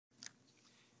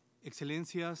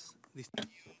Excellencias,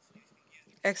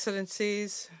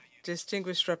 Excellencies,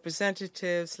 distinguished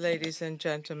representatives, ladies and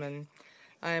gentlemen,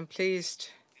 I am pleased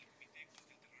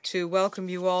to welcome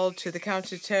you all to the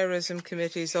Counter-Terrorism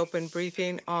Committee's open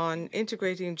briefing on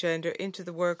integrating gender into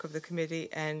the work of the committee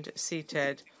and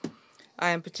CTED. I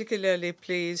am particularly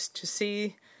pleased to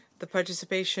see the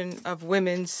participation of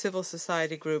women's civil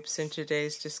society groups in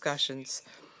today's discussions.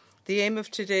 The aim of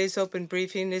today's open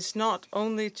briefing is not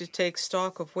only to take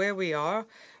stock of where we are,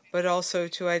 but also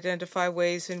to identify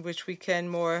ways in which we can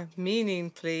more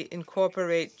meaningfully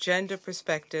incorporate gender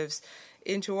perspectives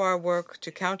into our work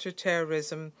to counter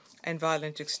terrorism and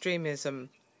violent extremism.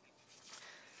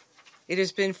 It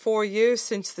has been 4 years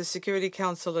since the Security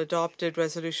Council adopted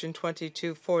Resolution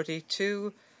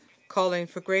 2242, calling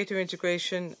for greater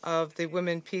integration of the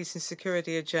Women, Peace and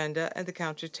Security agenda and the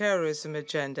counter-terrorism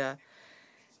agenda,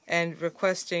 and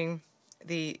requesting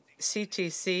the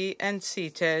CTC and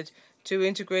CTED to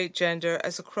integrate gender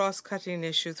as a cross-cutting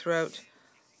issue throughout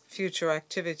future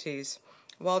activities.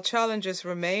 While challenges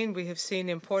remain, we have seen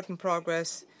important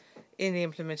progress in the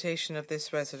implementation of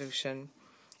this resolution.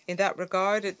 In that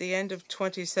regard, at the end of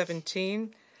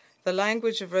 2017, the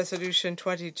language of Resolution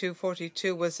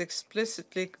 2242 was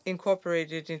explicitly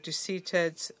incorporated into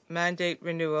CTED's mandate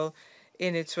renewal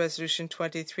in its Resolution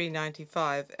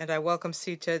 2395, and I welcome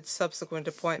CTED's subsequent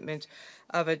appointment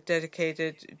of a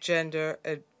dedicated gender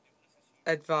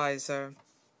advisor.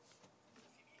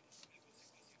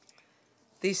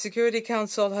 The Security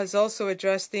Council has also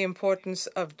addressed the importance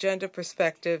of gender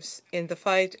perspectives in the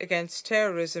fight against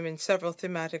terrorism in several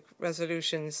thematic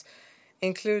resolutions,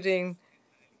 including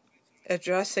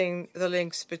addressing the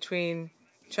links between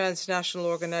transnational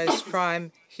organized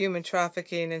crime, human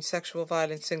trafficking, and sexual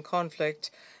violence in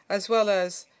conflict, as well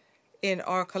as in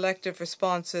our collective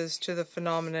responses to the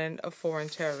phenomenon of foreign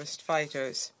terrorist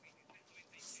fighters.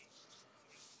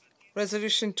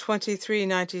 Resolution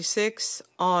 2396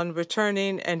 on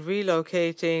returning and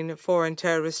relocating foreign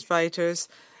terrorist fighters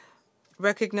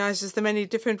recognizes the many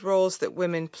different roles that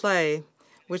women play,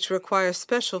 which require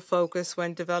special focus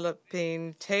when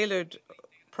developing tailored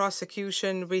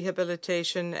prosecution,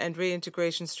 rehabilitation, and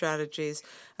reintegration strategies,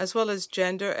 as well as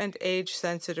gender and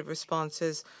age-sensitive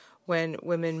responses when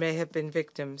women may have been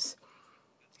victims.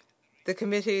 The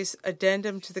committee's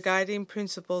addendum to the guiding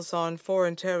principles on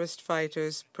foreign terrorist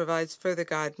fighters provides further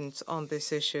guidance on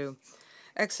this issue.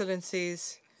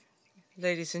 Excellencies,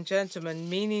 ladies and gentlemen,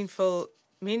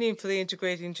 meaningfully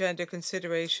integrating gender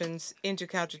considerations into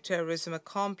counterterrorism, a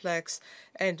complex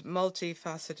and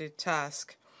multifaceted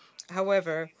task.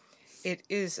 However, it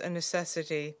is a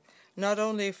necessity, not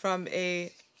only from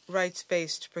a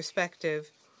rights-based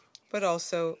perspective, but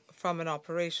also from an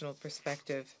operational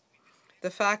perspective. The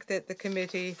fact that the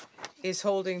committee is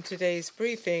holding today's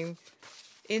briefing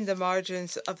in the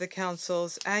margins of the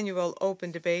Council's annual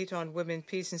open debate on women,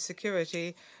 peace and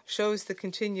security shows the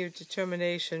continued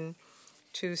determination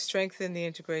to strengthen the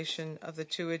integration of the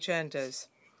two agendas.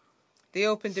 The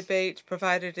open debate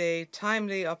provided a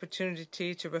timely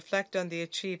opportunity to reflect on the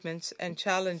achievements and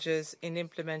challenges in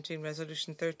implementing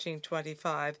Resolution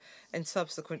 1325 and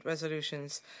subsequent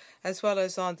resolutions, as well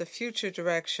as on the future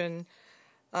direction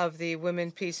of the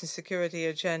Women, Peace and Security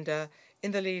agenda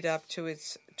in the lead-up to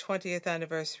its 20th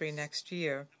anniversary next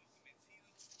year.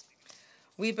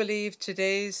 We believe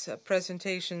today's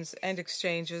presentations and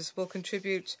exchanges will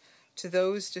contribute to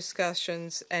those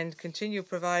discussions and continue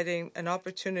providing an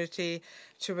opportunity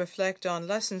to reflect on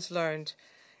lessons learned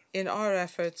in our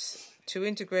efforts to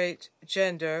integrate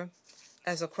gender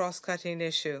as a cross-cutting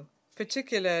issue,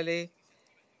 particularly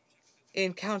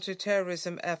in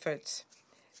counter-terrorism efforts,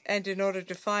 and in order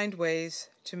to find ways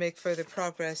to make further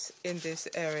progress in this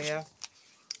area.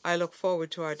 I look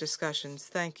forward to our discussions.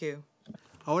 Thank you.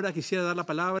 Ahora quisiera dar la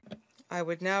palabra. I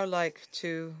would now like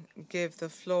to give the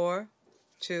floor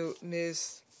to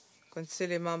Ms.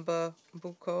 Consilimamba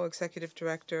Mbuko, Executive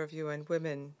Director of UN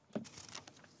Women.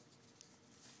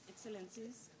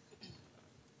 Excellencies,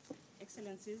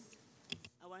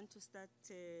 I want to start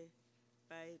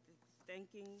by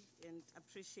thanking and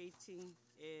appreciating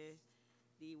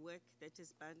the work that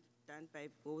is done by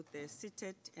both the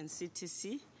CTED and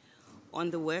CTC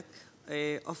on the work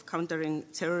of countering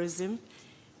terrorism,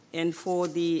 and for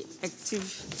the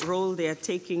active role they are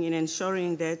taking in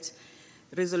ensuring that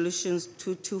Resolutions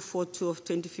 2242 of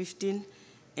 2015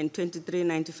 and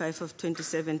 2395 of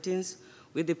 2017,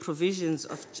 with the provisions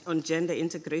on gender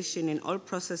integration in all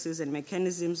processes and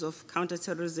mechanisms of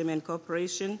counterterrorism and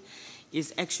cooperation,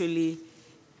 is actually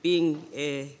being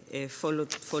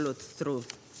followed through.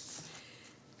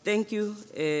 Thank you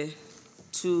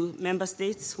to member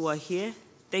states who are here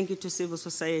Thank you to civil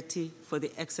society for the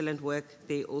excellent work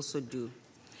they also do.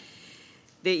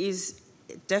 There is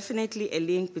definitely a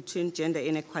link between gender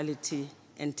inequality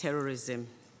and terrorism.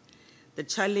 The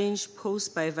challenge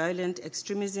posed by violent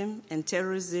extremism and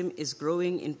terrorism is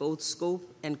growing in both scope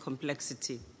and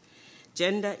complexity.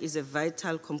 Gender is a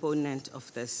vital component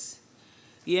of this.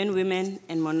 UN Women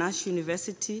and Monash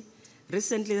University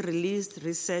recently released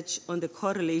research on the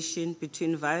correlation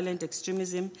between violent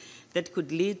extremism that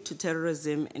could lead to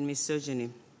terrorism and misogyny.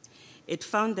 It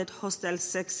found that hostile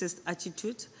sexist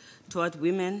attitudes toward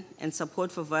women and support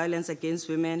for violence against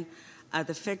women are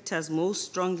the factors most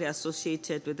strongly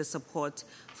associated with the support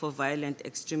for violent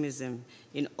extremism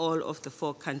in all of the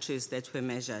 4 countries that were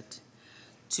measured.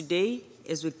 Today,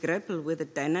 as we grapple with the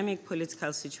dynamic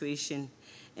political situation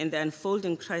and the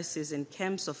unfolding crisis in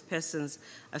camps of persons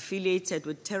affiliated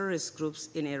with terrorist groups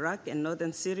in Iraq and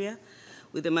northern Syria,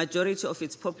 with the majority of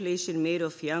its population made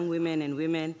of young women and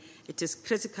women, it is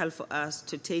critical for us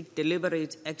to take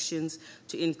deliberate actions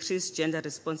to increase gender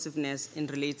responsiveness in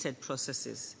related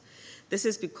processes. This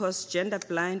is because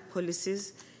gender-blind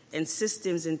policies and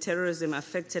systems in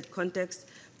terrorism-affected contexts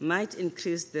might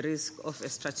increase the risk of a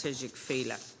strategic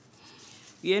failure.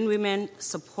 UN Women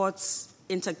supports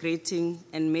integrating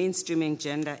and mainstreaming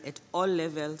gender at all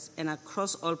levels and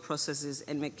across all processes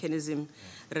and mechanisms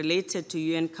related to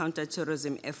UN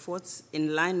counter-terrorism efforts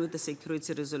in line with the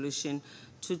Security Resolution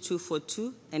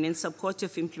 2242 and in support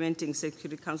of implementing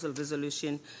Security Council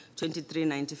Resolution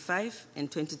 2395 and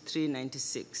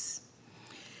 2396.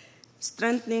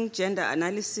 Strengthening gender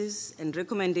analysis and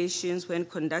recommendations when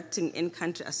conducting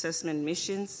in-country assessment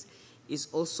missions is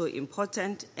also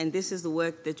important, and this is the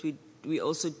work that we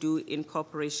also do in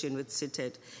cooperation with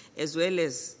CTED, as well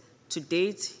as to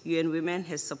date, UN Women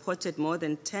has supported more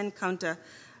than 10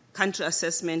 country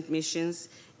assessment missions,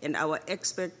 and our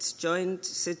experts joined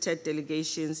CTED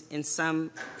delegations in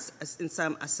some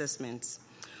assessments.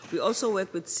 We also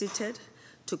work with CTED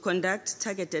to conduct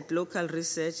targeted local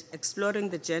research exploring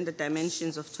the gender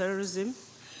dimensions of terrorism.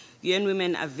 UN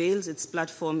Women avails its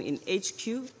platform in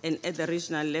HQ and at the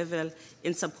regional level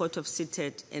in support of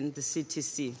CTED and the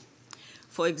CTC.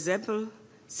 For example,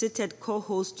 CTED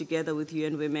co-hosts together with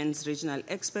UN Women's regional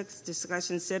experts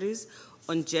discussion series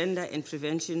on gender and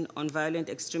prevention on violent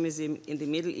extremism in the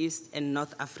Middle East and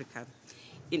North Africa.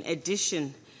 In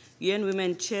addition, UN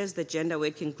Women chairs the Gender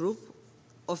Working Group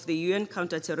of the UN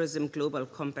Counter-Terrorism Global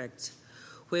Compact,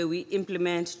 where we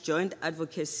implement joint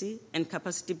advocacy and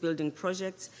capacity building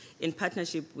projects in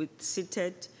partnership with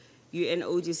CTED,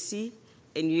 UNODC,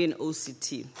 and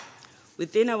UNOCT.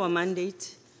 Within our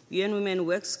mandate, UN Women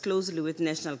works closely with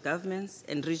national governments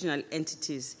and regional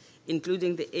entities,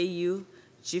 including the AU,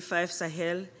 G5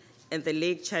 Sahel, and the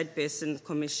Lake Chad Basin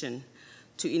Commission,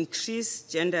 to increase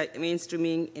gender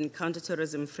mainstreaming in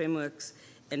counterterrorism frameworks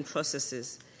and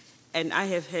processes. And I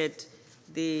have had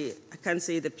I can't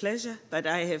say the pleasure, but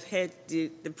I have had the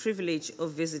privilege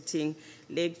of visiting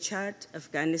Lake Chad,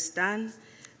 Afghanistan,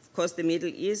 of course the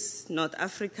Middle East, North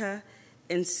Africa,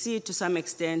 and see to some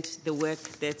extent the work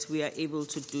that we are able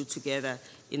to do together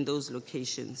in those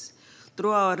locations.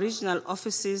 Through our regional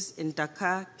offices in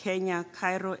Dakar, Kenya,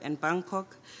 Cairo, and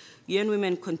Bangkok, UN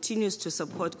Women continues to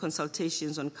support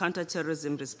consultations on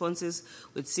counterterrorism responses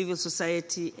with civil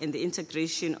society and the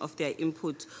integration of their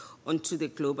input onto the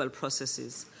global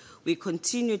processes. We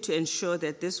continue to ensure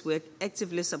that this work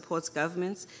actively supports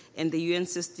governments and the UN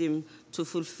system to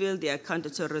fulfill their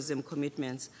counterterrorism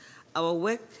commitments. Our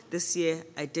work this year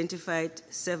identified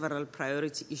several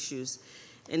priority issues,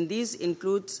 and these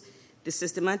include the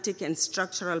systematic and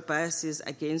structural biases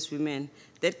against women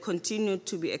that continue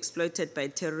to be exploited by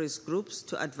terrorist groups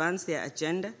to advance their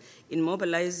agenda in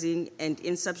mobilizing and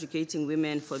in subjugating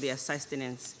women for their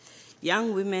sustenance.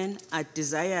 Young women are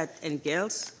desired, and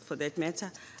girls, for that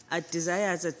matter, are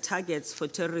desired as targets for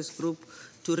terrorist groups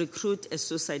to recruit as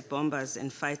suicide bombers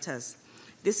and fighters.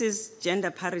 This is gender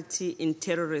parity in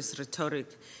terrorist rhetoric.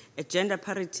 A gender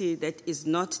parity that is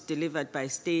not delivered by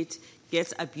state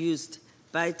gets abused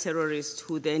by terrorists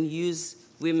who then use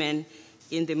women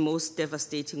in the most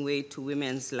devastating way to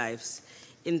women's lives.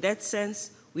 In that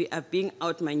sense, we are being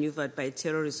outmaneuvered by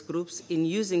terrorist groups in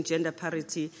using gender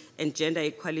parity and gender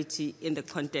equality in the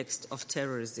context of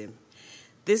terrorism.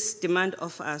 This demands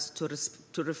of us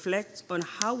to reflect on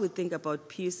how we think about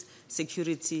peace,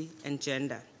 security, and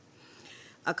gender.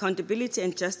 Accountability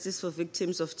and justice for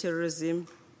victims of terrorism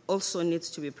also needs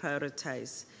to be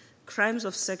prioritized. Crimes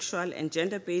of sexual and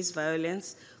gender-based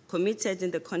violence committed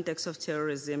in the context of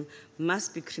terrorism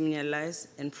must be criminalized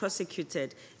and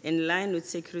prosecuted in line with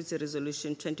Security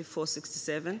Resolution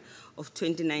 2467 of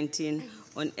 2019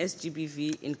 on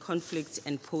SGBV in conflict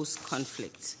and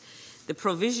post-conflict. The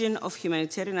provision of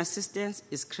humanitarian assistance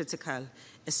is critical,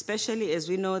 especially as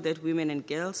we know that women and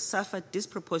girls suffer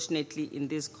disproportionately in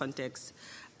this context.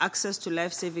 Access to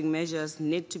life-saving measures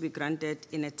need to be granted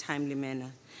in a timely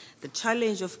manner. The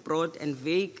challenge of broad and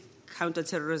vague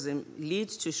counterterrorism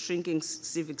leads to shrinking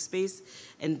civic space,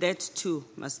 and that too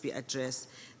must be addressed.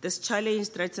 This challenge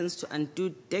threatens to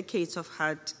undo decades of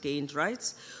hard-gained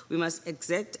rights. We must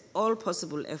exert all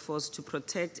possible efforts to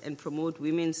protect and promote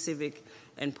women's civic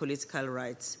and political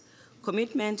rights.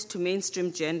 Commitment to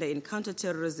mainstream gender in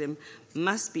counterterrorism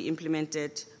must be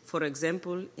implemented, for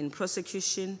example, in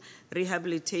prosecution,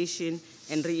 rehabilitation,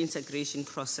 and reintegration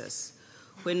process.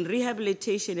 When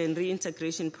rehabilitation and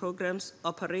reintegration programs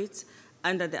operate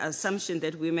under the assumption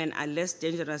that women are less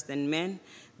dangerous than men,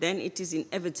 then it is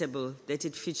inevitable that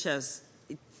it features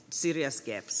serious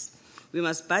gaps. We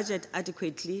must budget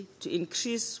adequately to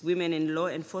increase women in law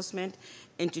enforcement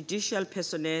and judicial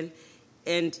personnel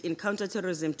and in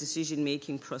counterterrorism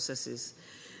decision-making processes.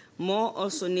 More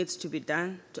also needs to be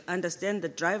done to understand the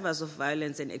drivers of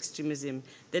violence and extremism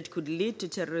that could lead to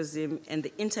terrorism and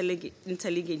the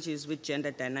interlinkages with gender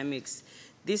dynamics.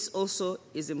 This also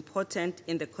is important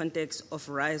in the context of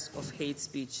rise of hate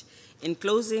speech. In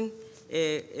closing,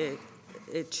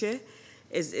 Chair,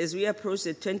 as we approach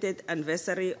the 20th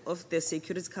anniversary of the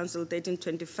Security Council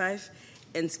 1325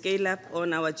 and scale up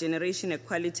on our Generation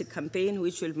Equality campaign,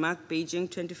 which will mark Beijing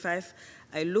 25,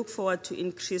 I look forward to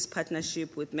increased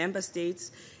partnership with member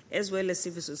states as well as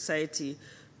civil society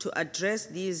to address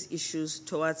these issues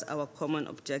towards our common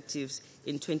objectives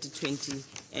in 2020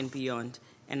 and beyond.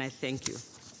 And I thank you.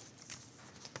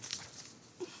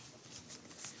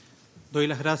 Doy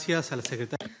las gracias a la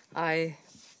secretaria. I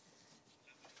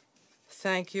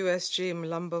thank USG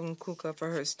Mlambo Nkuka for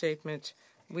her statement.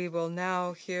 We will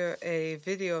now hear a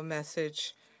video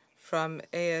message from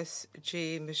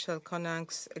ASG Michelle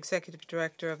Konanks, Executive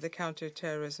Director of the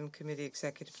Counter-Terrorism Committee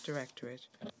Executive Directorate.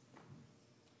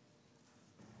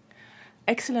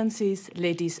 Excellencies,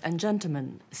 ladies and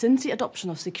gentlemen, since the adoption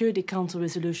of Security Council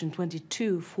Resolution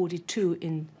 2242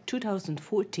 in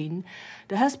 2014,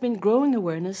 there has been growing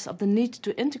awareness of the need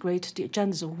to integrate the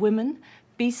agendas of women,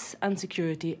 peace and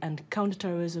security, and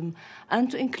counterterrorism, and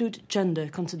to include gender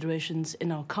considerations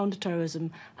in our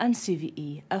counterterrorism and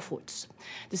CVE efforts.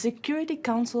 The Security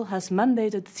Council has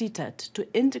mandated CTED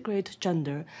to integrate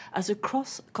gender as a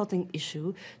cross-cutting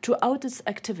issue throughout its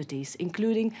activities,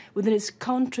 including within its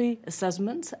country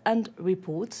assessments and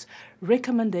reports,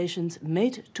 recommendations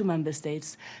made to member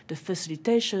states, the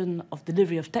facilitation of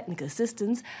delivery of technical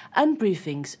assistance, and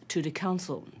briefings to the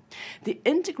Council. The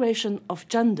integration of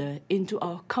gender into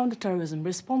our counterterrorism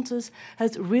responses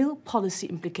has real policy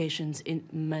implications in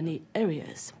many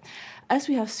areas. As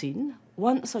we have seen,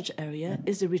 one such area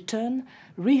is the return,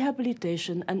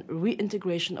 rehabilitation, and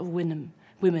reintegration of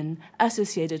women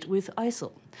associated with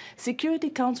ISIL. Security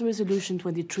Council Resolution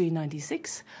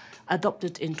 2396,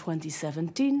 adopted in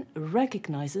 2017,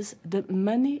 recognizes the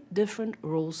many different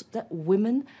roles that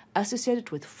women associated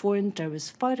with foreign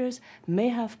terrorist fighters may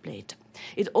have played.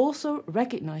 It also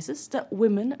recognizes that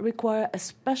women require a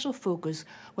special focus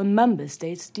when member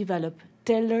states develop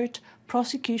tailored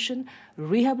prosecution,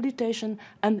 rehabilitation,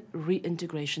 and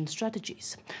reintegration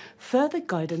strategies. Further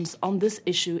guidance on this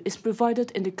issue is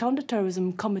provided in the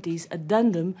Counter-Terrorism Committee's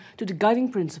addendum to the Guiding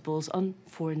Principles on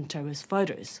Foreign Terrorist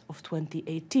Fighters of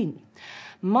 2018.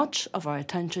 Much of our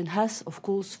attention has, of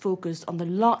course, focused on the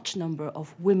large number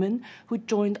of women who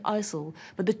joined ISIL,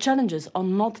 but the challenges are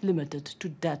not limited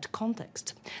to that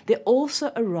context. They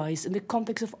also arise in the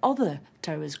context of other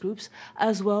terrorist groups,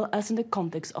 as well as in the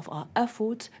context of our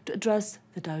efforts to address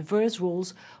the diverse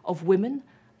roles of women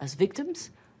as victims,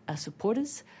 as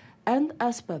supporters, and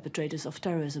as perpetrators of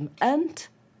terrorism, and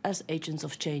as agents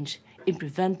of change in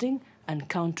preventing and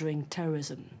countering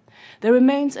terrorism. There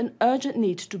remains an urgent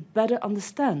need to better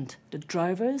understand the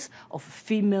drivers of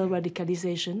female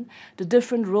radicalization, the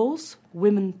different roles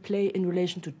women play in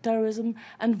relation to terrorism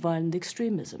and violent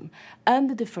extremism, and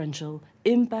the differential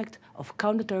impact of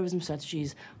counterterrorism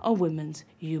strategies on women's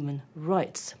human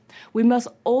rights. We must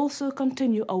also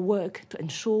continue our work to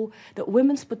ensure that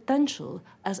women's potential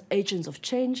as agents of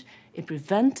change in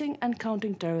preventing and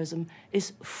countering terrorism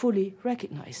is fully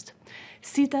recognized.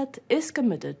 CTED is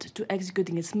committed to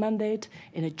executing its mandate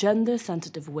in a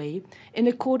gender-sensitive way in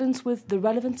accordance with the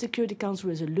relevant Security Council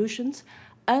resolutions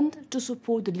and to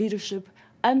support the leadership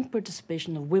and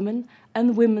participation of women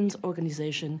and women's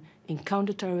organizations in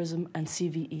counterterrorism and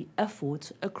CVE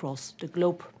efforts across the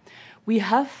globe. We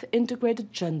have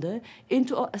integrated gender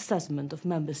into our assessment of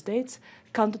member states'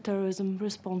 counterterrorism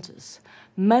responses.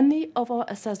 Many of our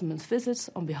assessment visits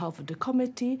on behalf of the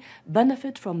committee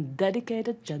benefit from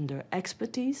dedicated gender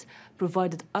expertise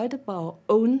provided either by our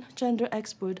own gender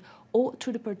expert or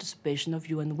through the participation of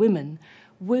UN Women,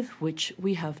 with which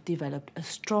we have developed a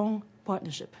strong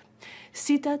partnership.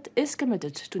 CTED is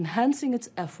committed to enhancing its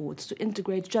efforts to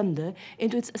integrate gender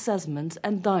into its assessments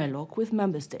and dialogue with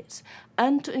member states,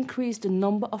 and to increase the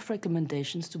number of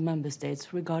recommendations to member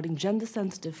states regarding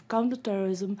gender-sensitive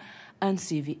counterterrorism and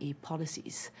CVE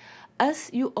policies.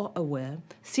 As you are aware,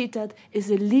 CTED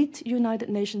is a lead United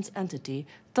Nations entity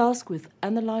tasked with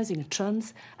analyzing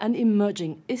trends and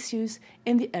emerging issues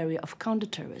in the area of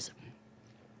counterterrorism.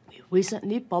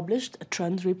 Recently published a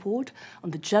trend report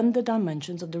on the gender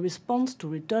dimensions of the response to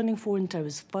returning foreign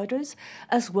terrorist fighters,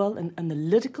 as well as an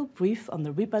analytical brief on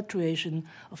the repatriation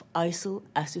of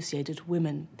ISIL-associated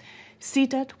women.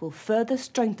 CTED will further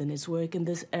strengthen its work in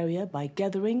this area by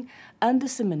gathering and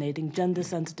disseminating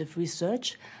gender-sensitive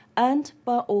research and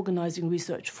by organizing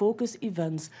research-focused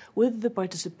events with the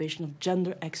participation of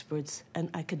gender experts and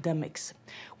academics.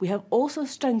 We have also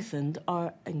strengthened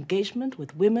our engagement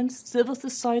with women's civil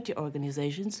society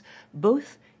organizations,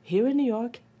 both here in New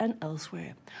York and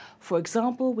elsewhere. For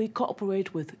example, we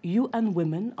cooperate with UN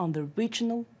Women on the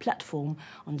regional platform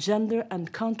on gender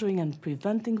and countering and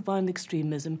preventing violent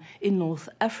extremism in North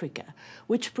Africa,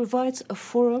 which provides a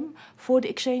forum for the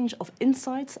exchange of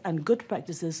insights and good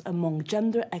practices among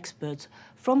gender experts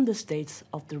from the states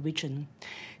of the region.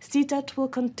 CTED will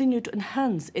continue to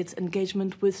enhance its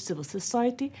engagement with civil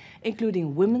society,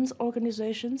 including women's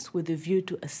organizations, with a view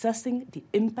to assessing the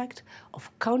impact of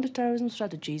counterterrorism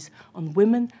strategies on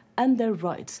women and their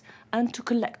rights, and to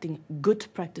collecting good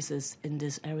practices in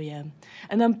this area.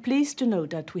 And I'm pleased to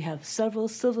note that we have several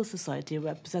civil society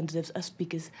representatives as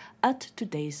speakers at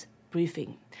today's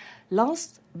briefing.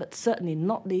 Last, but certainly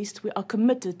not least, we are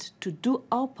committed to do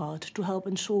our part to help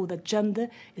ensure that gender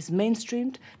is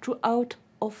mainstreamed throughout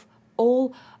of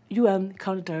all UN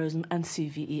counterterrorism and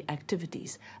CVE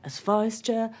activities, as Vice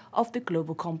Chair of the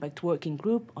Global Compact Working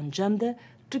Group on Gender,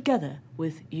 together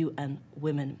with UN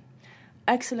Women.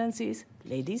 Excellencies,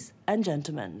 ladies and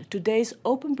gentlemen, today's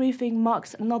open briefing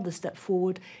marks another step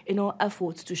forward in our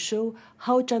efforts to show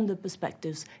how gender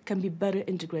perspectives can be better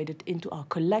integrated into our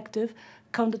collective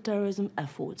counterterrorism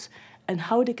efforts and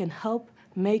how they can help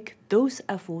make those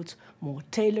efforts more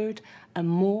tailored and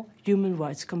more human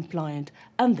rights compliant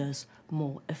and thus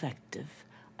more effective.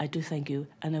 I do thank you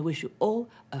and I wish you all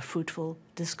a fruitful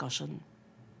discussion.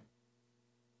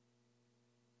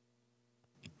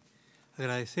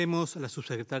 Agradecemos a la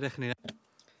subsecretaria general.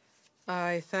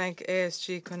 I thank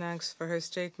ASG Konangs for her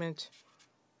statement.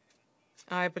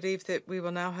 I believe that we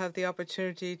will now have the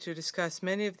opportunity to discuss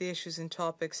many of the issues and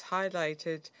topics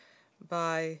highlighted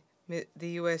by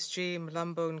the USG,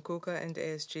 Mlambo Nguka, and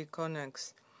ASG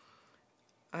Konangs.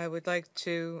 I would like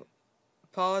to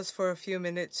pause for a few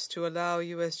minutes to allow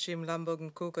USG Mlambo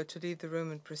Nguka to leave the room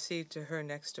and proceed to her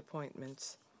next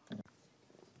appointments.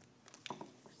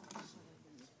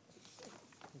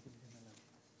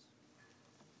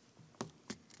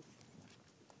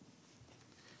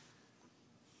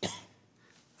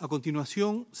 A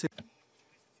continuación,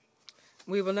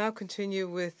 we will now continue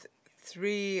with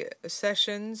 3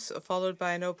 sessions, followed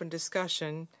by an open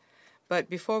discussion. But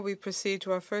before we proceed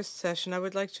to our first session, I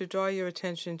would like to draw your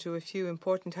attention to a few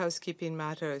important housekeeping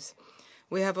matters.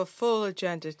 We have a full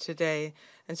agenda today,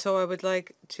 and so I would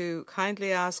like to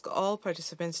kindly ask all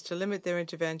participants to limit their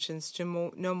interventions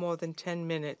to no more than 10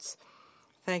 minutes.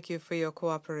 Thank you for your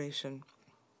cooperation.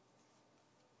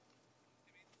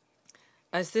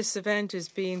 As this event is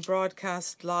being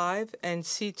broadcast live, and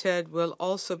CTED will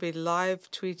also be live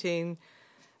tweeting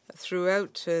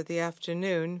throughout the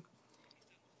afternoon,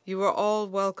 you are all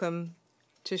welcome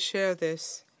to share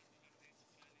this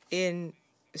in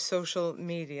social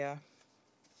media.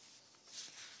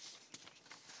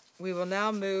 We will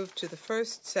now move to the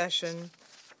first session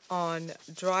on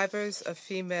drivers of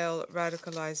female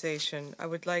radicalization. I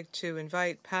would like to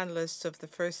invite panelists of the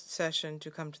first session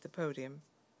to come to the podium.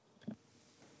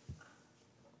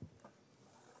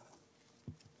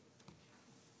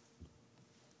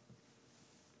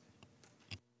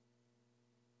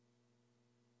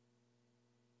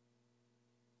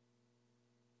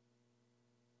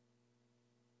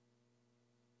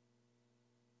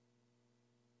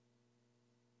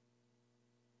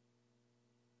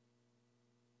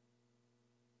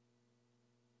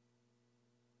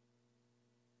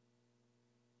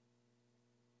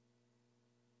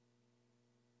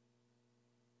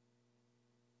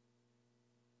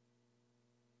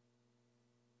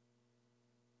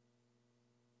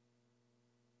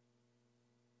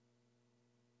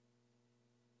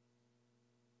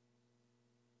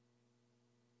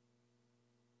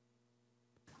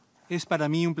 Es para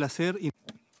mí un placer.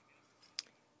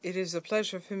 It is a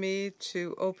pleasure for me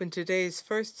to open today's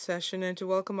first session and to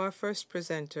welcome our first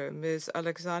presenter, Ms.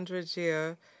 Alexandra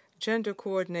Dia, Gender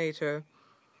Coordinator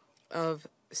of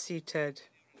CTED.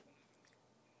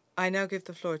 I now give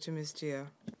the floor to Ms. Dia.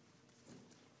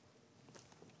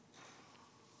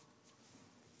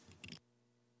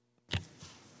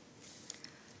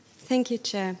 Thank you,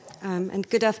 Chair, and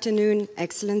good afternoon,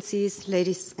 Excellencies,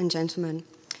 ladies and gentlemen.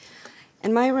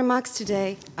 In my remarks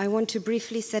today, I want to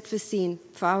briefly set the scene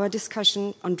for our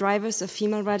discussion on drivers of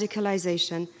female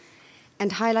radicalization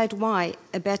and highlight why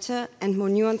a better and more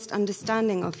nuanced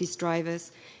understanding of these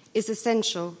drivers is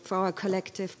essential for our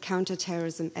collective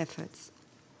counter-terrorism efforts.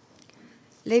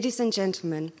 Ladies and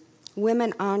gentlemen,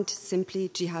 women aren't simply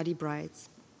jihadi brides.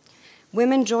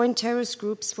 Women join terrorist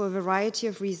groups for a variety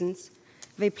of reasons.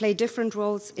 They play different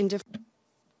roles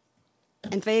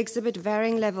and they exhibit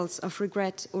varying levels of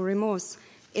regret or remorse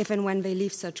if and when they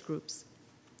leave such groups.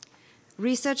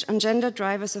 Research on gender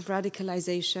drivers of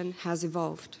radicalization has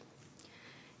evolved.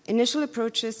 Initial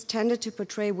approaches tended to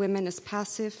portray women as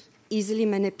passive, easily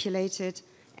manipulated,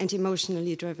 and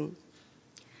emotionally driven.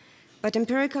 But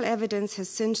empirical evidence has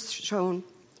since shown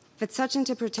that such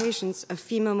interpretations of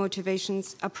female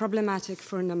motivations are problematic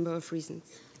for a number of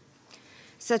reasons.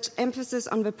 Such emphasis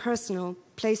on the personal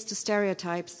plays to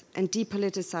stereotypes and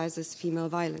depoliticizes female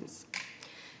violence.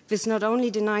 This not only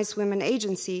denies women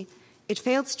agency, it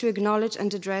fails to acknowledge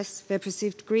and address their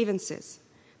perceived grievances,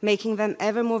 making them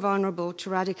ever more vulnerable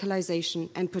to radicalization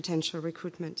and potential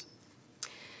recruitment.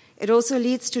 It also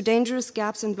leads to dangerous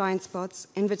gaps and blind spots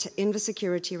in the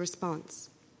security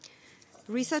response.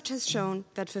 Research has shown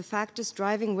that the factors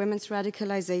driving women's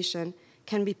radicalization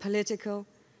can be political,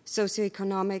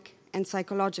 socioeconomic, and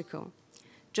psychological,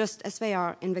 just as they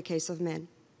are in the case of men.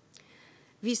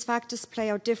 These factors play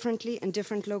out differently in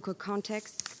different local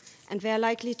contexts, and they are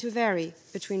likely to vary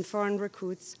between foreign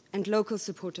recruits and local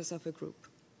supporters of a group.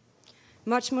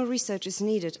 Much more research is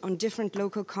needed on different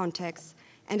local contexts,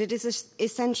 and it is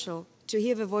essential to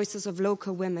hear the voices of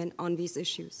local women on these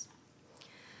issues.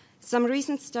 Some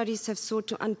recent studies have sought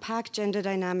to unpack gender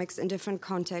dynamics in different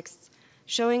contexts,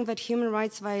 showing that human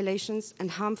rights violations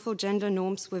and harmful gender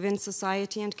norms within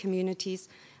society and communities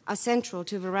are central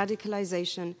to the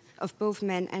radicalization of both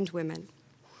men and women.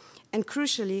 And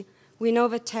crucially, we know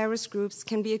that terrorist groups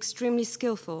can be extremely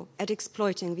skillful at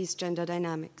exploiting these gender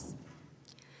dynamics.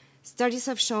 Studies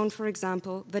have shown, for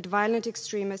example, that violent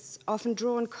extremists often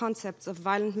draw on concepts of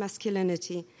violent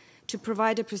masculinity to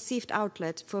provide a perceived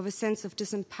outlet for the sense of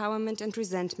disempowerment and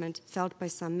resentment felt by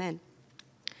some men.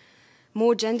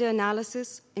 More gender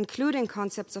analysis, including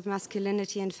concepts of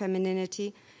masculinity and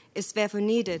femininity, is therefore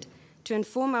needed to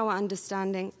inform our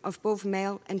understanding of both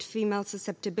male and female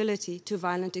susceptibility to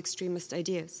violent extremist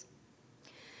ideas.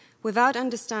 Without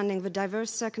understanding the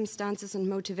diverse circumstances and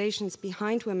motivations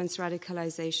behind women's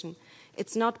radicalization,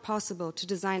 it's not possible to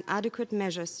design adequate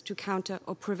measures to counter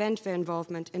or prevent their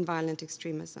involvement in violent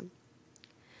extremism.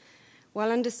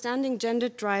 While understanding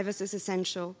gendered drivers is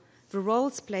essential, the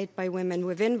roles played by women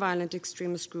within violent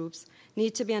extremist groups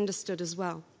need to be understood as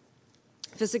well.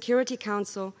 The Security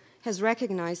Council has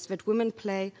recognized that women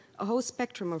play a whole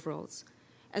spectrum of roles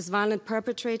as violent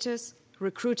perpetrators,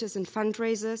 recruiters and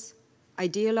fundraisers,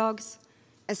 ideologues,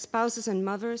 as spouses and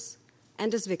mothers,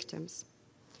 and as victims.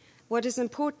 What is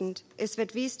important is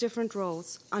that these different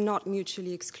roles are not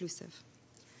mutually exclusive.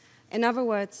 In other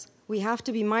words, we have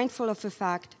to be mindful of the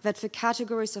fact that the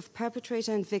categories of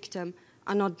perpetrator and victim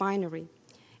are not binary,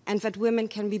 and that women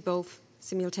can be both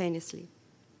simultaneously.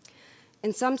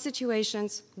 In some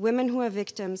situations, women who are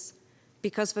victims,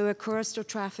 because they were coerced or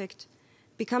trafficked,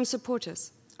 become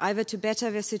supporters, either to better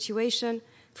their situation,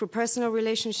 through personal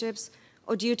relationships,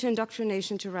 or due to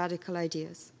indoctrination to radical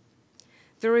ideas.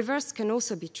 The reverse can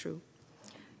also be true.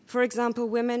 For example,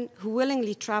 women who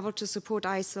willingly traveled to support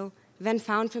ISIL then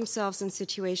found themselves in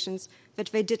situations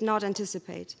that they did not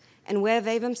anticipate, and where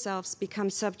they themselves become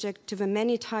subject to the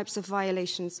many types of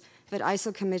violations that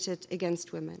ISIL committed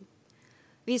against women.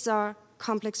 These are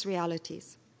complex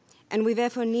realities, and we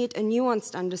therefore need a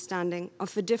nuanced understanding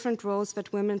of the different roles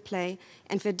that women play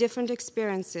and their different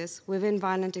experiences within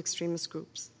violent extremist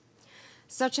groups.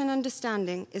 Such an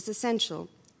understanding is essential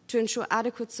to ensure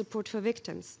adequate support for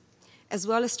victims, as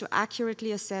well as to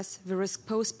accurately assess the risk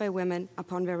posed by women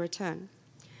upon their return,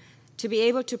 to be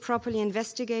able to properly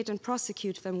investigate and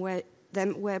prosecute them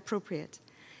where appropriate,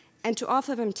 and to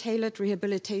offer them tailored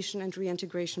rehabilitation and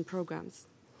reintegration programs.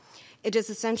 It is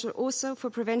essential also for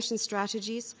prevention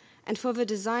strategies and for the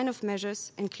design of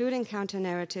measures, including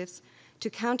counter-narratives, to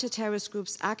counter terrorist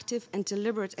groups' active and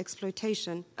deliberate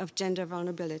exploitation of gender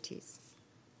vulnerabilities.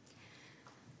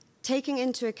 Taking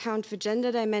into account the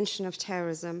gender dimension of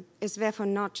terrorism is therefore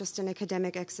not just an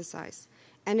academic exercise,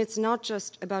 and it's not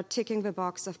just about ticking the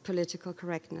box of political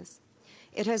correctness.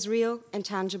 It has real and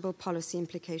tangible policy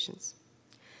implications.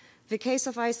 The case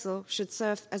of ISIL should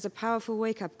serve as a powerful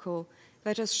wake-up call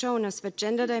that has shown us that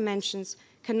gender dimensions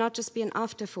cannot just be an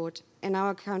afterthought in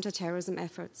our counterterrorism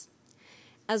efforts.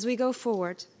 As we go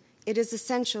forward, it is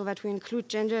essential that we include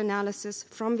gender analysis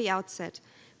from the outset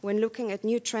when looking at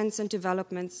new trends and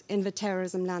developments in the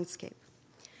terrorism landscape.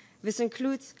 This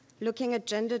includes looking at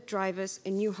gendered drivers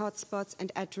in new hotspots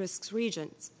and at-risk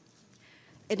regions.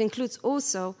 It includes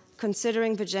also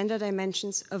considering the gender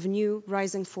dimensions of new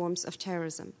rising forms of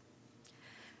terrorism.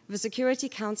 The Security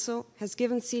Council has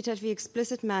given CTED the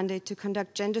explicit mandate to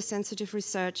conduct gender-sensitive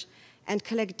research and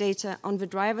collect data on the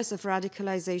drivers of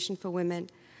radicalization for women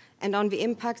and on the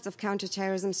impacts of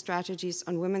counterterrorism strategies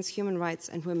on women's human rights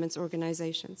and women's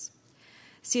organizations.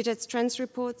 CTED's Trends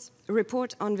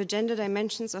report on the gender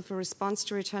dimensions of a response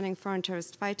to returning foreign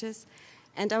terrorist fighters,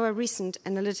 and our recent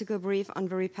analytical brief on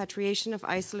the repatriation of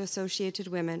ISIL-associated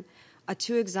women are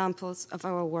two examples of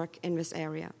our work in this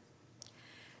area.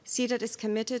 CTED is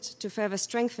committed to further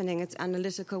strengthening its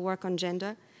analytical work on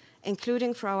gender,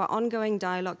 including through our ongoing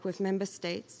dialogue with member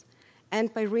states,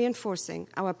 and by reinforcing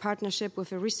our partnership with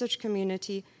the research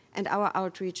community and our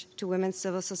outreach to women's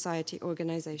civil society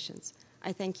organizations.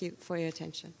 I thank you for your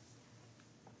attention.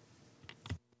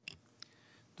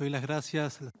 Doy las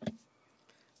gracias.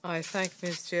 I thank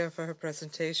Ms. Gier for her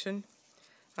presentation.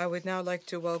 I would now like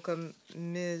to welcome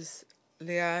Ms.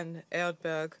 Leanne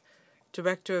Erdberg,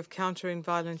 Director of Countering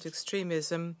Violent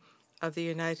Extremism of the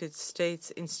United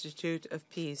States Institute of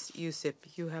Peace,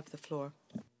 USIP. You have the floor.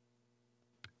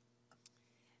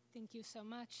 Thank you so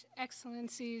much.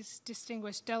 Excellencies,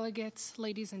 distinguished delegates,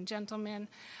 ladies and gentlemen,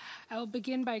 I will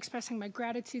begin by expressing my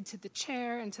gratitude to the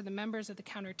chair and to the members of the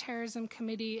Counter-Terrorism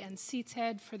Committee and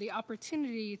CTED for the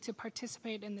opportunity to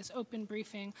participate in this open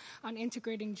briefing on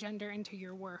integrating gender into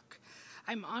your work.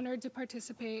 I'm honored to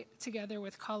participate together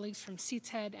with colleagues from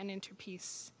CTED and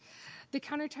Interpeace. The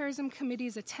Counterterrorism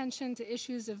Committee's attention to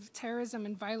issues of terrorism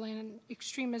and violent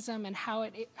extremism and how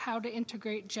to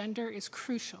integrate gender is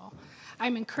crucial.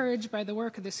 I'm encouraged by the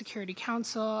work of the Security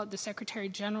Council, the Secretary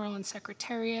General and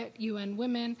Secretariat, UN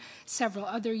Women, several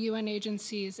other UN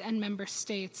agencies, and member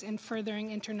states in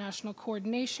furthering international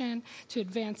coordination to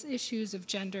advance issues of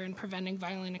gender and preventing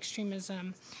violent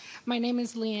extremism. My name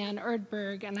is Leanne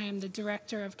Erdberg, and I am the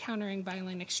Director of Countering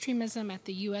Violent Extremism at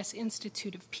the U.S.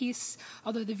 Institute of Peace,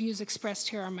 although the views expressed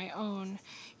here are my own.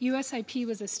 USIP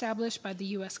was established by the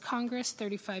U.S. Congress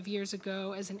 35 years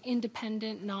ago as an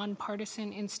independent,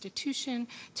 nonpartisan institution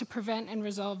to prevent and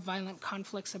resolve violent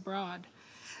conflicts abroad.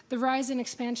 The rise and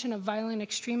expansion of violent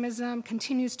extremism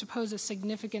continues to pose a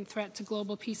significant threat to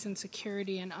global peace and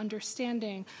security, and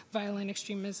understanding violent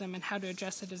extremism and how to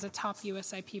address it is a top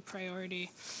USIP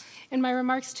priority. In my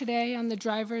remarks today on the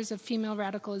drivers of female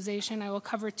radicalization, I will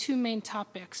cover two main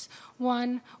topics.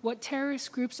 One, what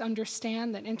terrorist groups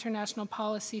understand that international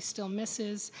policy still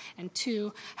misses, and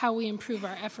two, how we improve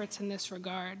our efforts in this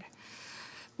regard.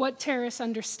 What terrorists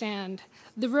understand.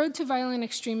 The road to violent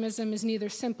extremism is neither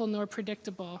simple nor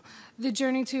predictable. The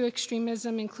journey to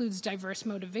extremism includes diverse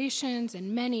motivations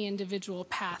and many individual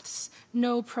paths.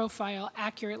 No profile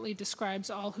accurately describes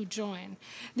all who join.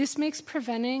 This makes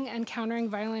preventing and countering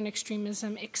violent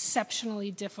extremism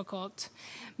exceptionally difficult.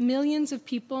 Millions of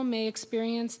people may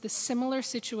experience the similar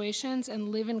situations and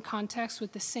live in context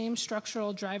with the same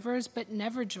structural drivers, but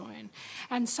never join.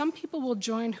 And some people will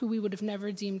join who we would have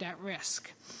never deemed at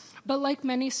risk. But like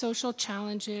many social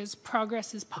challenges,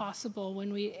 progress is possible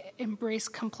when we embrace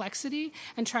complexity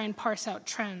and try and parse out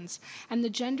trends. And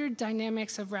the gendered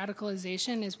dynamics of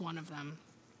radicalization is one of them.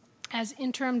 As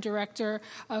interim director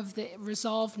of the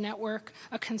Resolve Network,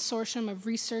 a consortium of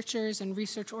researchers and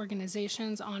research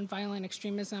organizations on violent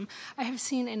extremism, I have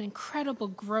seen an incredible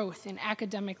growth in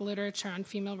academic literature on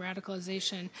female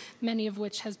radicalization, many of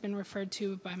which has been referred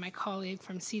to by my colleague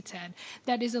from CTED,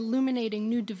 that is illuminating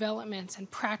new developments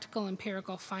and practical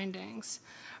empirical findings.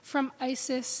 From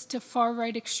ISIS to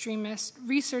far-right extremists,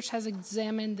 research has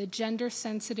examined the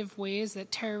gender-sensitive ways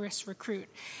that terrorists recruit.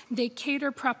 They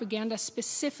cater propaganda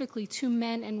specifically to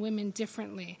men and women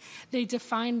differently. They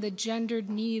define the gendered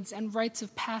needs and rites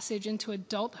of passage into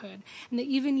adulthood, and they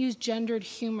even use gendered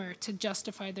humor to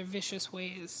justify their vicious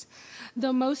ways.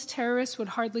 Though most terrorists would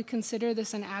hardly consider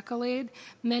this an accolade,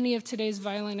 many of today's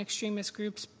violent extremist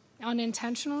groups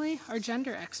unintentionally are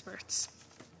gender experts.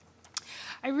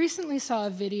 I recently saw a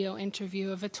video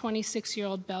interview of a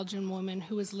 26-year-old Belgian woman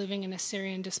who was living in a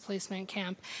Syrian displacement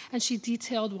camp, and she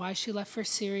detailed why she left for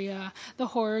Syria, the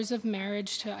horrors of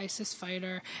marriage to ISIS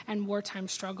fighter, and wartime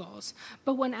struggles.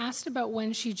 But when asked about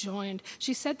when she joined,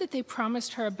 she said that they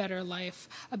promised her a better life,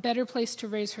 a better place to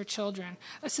raise her children,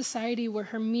 a society where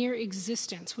her mere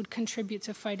existence would contribute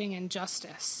to fighting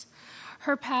injustice.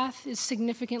 Her path is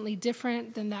significantly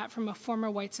different than that from a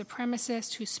former white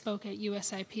supremacist who spoke at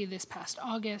USIP this past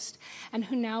August and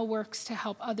who now works to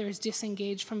help others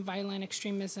disengage from violent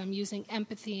extremism using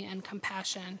empathy and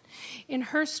compassion. In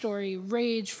her story,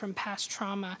 rage from past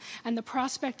trauma and the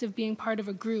prospect of being part of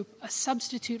a group, a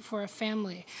substitute for a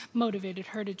family, motivated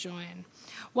her to join.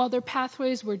 While their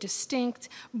pathways were distinct,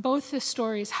 both the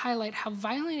stories highlight how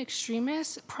violent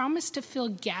extremists promise to fill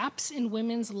gaps in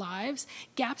women's lives,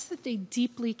 gaps that they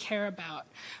deeply care about.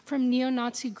 From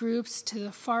neo-Nazi groups to the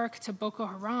FARC to Boko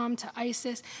Haram to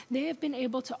ISIS, they have been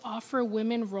able to offer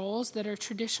women roles that are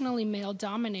traditionally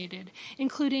male-dominated,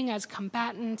 including as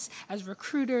combatants, as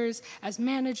recruiters, as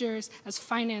managers, as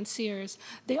financiers.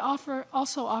 They also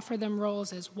offer them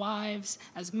roles as wives,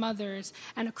 as mothers,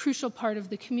 and a crucial part of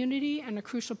the community and a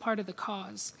crucial part of the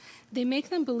cause. They make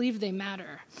them believe they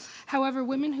matter. However,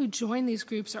 women who join these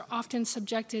groups are often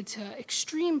subjected to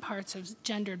extreme parts of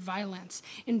gendered violence,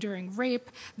 enduring rape,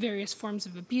 various forms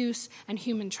of abuse, and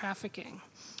human trafficking.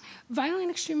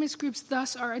 Violent extremist groups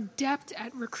thus are adept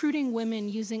at recruiting women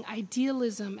using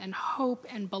idealism and hope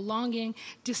and belonging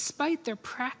despite their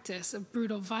practice of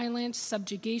brutal violence,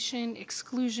 subjugation,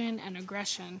 exclusion, and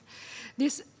aggression.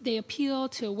 They appeal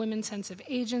to a women's sense of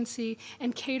agency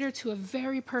and cater to a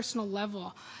very personal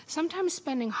level, sometimes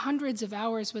spending hundreds of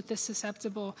hours with the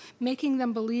susceptible, making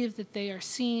them believe that they are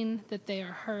seen, that they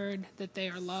are heard, that they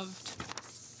are loved.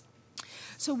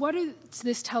 So what does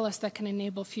this tell us that can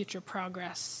enable future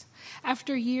progress?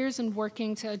 After years in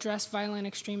working to address violent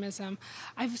extremism,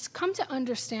 I've come to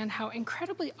understand how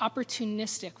incredibly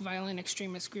opportunistic violent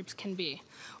extremist groups can be.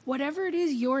 Whatever it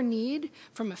is your need,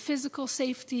 from a physical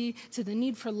safety to the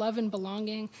need for love and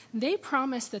belonging, they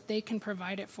promise that they can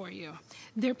provide it for you.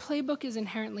 Their playbook is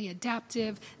inherently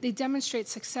adaptive. They demonstrate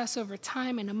success over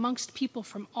time and amongst people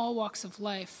from all walks of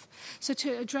life. So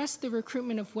to address the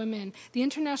recruitment of women, the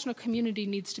international community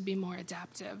needs to be more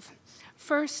adaptive.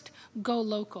 First, go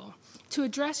local. To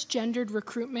address gendered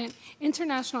recruitment,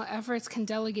 international efforts can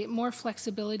delegate more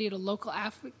flexibility to local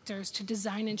actors to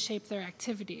design and shape their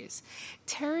activities.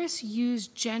 Terrorists use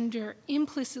gender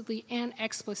implicitly and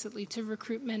explicitly to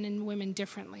recruit men and women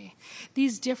differently.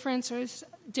 These differences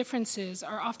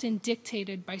are often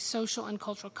dictated by social and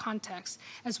cultural context,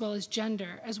 as well as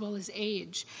gender, as well as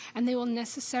age, and they will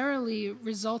necessarily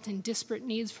result in disparate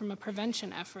needs from a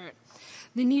prevention effort.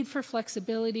 The need for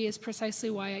flexibility is precisely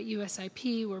why at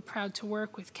USIP we're proud to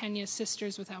work with Kenya's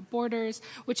Sisters Without Borders,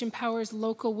 which empowers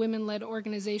local women-led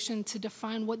organizations to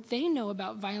define what they know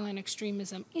about violent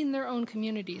extremism in their own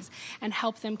communities and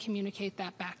help them communicate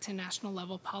that back to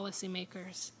national-level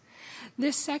policymakers.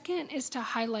 The second is to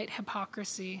highlight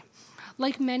hypocrisy.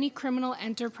 Like many criminal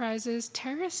enterprises,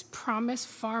 terrorists promise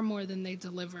far more than they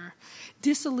deliver.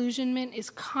 Disillusionment is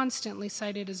constantly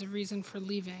cited as a reason for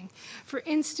leaving. For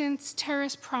instance,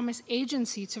 terrorists promise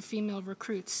agency to female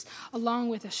recruits, along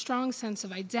with a strong sense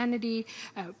of identity,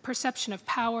 perception of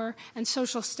power, and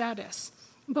social status.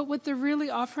 But what they're really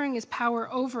offering is power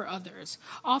over others,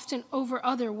 often over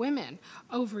other women,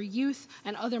 over youth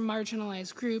and other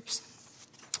marginalized groups.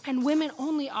 And women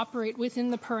only operate within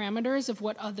the parameters of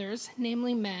what others,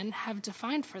 namely men, have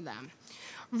defined for them.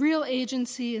 Real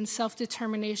agency and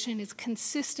self-determination is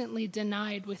consistently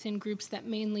denied within groups that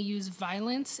mainly use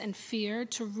violence and fear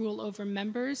to rule over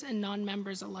members and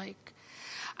non-members alike.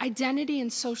 Identity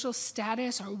and social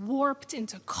status are warped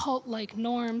into cult-like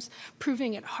norms,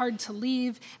 proving it hard to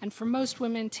leave, and for most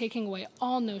women, taking away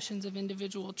all notions of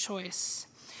individual choice.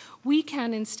 We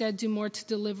can instead do more to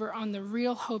deliver on the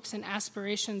real hopes and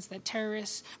aspirations that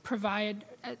terrorists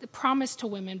promise to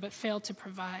women but fail to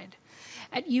provide.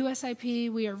 At USIP,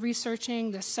 we are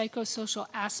researching the psychosocial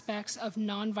aspects of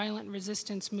nonviolent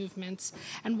resistance movements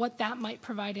and what that might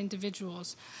provide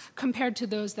individuals compared to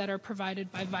those that are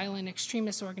provided by violent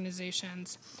extremist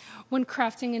organizations. When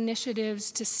crafting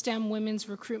initiatives to stem women's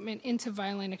recruitment into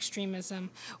violent extremism,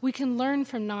 we can learn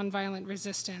from nonviolent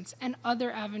resistance and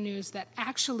other avenues that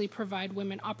actually provide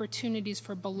women opportunities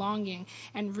for belonging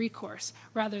and recourse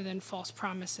rather than false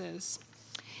promises.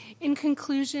 In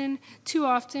conclusion, too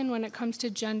often when it comes to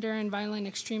gender and violent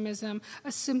extremism, a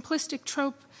simplistic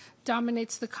trope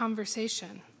dominates the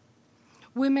conversation.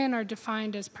 Women are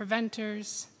defined as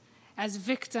preventers, as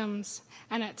victims,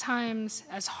 and at times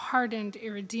as hardened,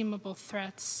 irredeemable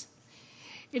threats.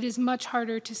 It is much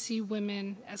harder to see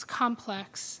women as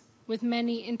complex, with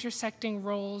many intersecting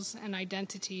roles and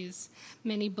identities,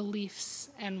 many beliefs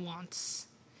and wants.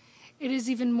 It is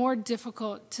even more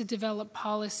difficult to develop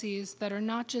policies that are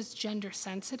not just gender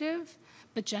sensitive,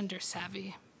 but gender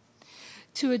savvy.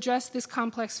 To address this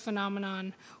complex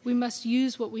phenomenon, we must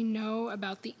use what we know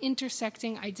about the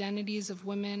intersecting identities of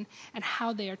women and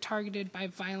how they are targeted by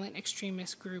violent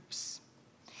extremist groups.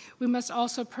 We must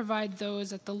also provide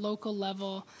those at the local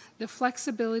level the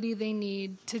flexibility they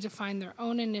need to define their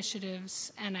own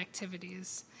initiatives and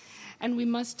activities. And we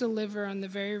must deliver on the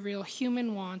very real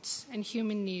human wants and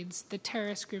human needs that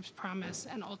terrorist groups promise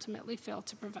and ultimately fail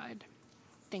to provide.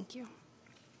 Thank you.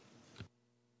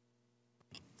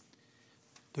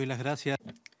 Doy las gracias.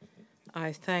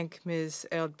 I thank Ms.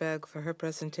 Eldberg for her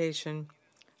presentation.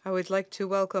 I would like to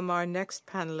welcome our next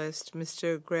panelist,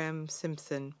 Mr. Graham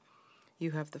Simpson.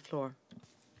 You have the floor.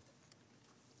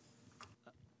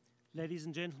 Ladies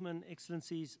and gentlemen,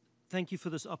 Excellencies, thank you for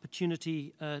this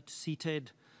opportunity to CTED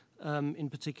in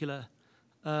particular.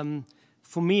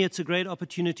 For me, it's a great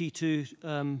opportunity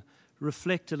to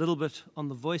reflect a little bit on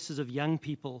the voices of young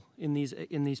people in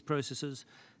these processes.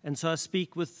 And so I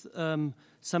speak with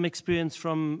some experience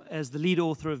as the lead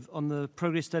author on the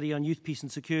progress study on youth, peace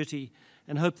and security,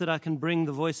 and hope that I can bring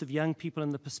the voice of young people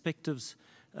and the perspectives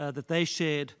that they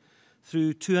shared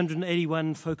through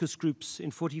 281 focus groups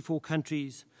in 44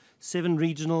 countries, 7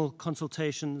 regional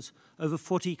consultations, over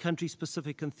 40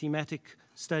 country-specific and thematic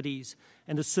studies,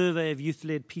 and a survey of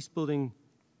youth-led peace-building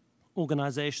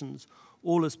organizations,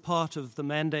 all as part of the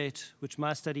mandate which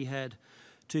my study had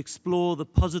to explore the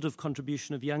positive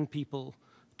contribution of young people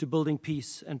to building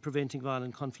peace and preventing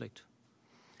violent conflict.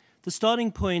 The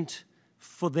starting point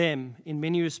for them, in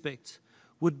many respects,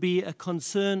 would be a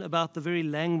concern about the very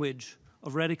language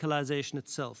of radicalization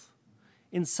itself.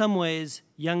 In some ways,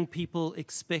 young people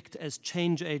expect as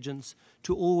change agents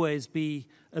to always be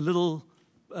a little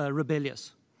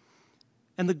rebellious.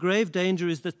 And the grave danger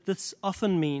is that this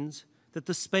often means that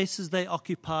the spaces they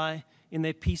occupy in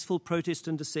their peaceful protest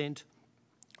and dissent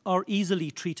are easily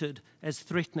treated as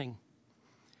threatening.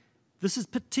 This is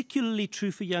particularly true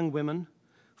for young women,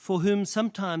 for whom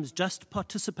sometimes just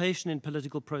participation in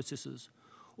political processes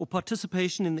or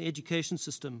participation in the education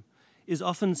system is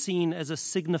often seen as a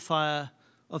signifier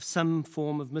of some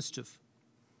form of mischief.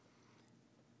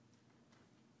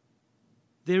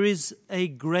 There is a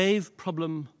grave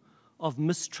problem of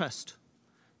mistrust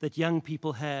that young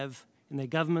people have in their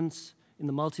governments, in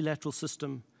the multilateral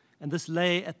system, and this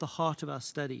lay at the heart of our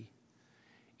study.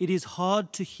 It is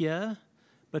hard to hear,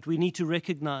 but we need to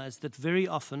recognize that very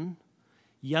often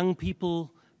young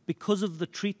people, because of the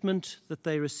treatment that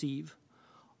they receive,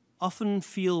 often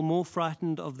feel more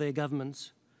frightened of their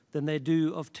governments than they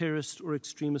do of terrorist or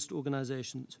extremist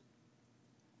organizations.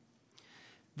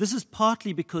 This is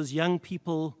partly because young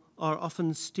people are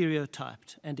often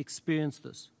stereotyped and experience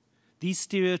this. These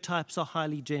stereotypes are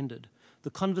highly gendered.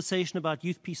 The conversation about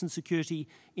youth, peace, and security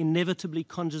inevitably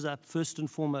conjures up, first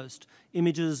and foremost,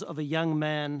 images of a young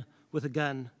man with a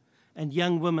gun and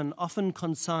young women often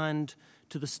consigned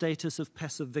to the status of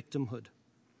passive victimhood.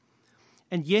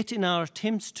 And yet, in our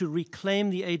attempts to reclaim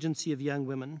the agency of young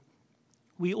women,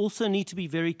 we also need to be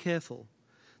very careful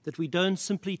that we don't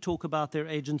simply talk about their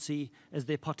agency as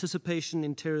their participation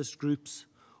in terrorist groups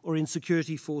or in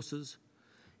security forces,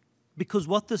 because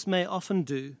what this may often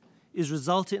do is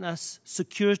result in us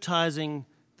securitizing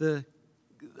the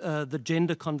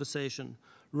gender conversation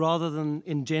rather than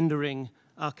engendering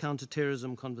our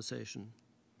counter-terrorism conversation.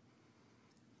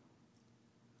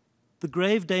 The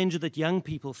grave danger that young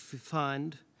people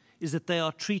find is that they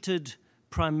are treated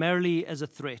primarily as a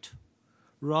threat,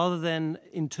 rather than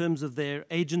in terms of their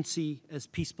agency as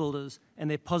peace builders and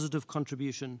their positive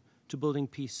contribution to building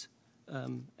peace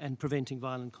and preventing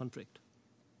violent conflict.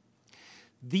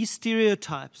 These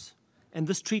stereotypes and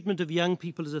this treatment of young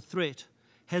people as a threat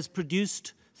has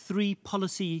produced 3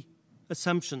 policy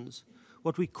assumptions,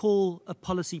 what we call a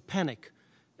policy panic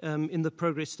in the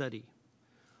progress study.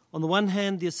 On the one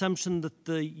hand, the assumption that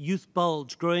the youth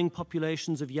bulge, growing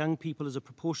populations of young people as a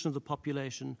proportion of the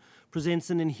population, presents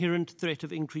an inherent threat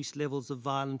of increased levels of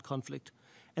violent conflict.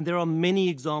 And there are many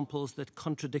examples that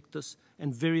contradict this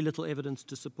and very little evidence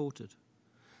to support it.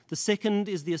 The second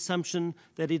is the assumption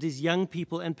that it is young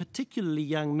people, and particularly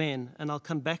young men, and I'll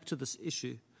come back to this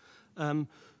issue,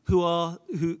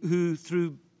 who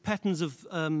through patterns of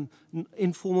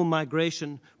informal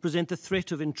migration present the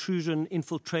threat of intrusion,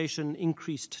 infiltration,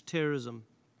 increased terrorism.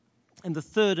 And the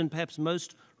third, and perhaps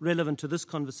most relevant to this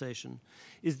conversation,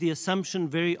 is the assumption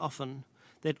very often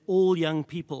that all young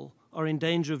people are in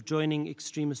danger of joining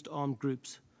extremist armed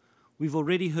groups. we've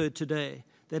already heard today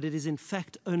that it is in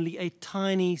fact only a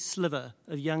tiny sliver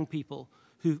of young people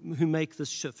who make this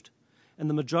shift. And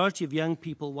the majority of young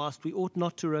people, whilst we ought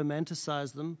not to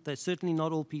romanticize them, they're certainly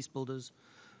not all peace builders,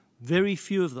 very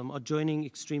few of them are joining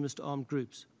extremist armed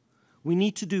groups. We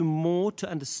need to do more to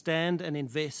understand and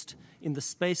invest in the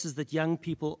spaces that young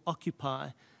people occupy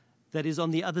that is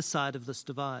on the other side of this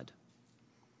divide.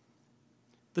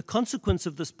 The consequence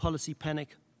of this policy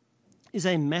panic is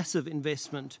a massive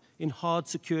investment in hard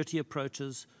security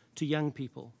approaches to young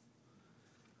people.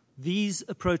 These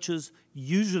approaches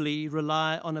usually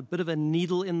rely on a bit of a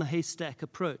needle in the haystack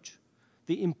approach,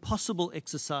 the impossible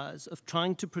exercise of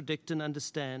trying to predict and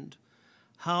understand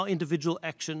how individual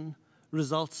action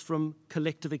results from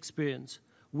collective experience,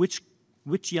 which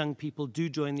young people do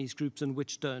join these groups and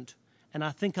which don't. And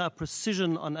I think our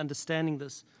precision on understanding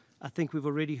this, I think we've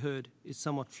already heard, is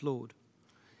somewhat flawed.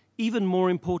 Even more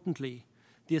importantly,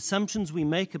 the assumptions we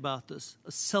make about this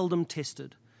are seldom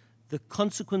tested. The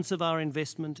consequence of our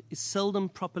investment is seldom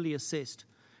properly assessed,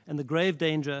 and the grave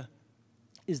danger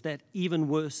is that, even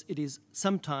worse, it is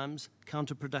sometimes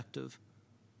counterproductive.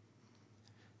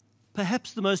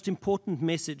 Perhaps the most important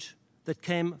message that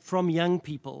came from young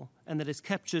people and that is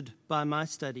captured by my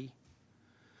study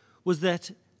was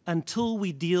that until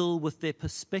we deal with their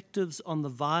perspectives on the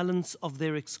violence of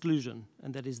their exclusion,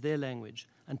 and that is their language,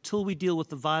 until we deal with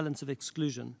the violence of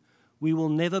exclusion, we will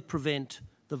never prevent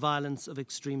the violence of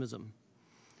extremism.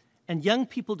 And young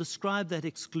people describe that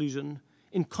exclusion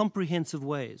in comprehensive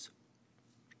ways.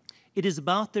 It is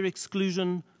about their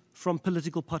exclusion from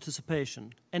political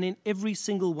participation. And in every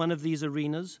single one of these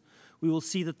arenas, we will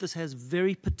see that this has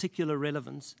very particular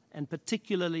relevance and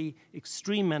particularly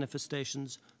extreme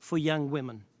manifestations for young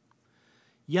women.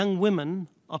 Young women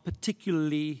are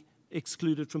particularly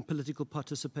excluded from political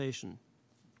participation.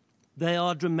 They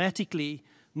are dramatically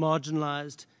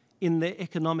marginalized in their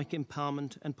economic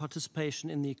empowerment and participation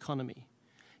in the economy.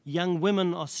 Young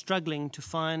women are struggling to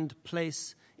find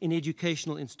place in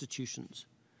educational institutions.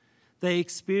 They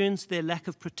experience their lack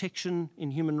of protection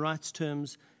in human rights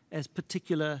terms as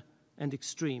particular and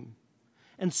extreme.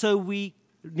 And so we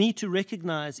need to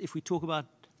recognize, if we talk about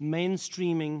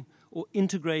mainstreaming or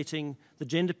integrating the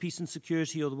gender peace and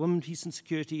security or the women peace and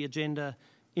security agenda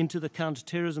into the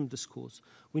counter-terrorism discourse,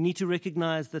 we need to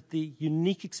recognize that the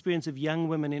unique experience of young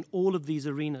women in all of these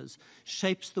arenas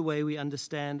shapes the way we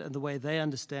understand and the way they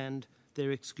understand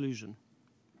their exclusion.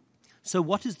 So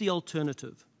what is the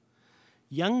alternative?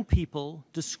 Young people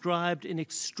described in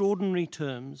extraordinary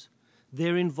terms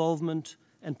their involvement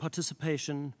and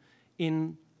participation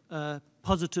in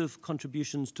positive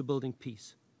contributions to building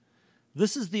peace.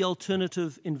 This is the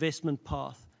alternative investment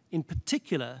path, in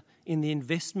particular in the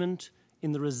investment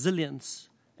in the resilience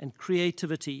and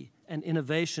creativity and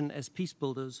innovation as peace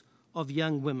builders of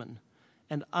young women.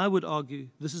 And I would argue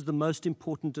this is the most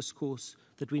important discourse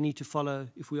that we need to follow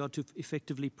if we are to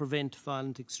effectively prevent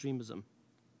violent extremism.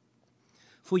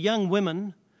 For young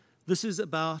women, this is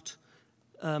about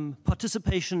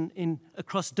participation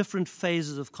across different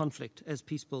phases of conflict as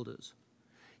peace builders.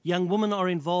 Young women are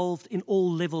involved in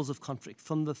all levels of conflict,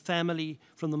 from the family,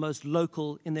 from the most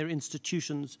local in their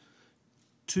institutions,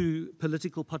 to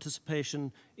political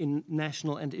participation in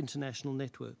national and international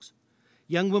networks.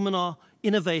 Young women are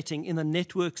innovating in the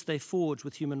networks they forge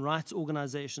with human rights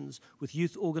organizations, with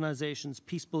youth organizations,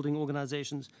 peace-building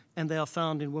organizations, and they are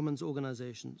found in women's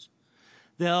organizations.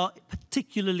 They are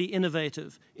particularly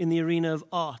innovative in the arena of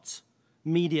arts,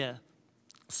 media,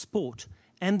 sport,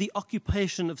 and the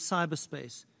occupation of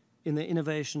cyberspace in their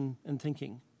innovation and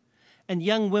thinking. And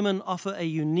young women offer a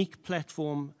unique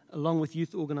platform, along with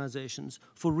youth organizations,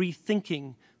 for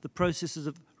rethinking the processes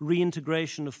of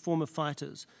reintegration of former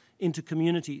fighters into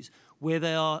communities where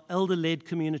they are elder-led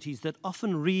communities that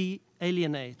often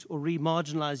re-alienate or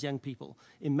re-marginalize young people.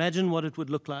 Imagine what it would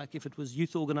look like if it was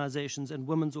youth organizations and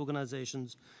women's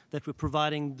organizations that were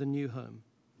providing the new home.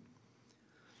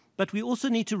 But we also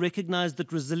need to recognize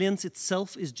that resilience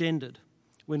itself is gendered.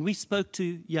 When we spoke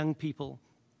to young people,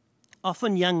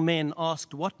 often young men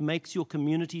asked what makes your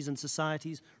communities and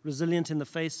societies resilient in the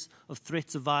face of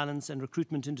threats of violence and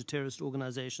recruitment into terrorist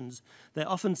organizations. They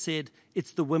often said,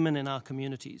 it's the women in our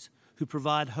communities who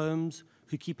provide homes,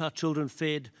 who keep our children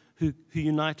fed, who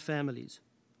unite families.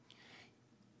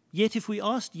 Yet if we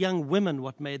asked young women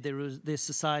what made their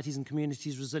societies and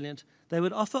communities resilient, they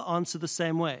would often answer the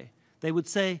same way. They would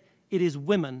say, it is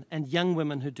women and young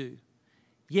women who do.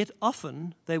 Yet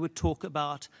often they would talk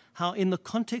about how in the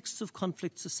contexts of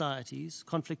conflict societies,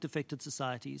 conflict-affected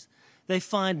societies, they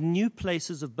find new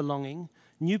places of belonging,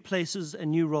 new places and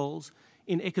new roles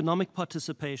in economic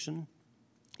participation,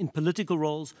 in political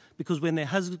roles, because when their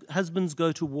husbands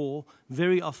go to war,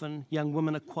 very often young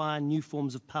women acquire new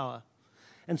forms of power.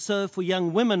 And so for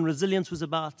young women, resilience was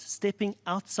about stepping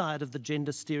outside of the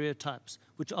gender stereotypes,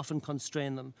 which often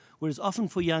constrain them, whereas often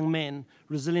for young men,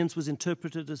 resilience was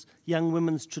interpreted as young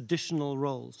women's traditional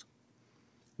roles.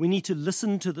 We need to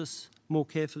listen to this more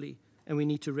carefully, and we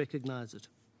need to recognize it.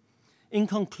 In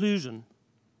conclusion,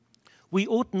 we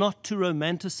ought not to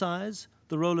romanticize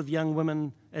the role of young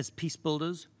women as peace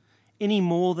builders any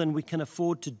more than we can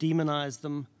afford to demonize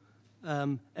them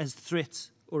as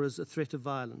threats or as a threat of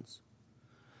violence.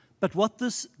 But what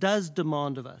this does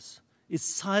demand of us is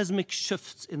seismic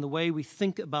shifts in the way we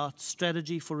think about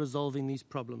strategy for resolving these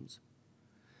problems.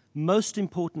 Most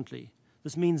importantly,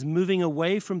 this means moving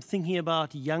away from thinking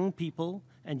about young people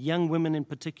and young women in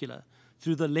particular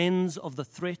through the lens of the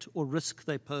threat or risk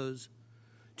they pose,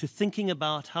 to thinking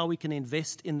about how we can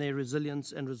invest in their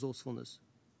resilience and resourcefulness.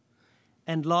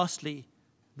 And lastly,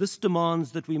 this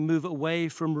demands that we move away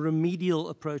from remedial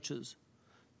approaches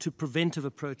to preventive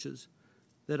approaches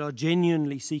that are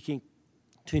genuinely seeking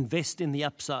to invest in the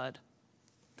upside.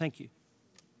 Thank you.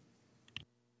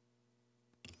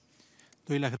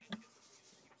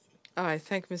 I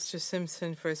thank Mr.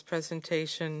 Simpson for his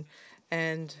presentation,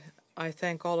 and I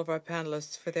thank all of our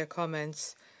panelists for their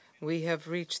comments. We have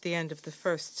reached the end of the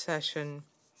first session.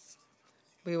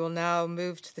 We will now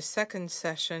move to the second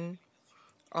session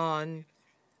on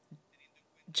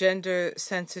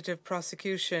gender-sensitive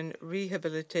prosecution,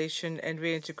 rehabilitation, and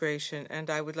reintegration, and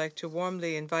I would like to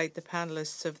warmly invite the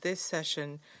panelists of this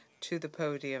session to the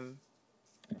podium.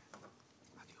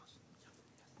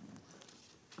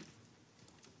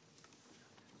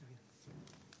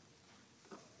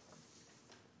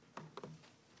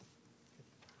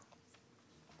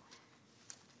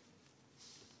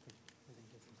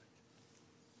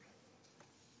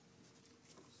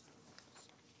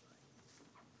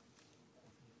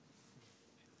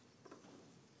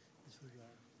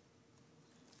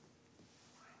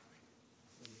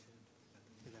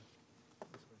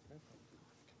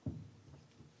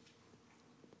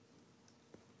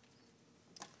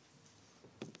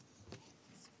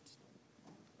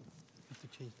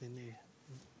 Change the name.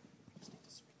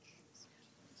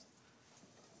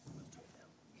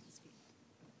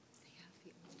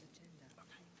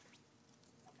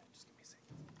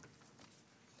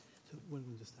 So when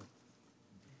will you start?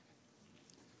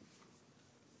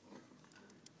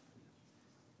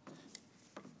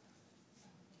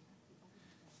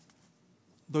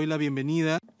 Doy la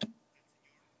bienvenida.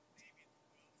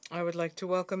 I would like to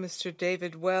welcome Mr.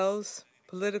 David Wells,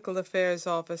 Political Affairs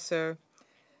Officer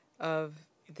of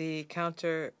the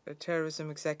Counter-Terrorism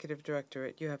Executive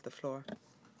Directorate. You have the floor.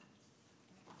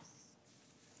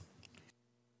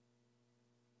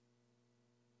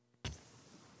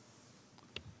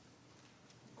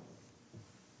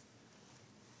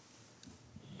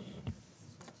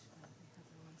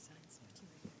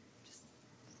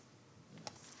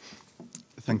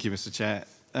 Thank you, Mr. Chair.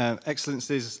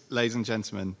 Excellencies, ladies and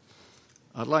gentlemen,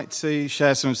 I'd like to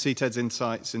share some of CTED's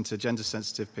insights into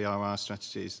gender-sensitive PRR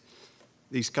strategies.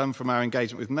 These come from our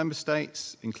engagement with member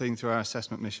states, including through our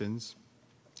assessment missions,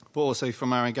 but also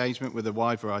from our engagement with a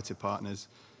wide variety of partners,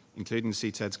 including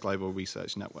CTED's Global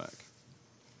Research Network.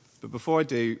 But before I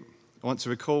do, I want to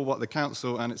recall what the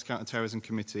Council and its Counter-Terrorism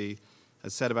Committee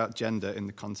has said about gender in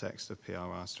the context of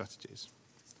PRR strategies.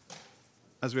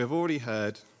 As we have already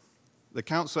heard, the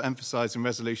Council emphasised in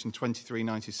Resolution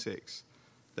 2396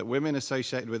 that women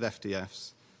associated with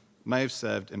FDFs may have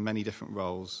served in many different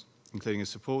roles, including as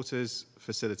supporters,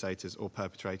 facilitators, or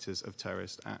perpetrators of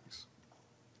terrorist acts.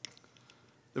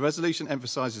 The resolution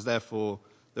emphasises, therefore,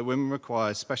 that women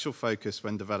require special focus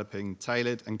when developing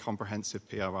tailored and comprehensive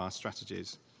PRR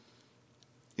strategies,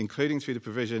 including through the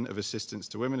provision of assistance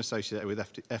to women associated with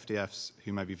FDFs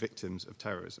who may be victims of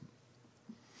terrorism.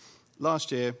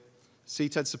 Last year,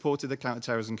 CTED supported the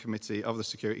Counter-Terrorism Committee of the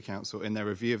Security Council in their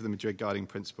review of the Madrid Guiding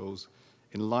Principles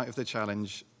in light of the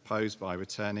challenge posed by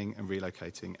returning and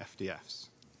relocating FDFs.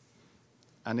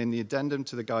 And in the addendum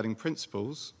to the Guiding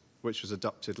Principles, which was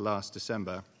adopted last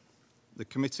December, the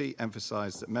committee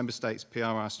emphasised that member states'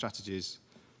 PRR strategies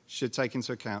should take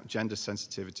into account gender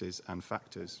sensitivities and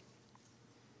factors.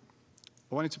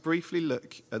 I wanted to briefly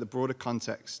look at the broader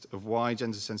context of why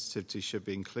gender sensitivity should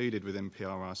be included within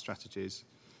PRR strategies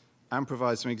and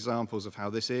provide some examples of how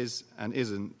this is and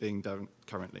isn't being done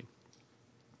currently.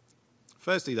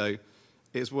 Firstly, though,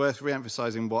 it is worth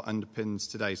re-emphasising what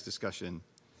underpins today's discussion.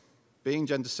 Being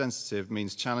gender sensitive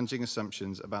means challenging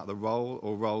assumptions about the role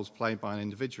or roles played by an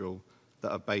individual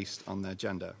that are based on their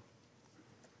gender.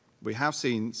 We have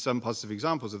seen some positive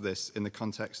examples of this in the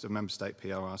context of member state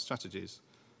PRR strategies.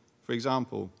 For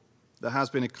example, there has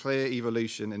been a clear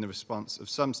evolution in the response of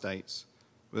some states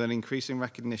with an increasing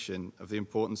recognition of the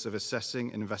importance of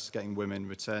assessing and investigating women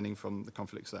returning from the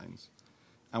conflict zones,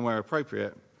 and where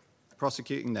appropriate,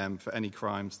 prosecuting them for any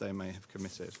crimes they may have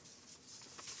committed.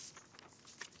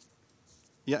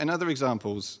 Yet in other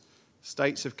examples,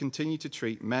 states have continued to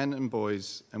treat men and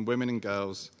boys and women and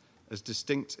girls as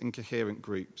distinct and coherent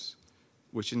groups,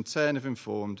 which in turn have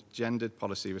informed gendered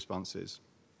policy responses.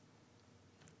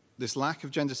 This lack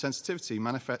of gender sensitivity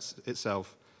manifests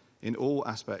itself in all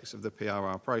aspects of the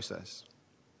PRR process.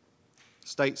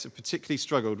 States have particularly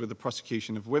struggled with the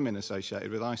prosecution of women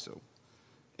associated with ISIL.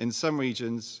 In some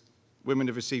regions, women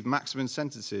have received maximum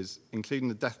sentences, including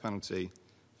the death penalty,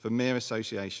 for mere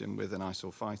association with an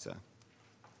ISIL fighter.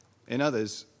 In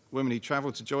others, women who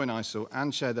travelled to join ISIL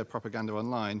and shared their propaganda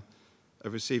online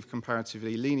have received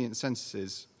comparatively lenient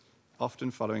sentences,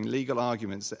 often following legal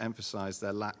arguments that emphasise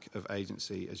their lack of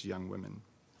agency as young women.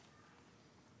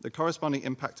 The corresponding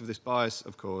impact of this bias,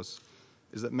 of course,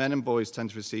 is that men and boys tend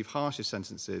to receive harsher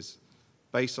sentences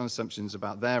based on assumptions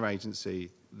about their agency,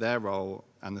 their role,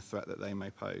 and the threat that they may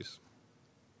pose.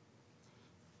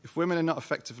 If women are not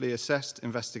effectively assessed,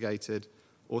 investigated,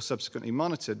 or subsequently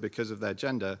monitored because of their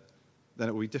gender, then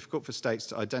it will be difficult for states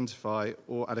to identify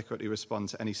or adequately respond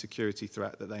to any security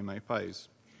threat that they may pose.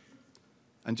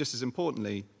 And just as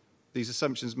importantly, these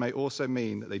assumptions may also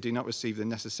mean that they do not receive the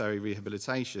necessary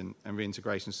rehabilitation and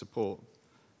reintegration support,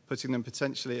 putting them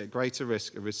potentially at greater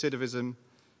risk of recidivism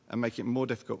and making it more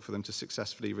difficult for them to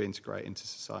successfully reintegrate into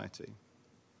society.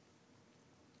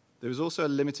 There is also a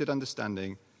limited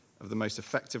understanding of the most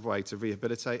effective way to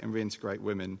rehabilitate and reintegrate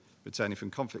women returning from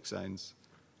conflict zones,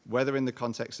 whether in the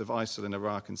context of ISIL in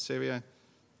Iraq and Syria,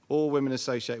 or women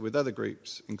associated with other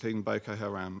groups, including Boko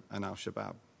Haram and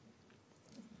Al-Shabaab.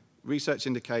 Research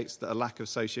indicates that a lack of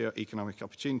socio-economic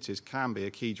opportunities can be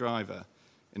a key driver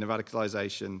in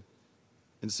radicalisation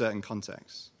in certain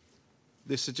contexts.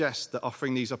 This suggests that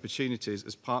offering these opportunities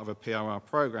as part of a PRR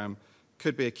programme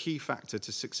could be a key factor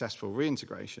to successful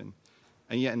reintegration,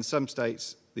 and yet in some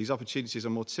states, these opportunities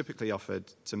are more typically offered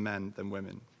to men than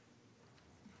women.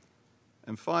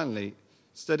 And finally,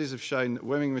 studies have shown that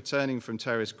women returning from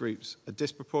terrorist groups are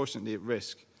disproportionately at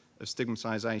risk of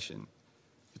stigmatisation,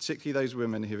 particularly those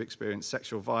women who have experienced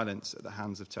sexual violence at the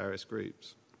hands of terrorist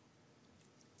groups.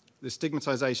 This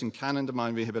stigmatisation can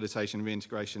undermine rehabilitation and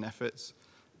reintegration efforts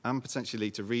and potentially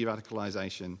lead to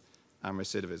re-radicalisation and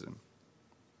recidivism.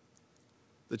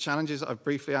 The challenges I've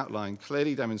briefly outlined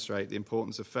clearly demonstrate the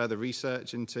importance of further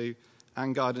research into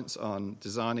and guidance on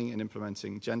designing and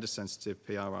implementing gender-sensitive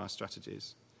PRR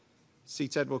strategies.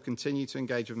 CTED will continue to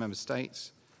engage with Member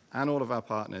States and all of our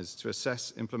partners to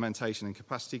assess implementation and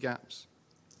capacity gaps,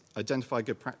 identify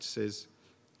good practices,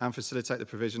 and facilitate the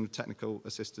provision of technical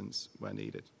assistance where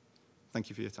needed. Thank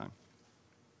you for your time.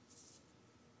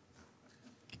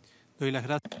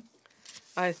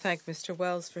 I thank Mr.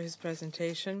 Wells for his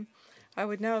presentation. I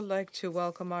would now like to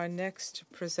welcome our next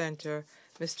presenter,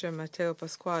 Mr. Matteo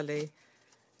Pasquale,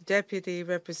 Deputy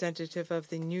Representative of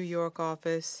the New York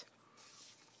office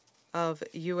of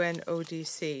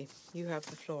UNODC. You have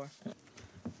the floor.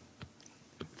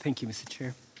 Thank you, Mr.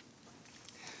 Chair.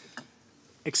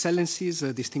 Excellencies,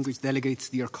 distinguished delegates,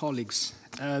 dear colleagues,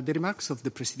 the remarks of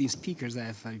the preceding speakers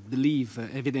have, I believe,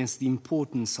 evidenced the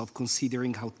importance of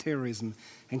considering how terrorism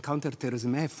and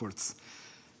counter-terrorism efforts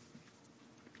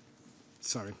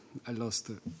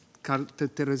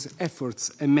counter-terrorism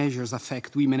efforts and measures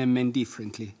affect women and men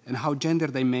differently, and how gender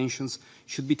dimensions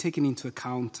should be taken into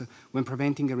account when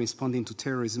preventing and responding to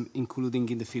terrorism, including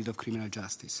in the field of criminal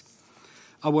justice.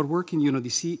 Our work in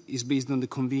UNODC is based on the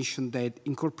conviction that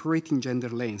incorporating gender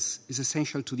lens is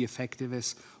essential to the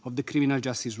effectiveness of the criminal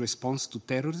justice response to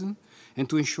terrorism and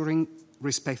to ensuring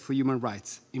respect for human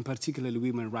rights, in particular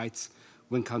women's rights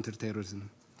when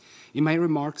counter-terrorism. In my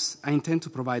remarks, I intend to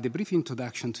provide a brief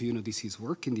introduction to UNODC's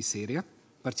work in this area,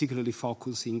 particularly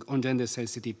focusing on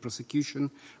gender-sensitive prosecution,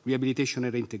 rehabilitation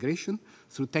and reintegration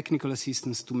through technical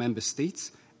assistance to member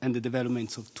states and the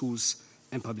development of tools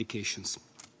and publications.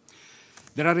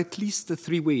 There are at least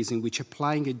 3 ways in which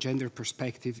applying a gender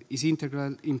perspective is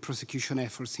integral in prosecution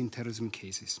efforts in terrorism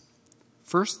cases.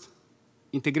 First,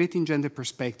 integrating gender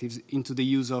perspectives into the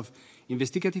use of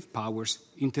investigative powers,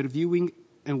 interviewing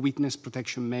and witness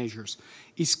protection measures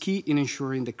is key in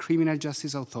ensuring that criminal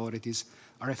justice authorities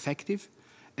are effective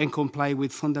and comply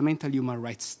with fundamental human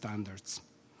rights standards.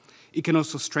 It can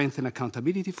also strengthen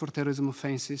accountability for terrorism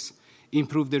offenses,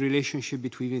 improve the relationship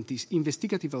between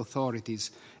investigative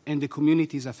authorities and the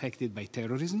communities affected by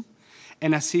terrorism,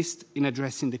 and assist in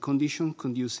addressing the condition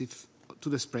conducive to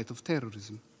the spread of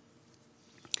terrorism.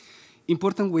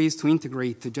 Important ways to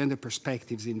integrate gender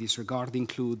perspectives in this regard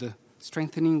include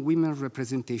strengthening women's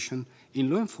representation in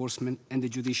law enforcement and the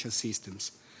judicial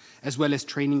systems, as well as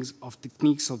trainings of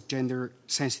techniques of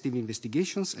gender-sensitive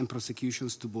investigations and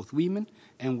prosecutions to both women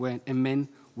and men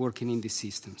working in these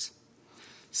systems.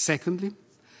 Secondly,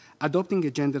 adopting a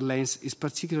gender lens is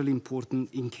particularly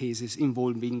important in cases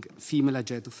involving female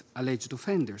alleged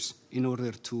offenders in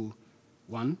order to,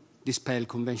 1, dispel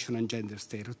conventional gender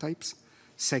stereotypes,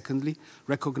 secondly,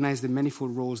 recognize the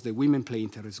manifold roles that women play in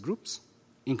terrorist groups,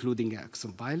 including acts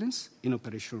of violence in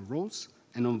operational roles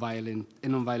and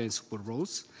nonviolent support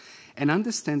roles, and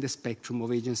understand the spectrum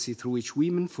of agency through which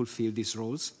women fulfill these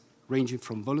roles, ranging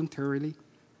from voluntarily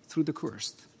through the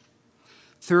coerced.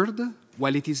 Third,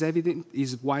 while it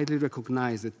is widely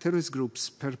recognized that terrorist groups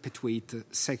perpetuate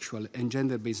sexual and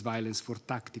gender-based violence for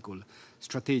tactical,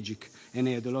 strategic, and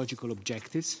ideological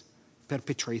objectives,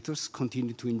 perpetrators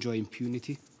continue to enjoy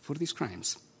impunity for these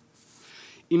crimes.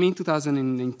 In May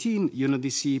 2019,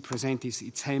 UNODC presented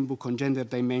its handbook on gender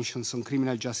dimensions on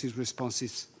criminal justice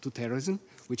responses to terrorism,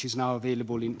 which is now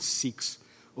available in 6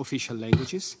 official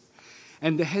languages.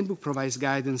 And the handbook provides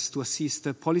guidance to assist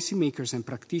policymakers and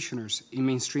practitioners in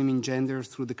mainstreaming gender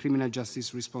through the criminal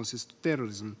justice responses to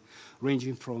terrorism,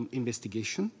 ranging from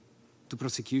investigation to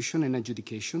prosecution and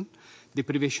adjudication,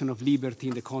 deprivation of liberty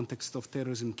in the context of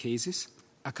terrorism cases,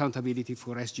 accountability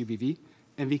for SGBV,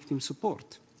 and victim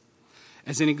support.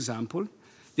 As an example,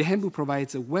 the handbook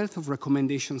provides a wealth of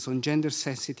recommendations on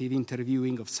gender-sensitive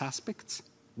interviewing of suspects,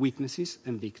 witnesses,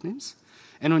 and victims,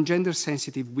 and on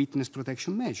gender-sensitive witness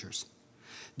protection measures.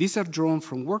 These are drawn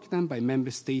from work done by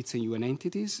member states and UN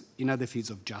entities in other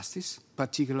fields of justice,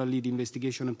 particularly the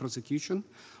investigation and prosecution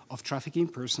of trafficking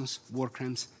persons, war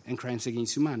crimes, and crimes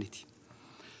against humanity.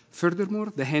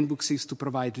 Furthermore, the handbook seeks to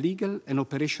provide legal and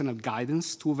operational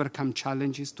guidance to overcome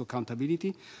challenges to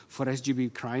accountability for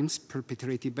SGB crimes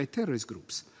perpetrated by terrorist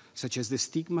groups, such as the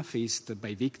stigma faced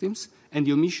by victims and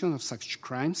the omission of such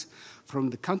crimes from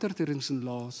the counter-terrorism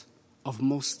laws of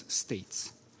most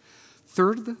states.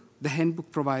 Third, the handbook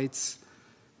provides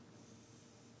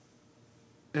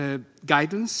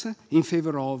guidance in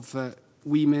favor of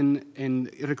women and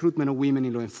recruitment of women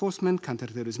in law enforcement,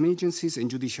 counterterrorism agencies, and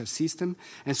judicial system,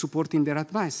 and supporting their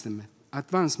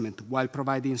advancement while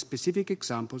providing specific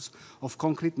examples of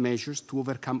concrete measures to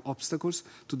overcome obstacles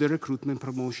to the recruitment,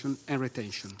 promotion, and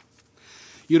retention.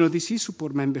 UNODC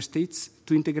supports member states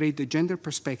to integrate the gender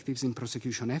perspectives in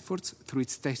prosecution efforts through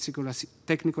its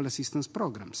technical assistance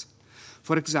programs.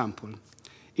 For example,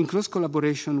 in close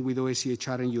collaboration with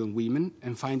OSCHR and UN Women,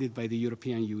 and funded by the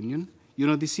European Union,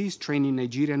 UNODC is training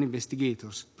Nigerian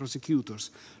investigators,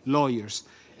 prosecutors, lawyers,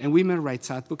 and women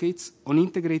rights advocates on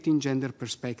integrating gender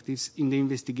perspectives in the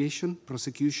investigation,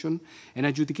 prosecution, and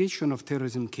adjudication of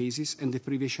terrorism cases and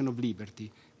deprivation of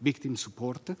liberty, victim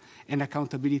support, and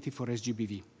accountability for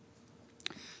SGBV.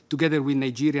 Together with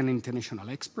Nigerian and international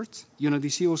experts,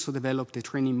 UNODC also developed a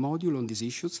training module on these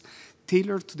issues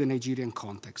tailored to the Nigerian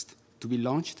context, to be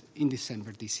launched in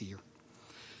December this year.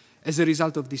 As a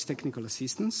result of this technical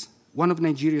assistance, one of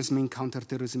Nigeria's main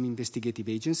counter-terrorism investigative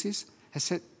agencies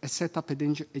has set up a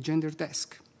gender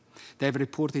desk. They have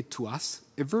reported to us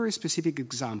a very specific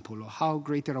example of how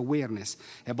greater awareness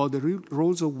about the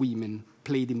roles of women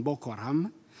played in Boko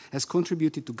Haram has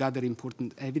contributed to gather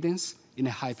important evidence in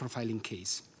a high-profiling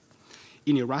case.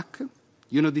 In Iraq,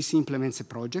 UNODC implements a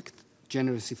project,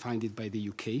 generously funded by the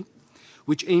UK,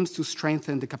 which aims to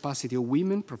strengthen the capacity of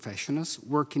women professionals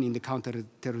working in the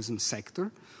counter-terrorism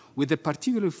sector, with a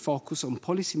particular focus on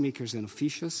policymakers and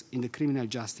officials in the criminal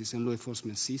justice and law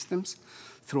enforcement systems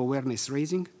through awareness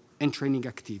raising and training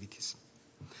activities.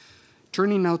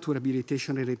 Turning now to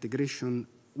rehabilitation and integration,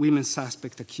 women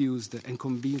suspects accused and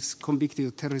convicted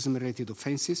of terrorism-related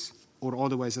offenses or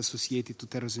otherwise associated to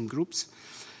terrorism groups,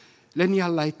 let me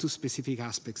highlight 2 specific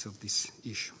aspects of this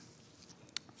issue.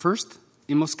 First,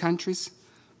 in most countries,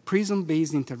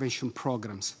 prison-based intervention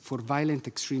programs for violent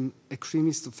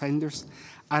extremist offenders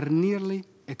are nearly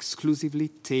exclusively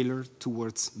tailored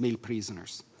towards male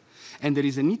prisoners. And there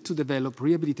is a need to develop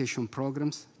rehabilitation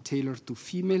programs tailored to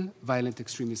female violent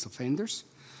extremist offenders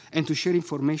and to share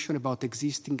information about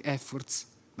existing efforts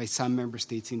by some member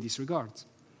states in this regard.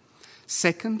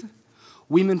 Second,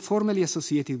 women formerly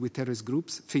associated with terrorist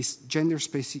groups face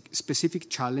gender-specific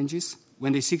challenges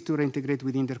when they seek to reintegrate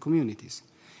within their communities.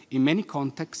 In many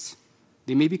contexts,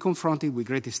 they may be confronted with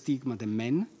greater stigma than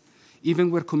men,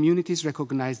 even where communities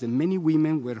recognize that many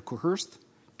women were coerced,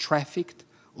 trafficked,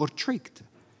 or tricked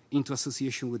into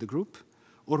association with the group,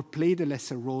 or played a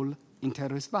lesser role in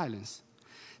terrorist violence,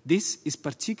 This is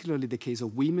particularly the case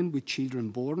of women with children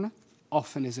born,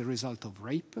 often as a result of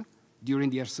rape, during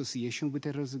their association with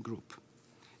a terrorist group.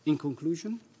 In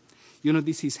conclusion,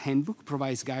 UNODC's handbook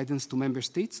provides guidance to member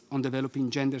states on developing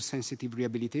gender-sensitive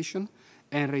rehabilitation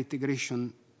and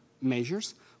reintegration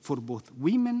measures for both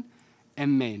women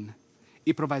and men.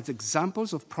 It provides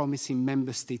examples of promising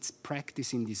member states'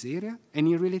 practice in this area and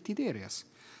in related areas,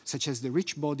 such as the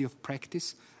rich body of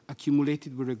practice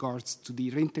accumulated with regards to the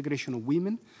reintegration of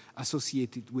women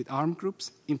associated with armed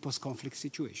groups in post-conflict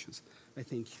situations. I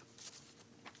thank you.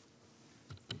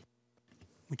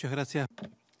 Muchas gracias.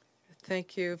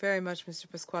 Thank you very much, Mr.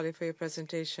 Pasquale, for your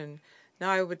presentation. Now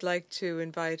I would like to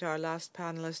invite our last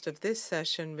panelist of this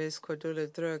session, Ms. Cordula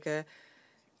Droege,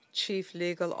 Chief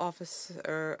Legal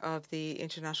Officer of the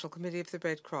International Committee of the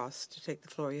Red Cross, to take the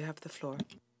floor. You have the floor.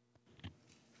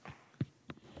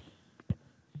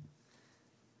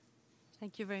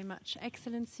 Thank you very much,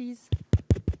 Excellencies.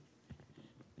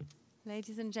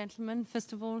 Ladies and gentlemen,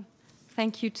 first of all,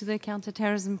 thank you to the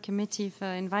Counter-Terrorism Committee for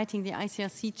inviting the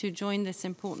ICRC to join this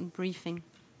important briefing.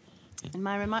 In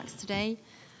my remarks today,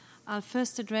 I'll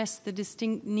first address the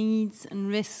distinct needs and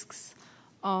risks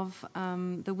of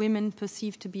the women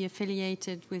perceived to be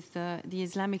affiliated with the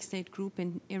Islamic State group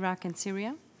in Iraq and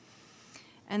Syria.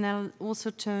 And I'll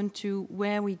also turn to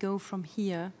where we go from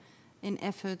here in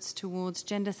efforts towards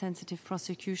gender-sensitive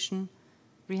prosecution,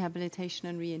 rehabilitation,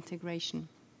 and reintegration.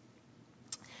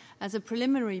 As a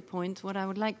preliminary point, what I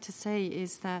would like to say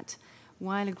is that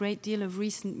while a great deal of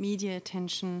recent media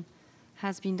attention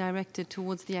has been directed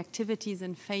towards the activities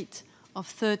and fate of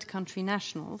third country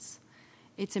nationals,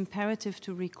 it's imperative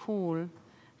to recall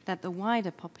that the wider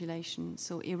population,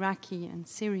 so Iraqi and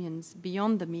Syrians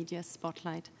beyond the media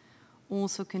spotlight,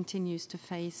 also continues to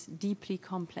face deeply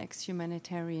complex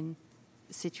humanitarian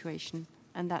situation,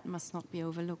 and that must not be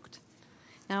overlooked.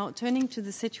 Now, turning to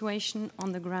the situation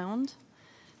on the ground,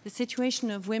 the situation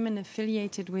of women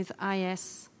affiliated with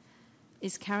IS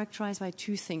is characterized by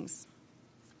two things: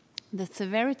 the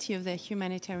severity of their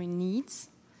humanitarian needs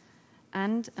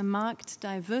and a marked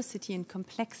diversity and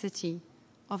complexity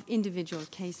of individual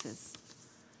cases.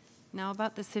 Now,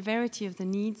 about the severity of the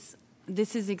needs,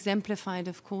 this is exemplified,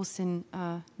 of course, in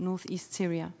northeast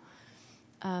Syria.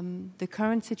 The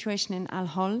current situation in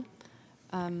Al-Hol,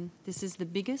 this is the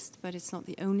biggest, but it's not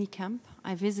the only camp.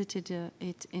 I visited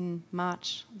it in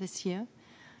March this year,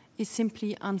 is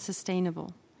simply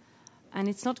unsustainable. And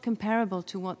it's not comparable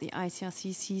to what the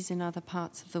ICRC sees in other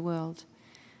parts of the world.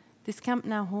 This camp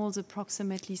now holds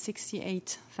approximately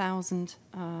 68,000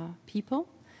 people.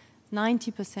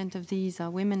 90% of these are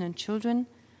women and children,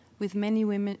 with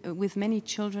many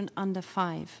children under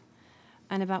 5.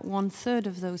 And about 1/3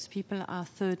 of those people are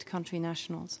third country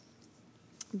nationals.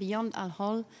 Beyond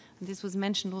Al-Hol, and this was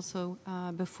mentioned also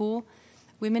before,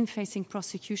 women facing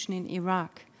prosecution in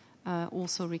Iraq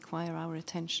also require our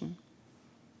attention.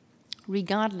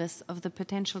 Regardless of the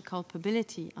potential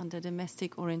culpability under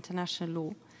domestic or international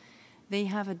law, they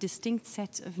have a distinct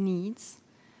set of needs,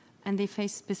 and they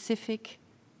face specific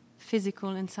physical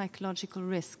and psychological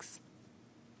risks.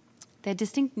 Their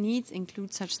distinct needs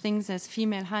include such things as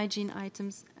female hygiene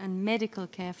items and medical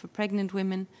care for pregnant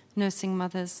women, nursing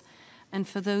mothers, and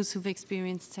for those who've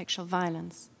experienced sexual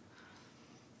violence.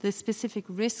 The specific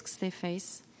risks they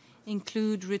face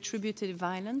include retributive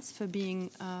violence for being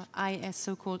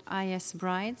so-called IS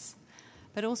brides,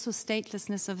 but also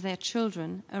statelessness of their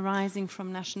children arising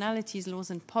from nationalities,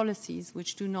 laws, and policies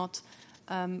which do not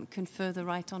confer the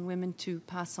right on women to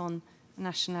pass on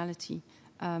nationality,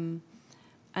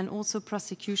 and also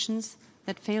prosecutions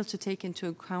that fail to take into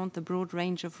account the broad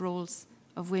range of roles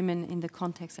of women in the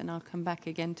context, and I'll come back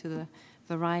again to the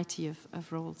variety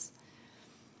of roles.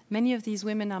 Many of these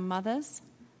women are mothers.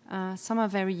 Some are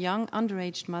very young,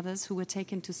 underage mothers who were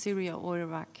taken to Syria or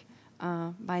Iraq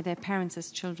by their parents as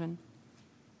children.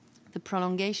 The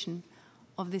prolongation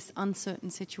of this uncertain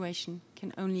situation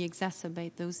can only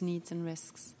exacerbate those needs and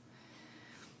risks.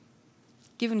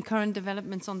 Given current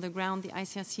developments on the ground, the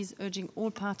ICRC is urging all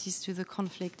parties to the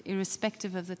conflict,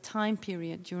 irrespective of the time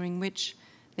period during which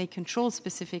they control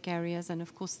specific areas, and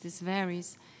of course this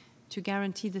varies, to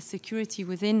guarantee the security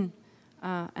within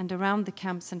and around the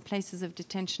camps and places of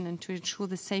detention, and to ensure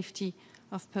the safety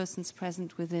of persons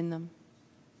present within them.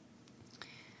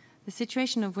 The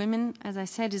situation of women, as I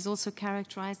said, is also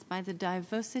characterized by the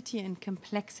diversity and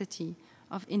complexity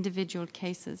of individual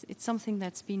cases. It's something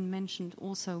that's been mentioned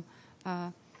also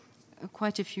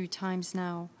quite a few times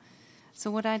now. So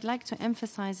what I'd like to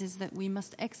emphasize is that we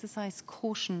must exercise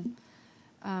caution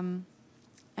and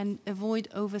avoid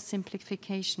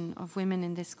oversimplification of women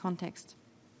in this context.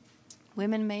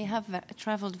 Women may have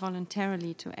traveled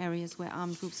voluntarily to areas where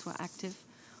armed groups were active,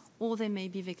 or they may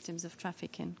be victims of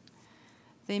trafficking.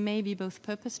 They may be both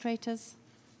perpetrators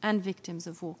and victims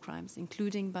of war crimes,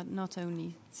 including but not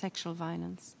only sexual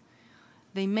violence.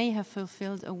 They may have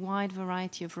fulfilled a wide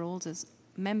variety of roles as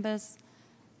members,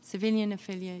 civilian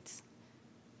affiliates,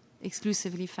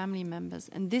 exclusively family members.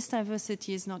 And this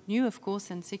diversity is not new, of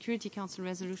course, and Security Council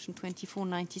Resolution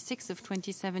 2496 of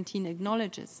 2017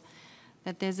 acknowledges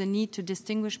that there's a need to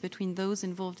distinguish between those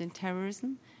involved in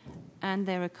terrorism and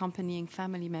their accompanying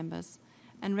family members,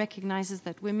 and recognizes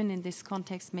that women in this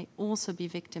context may also be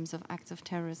victims of acts of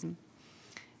terrorism.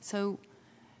 So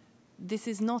this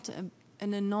is not an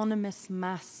anonymous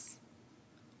mass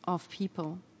of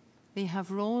people. They have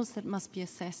roles that must be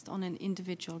assessed on an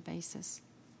individual basis.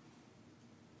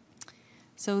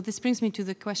 So this brings me to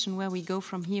the question where we go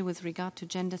from here with regard to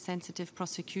gender-sensitive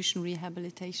prosecution,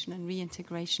 rehabilitation, and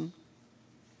reintegration.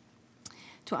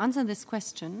 To answer this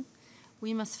question,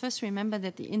 we must first remember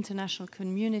that the international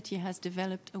community has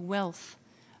developed a wealth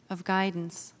of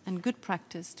guidance and good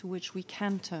practice to which we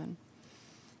can turn.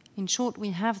 In short, we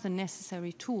have the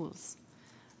necessary tools.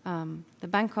 The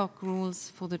Bangkok Rules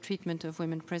for the Treatment of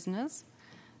Women Prisoners,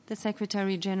 the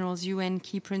Secretary-General's UN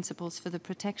Key Principles for the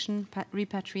Protection,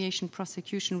 Repatriation,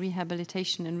 Prosecution,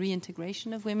 Rehabilitation and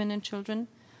Reintegration of Women and Children,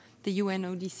 the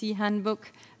UNODC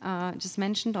handbook just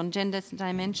mentioned on gender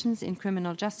dimensions in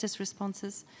criminal justice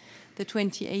responses, the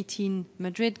 2018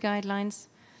 Madrid guidelines,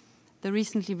 the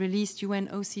recently released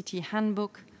UNOCT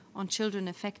handbook on children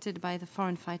affected by the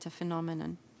foreign fighter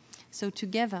phenomenon. So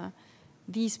together,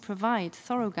 these provide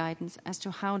thorough guidance as to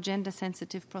how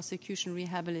gender-sensitive prosecution,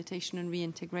 rehabilitation and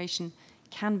reintegration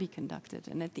can be conducted.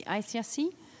 And at the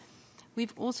ICRC,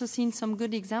 we've also seen some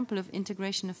good example of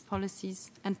integration of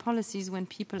policies when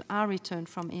people are returned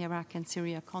from Iraq and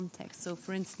Syria context. So,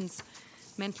 for instance,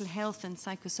 mental health and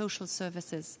psychosocial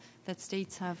services that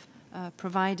states have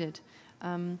provided.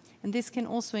 And this can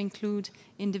also include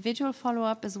individual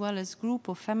follow-up as well as group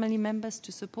or family members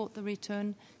to support the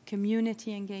return,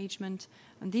 community engagement,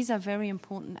 and these are very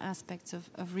important aspects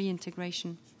of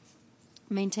reintegration.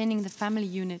 Maintaining the family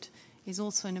unit is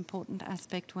also an important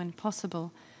aspect when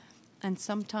possible, and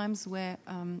sometimes where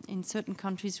in certain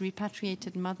countries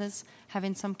repatriated mothers have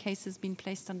in some cases been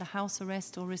placed under house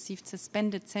arrest or received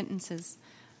suspended sentences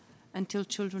until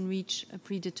children reach a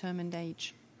predetermined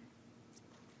age.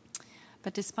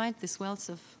 But despite this wealth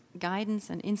of guidance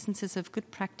and instances of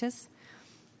good practice,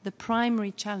 the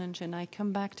primary challenge, and I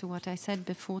come back to what I said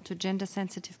before, to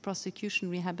gender-sensitive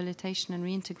prosecution, rehabilitation and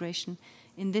reintegration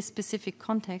in this specific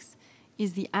context,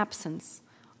 is the absence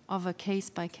of a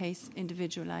case-by-case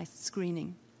individualized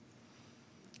screening.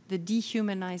 The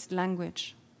dehumanized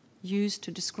language used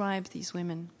to describe these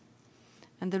women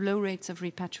and the low rates of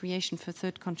repatriation for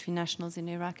third country nationals in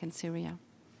Iraq and Syria.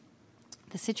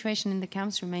 The situation in the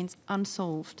camps remains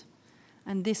unsolved,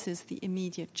 and this is the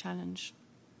immediate challenge.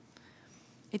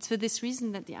 It's for this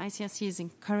reason that the ICRC is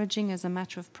encouraging as a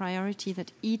matter of priority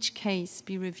that each case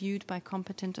be reviewed by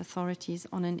competent authorities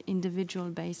on an individual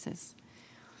basis.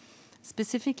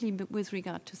 Specifically with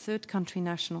regard to third country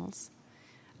nationals,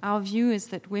 our view is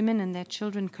that women and their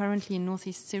children currently in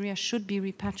northeast Syria should be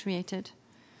repatriated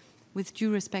with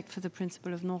due respect for the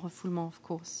principle of non-refoulement, of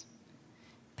course.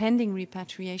 Pending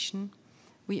repatriation,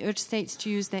 we urge states to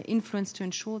use their influence to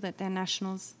ensure that their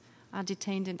nationals are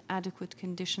detained in adequate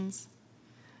conditions,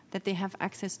 that they have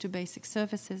access to basic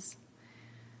services,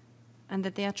 and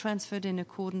that they are transferred in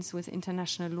accordance with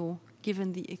international law,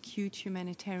 given the acute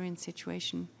humanitarian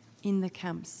situation in the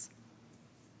camps.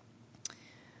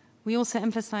 We also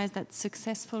emphasize that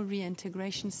successful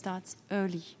reintegration starts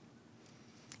early,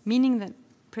 meaning that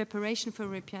preparation for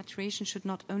repatriation should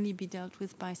not only be dealt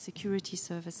with by security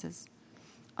services.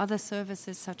 Other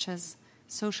services such as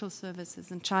social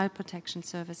services and child protection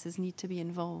services need to be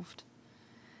involved.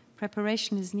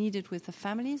 Preparation is needed with the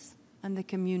families and the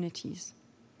communities.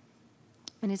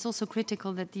 And it's also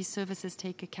critical that these services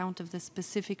take account of the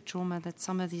specific trauma that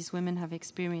some of these women have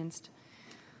experienced.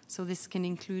 So this can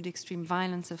include extreme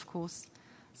violence, of course.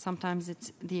 Sometimes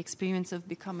it's the experience of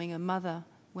becoming a mother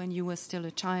when you were still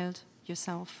a child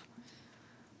yourself.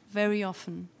 Very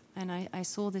often, and I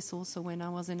saw this also when I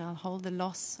was in Al-Hol, the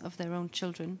loss of their own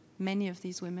children. Many of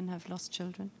these women have lost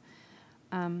children.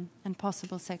 And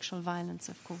possible sexual violence,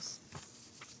 of course.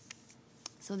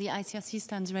 So the ICRC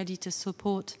stands ready to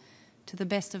support, to the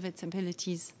best of its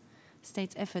abilities,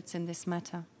 states' efforts in this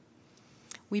matter.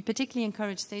 We particularly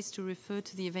encourage states to refer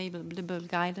to the available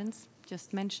guidance,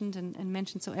 just mentioned and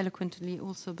mentioned so eloquently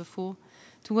also before,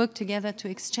 to work together to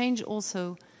exchange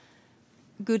also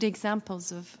good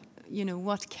examples of,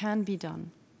 what can be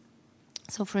done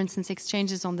So, for instance,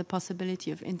 exchanges on the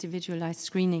possibility of individualized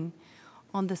screening,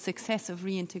 on the success of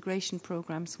reintegration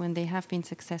programs when they have been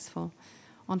successful,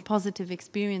 on positive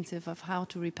experiences of how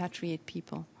to repatriate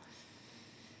people.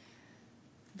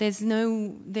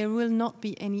 There will not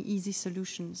be any easy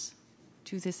solutions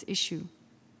to this issue.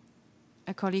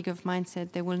 A colleague of mine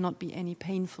said there will not be any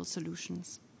painful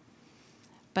solutions.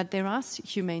 But there are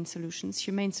humane solutions.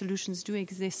 Humane solutions do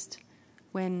exist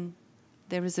when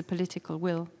there is a political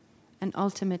will. And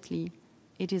ultimately,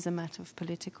 it is a matter of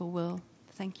political will.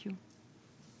 Thank you.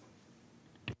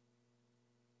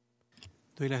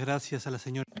 Doy las gracias a la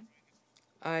señora.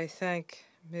 I thank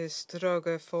Ms.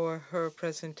 Droge for her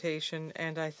presentation,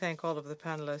 and I thank all of the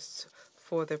panelists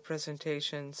for their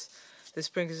presentations. This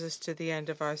brings us to the end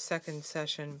of our second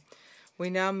session.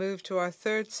 We now move to our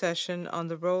third session on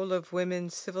the role of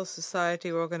women's civil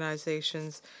society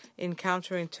organizations in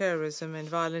countering terrorism and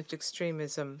violent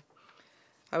extremism.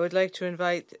 I would like to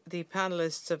invite the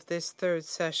panelists of this third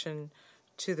session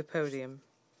to the podium.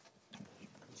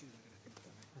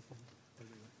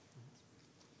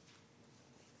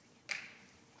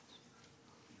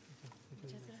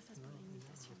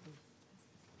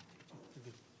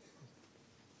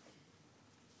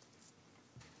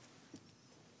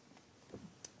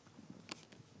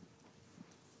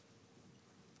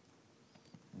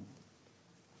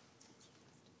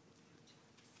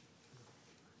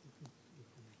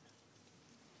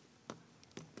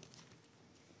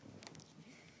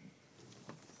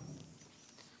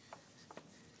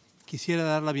 Quisiera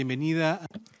dar la bienvenida.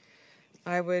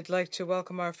 I would like to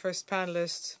welcome our first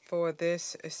panelist for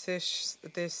this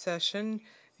session,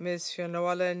 Ms.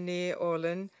 Fionnuala Ní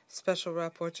Olin, Special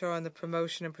Rapporteur on the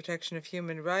Promotion and Protection of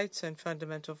Human Rights and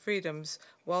Fundamental Freedoms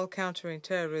while Countering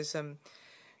Terrorism,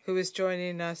 who is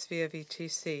joining us via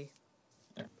VTC.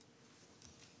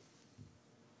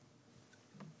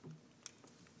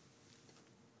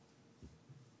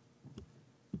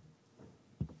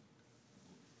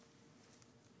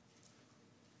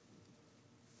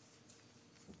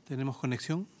 ¿Tenemos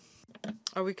conexión?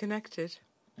 Are we connected?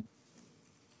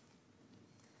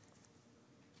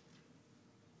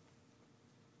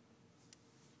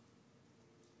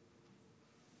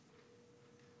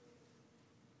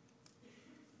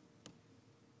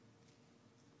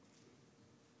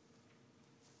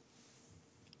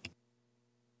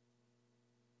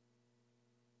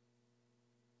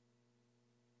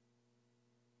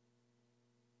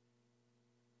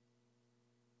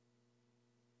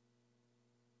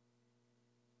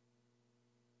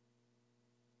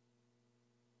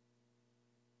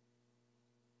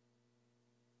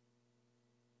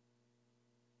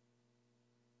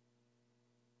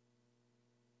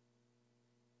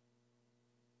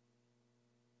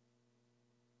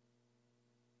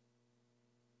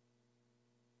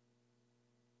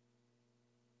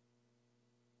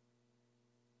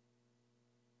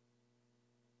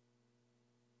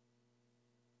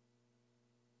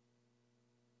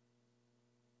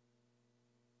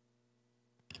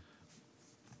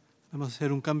 Vamos a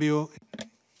hacer un cambio.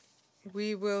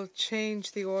 We will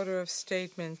change the order of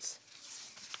statements.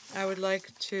 I would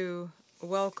like to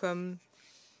welcome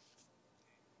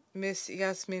Ms.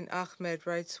 Yasmin Ahmed,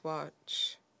 Rights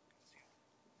Watch.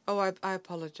 Oh, I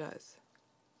apologize.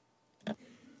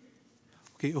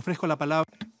 Okay, ofrezco la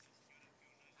palabra.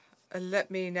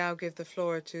 Let me now give the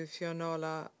floor to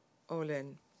Fionnuala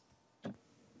Olin.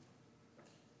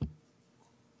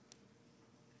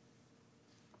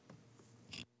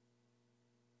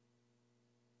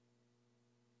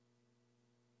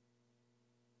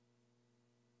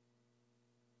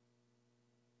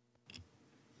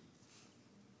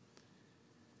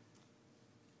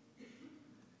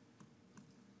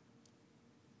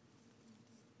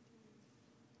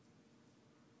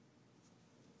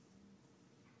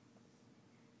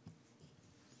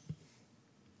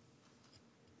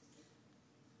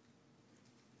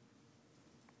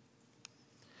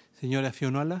 Señora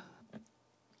Fionnuala.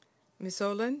 Ms.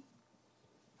 Olin?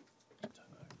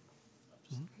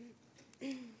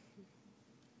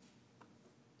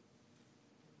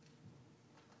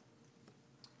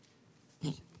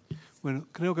 Bueno,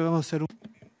 creo que vamos a hacer un.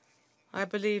 I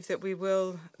believe that we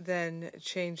will then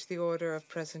change the order of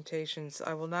presentations.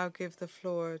 I will now give the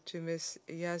floor to Ms.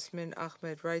 Yasmin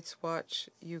Ahmed, Rights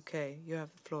Watch UK. You have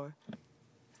the floor.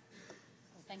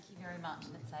 Thank you very much.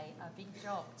 It's a big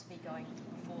job to be going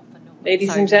before for Norway.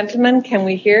 Ladies and gentlemen, can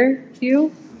we hear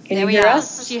you? Can you hear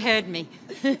us? She heard me.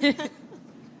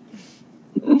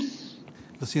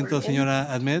 Lo siento, señora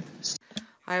Ahmed.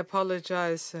 I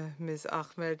apologize, Ms.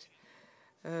 Ahmed.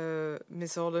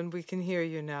 Ms. Olin, we can hear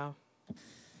you now.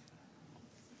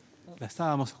 La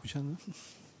estábamos escuchando.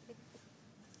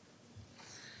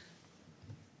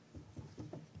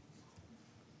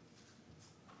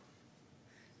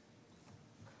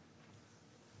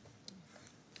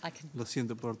 Lo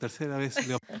siento, por tercera vez.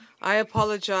 I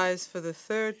apologize for the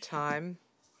third time.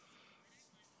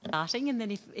 Starting, and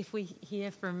then if we hear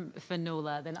from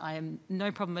Fionnuala, then I am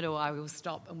no problem at all. I will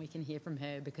stop and we can hear from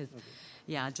her because,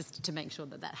 just to make sure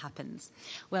that happens.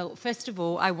 Well, first of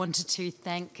all, I wanted to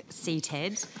thank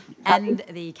CTED and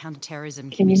the Counter-Terrorism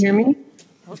Committee. Can you hear me?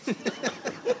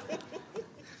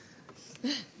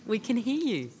 We can hear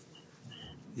you.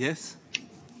 Yes.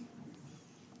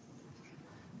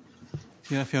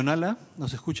 Señora Fionnuala,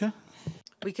 ¿nos escucha?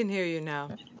 We can hear you now.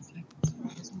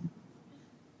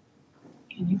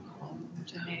 Can you call them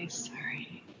today?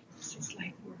 Sorry. This is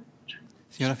like work.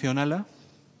 Señora Fionnuala.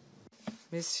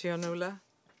 Miss Fionnuala.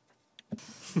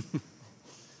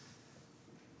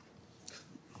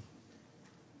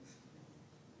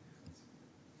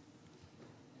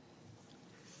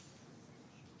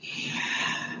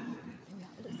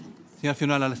 Señora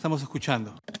Fionnuala, la estamos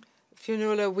escuchando.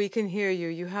 Fionnuala, we can hear you.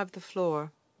 You have the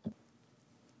floor.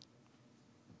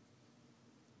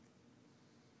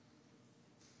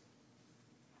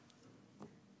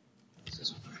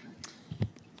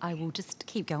 I will just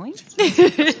keep going.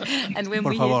 And when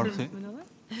Por we favor, hear from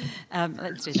Fionnuala,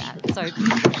 let's do that. So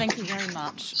thank you very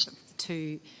much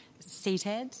to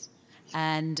CTED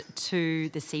and to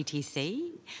the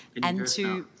CTC and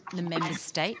to the member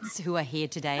states who are here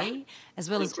today, as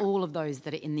well as all of those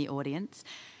that are in the audience.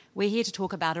 We're here to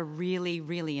talk about a really,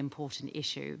 really important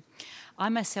issue. I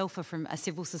myself are from a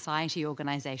civil society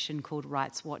organisation called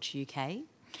Rights Watch UK,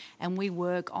 and we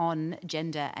work on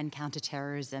gender and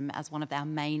counter-terrorism as one of our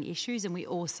main issues, and we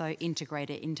also integrate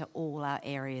it into all our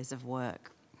areas of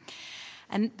work.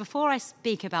 And before I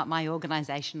speak about my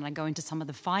organisation and I go into some of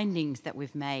the findings that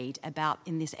we've made about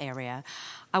in this area,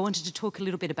 I wanted to talk a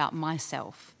little bit about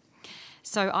myself.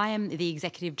 So I am the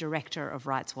Executive Director of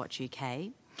Rights Watch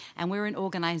UK, and we're an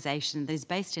organisation that is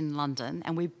based in London,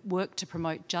 and we work to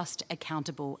promote just,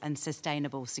 accountable and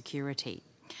sustainable security.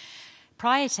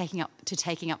 Prior to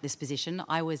taking up this position,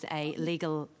 I was a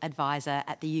legal advisor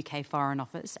at the UK Foreign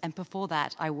Office, and before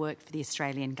that I worked for the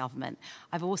Australian government.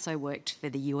 I've also worked for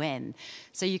the UN.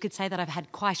 So you could say that I've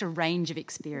had quite a range of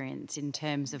experience in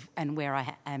terms of and where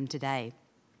I am today.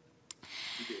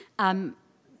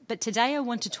 But today I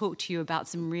want to talk to you about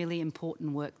some really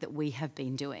important work that we have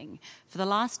been doing. For the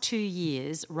last 2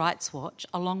 years, Rights Watch,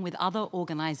 along with other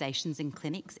organisations and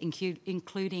clinics,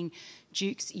 including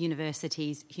Duke's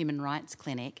University's Human Rights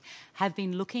Clinic, have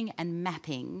been looking and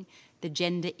mapping the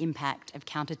gender impact of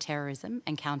counter-terrorism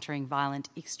and countering violent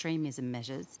extremism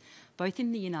measures, both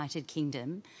in the United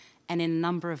Kingdom and in a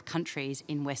number of countries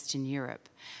in Western Europe.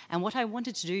 And what I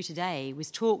wanted to do today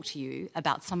was talk to you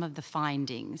about some of the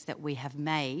findings that we have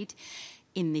made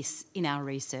in our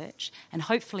research, and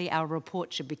hopefully our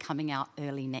report should be coming out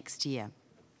early next year.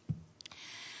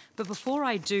 But before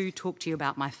I do talk to you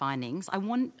about my findings,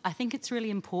 I think it's really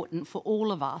important for all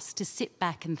of us to sit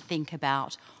back and think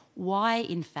about why,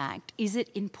 in fact, is it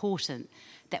important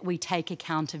that we take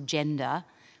account of gender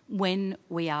when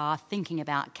we are thinking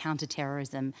about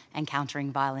counter-terrorism and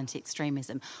countering violent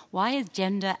extremism. Why is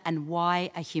gender and why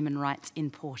are human rights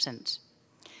important?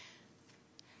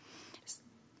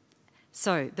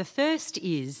 So the first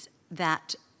is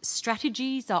that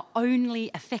strategies are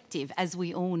only effective, as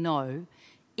we all know,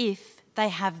 if they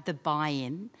have the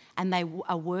buy-in and they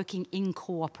are working in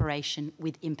cooperation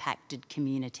with impacted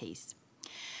communities.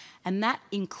 And that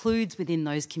includes within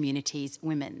those communities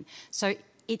women. So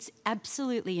it's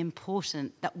absolutely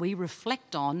important that we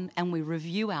reflect on and we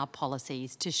review our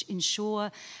policies to ensure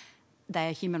they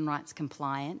are human rights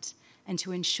compliant and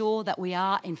to ensure that we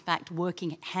are, in fact,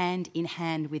 working hand in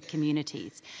hand with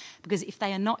communities. Because if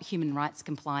they are not human rights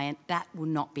compliant, that will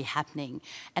not be happening.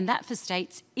 And that for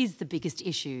states is the biggest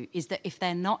issue, is that if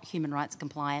they're not human rights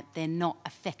compliant, they're not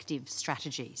effective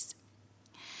strategies.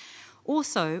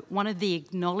 Also, one of the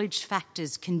acknowledged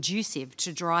factors conducive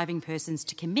to driving persons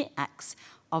to commit acts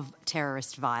of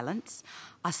terrorist violence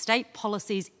are state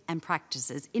policies and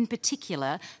practices, in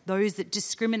particular those that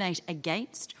discriminate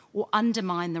against or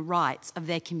undermine the rights of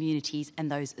their communities and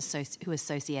those who are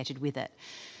associated with it.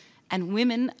 And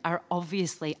women are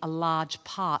obviously a large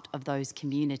part of those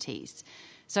communities.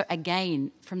 So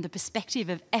again, from the perspective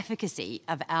of efficacy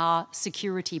of our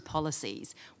security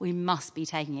policies, we must be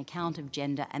taking account of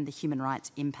gender and the human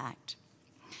rights impact.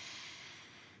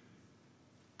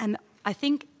 And I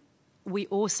think we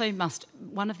also must,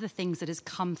 one of the things that has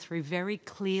come through very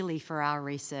clearly for our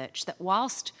research, that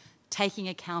whilst taking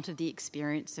account of the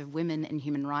experience of women and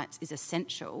human rights is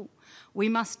essential, we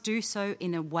must do so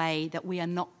in a way that we are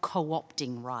not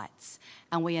co-opting rights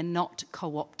and we are not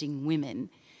co-opting women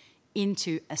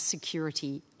into a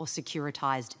security or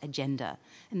securitized agenda.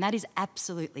 And that is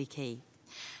absolutely key.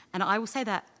 And I will say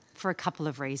that for a couple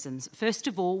of reasons. First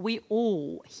of all, we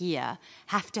all here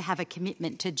have to have a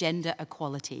commitment to gender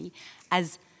equality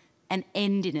as an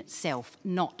end in itself,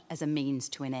 not as a means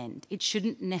to an end. It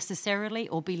shouldn't necessarily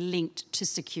or be linked to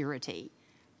security.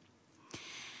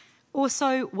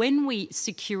 Also, when we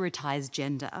securitize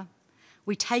gender,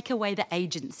 we take away the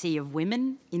agency of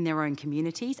women in their own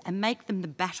communities and make them the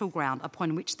battleground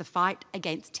upon which the fight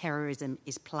against terrorism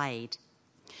is played.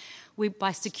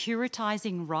 By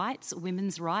securitizing rights,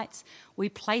 women's rights, we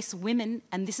place women,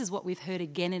 and this is what we've heard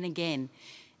again and again,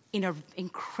 in an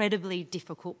incredibly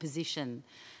difficult position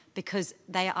because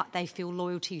they feel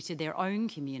loyalty to their own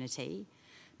community,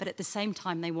 but at the same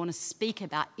time they want to speak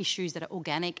about issues that are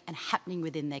organic and happening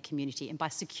within their community. And by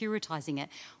securitizing it,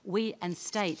 we and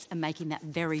states are making that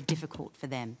very difficult for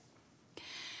them.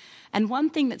 And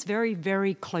one thing that's very,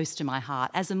 very close to my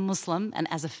heart as a Muslim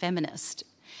and as a feminist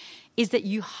is that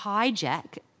you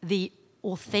hijack the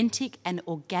authentic and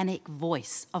organic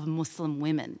voice of Muslim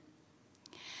women.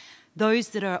 Those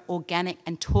that are organic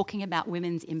and talking about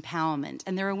women's empowerment.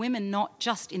 And there are women not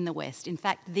just in the West. In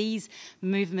fact, these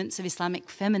movements of Islamic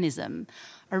feminism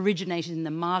originated in the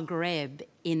Maghreb,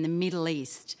 in the Middle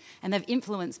East, and they've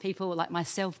influenced people like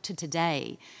myself to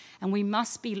today. And we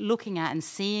must be looking at and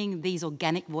seeing these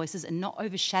organic voices and not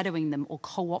overshadowing them or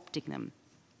co-opting them.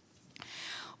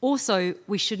 Also,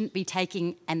 we shouldn't be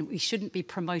taking and we shouldn't be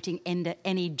promoting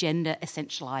any gender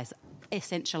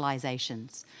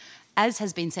essentializations. As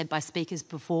has been said by speakers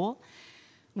before,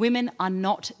 women are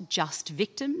not just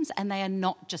victims and they are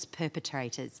not just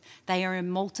perpetrators. They are a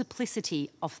multiplicity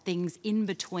of things in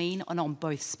between and on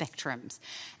both spectrums.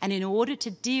 And in order to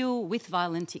deal with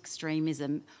violent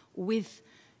extremism, with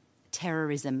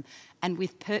terrorism, and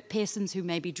with persons who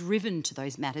may be driven to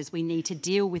those matters, we need to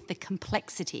deal with the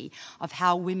complexity of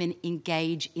how women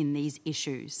engage in these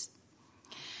issues.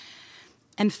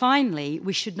 And finally,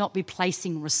 we should not be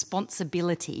placing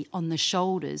responsibility on the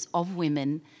shoulders of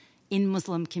women in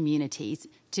Muslim communities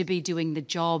to be doing the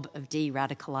job of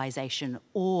de-radicalisation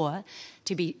or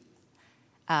to be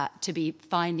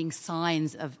finding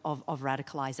signs of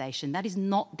radicalisation. That is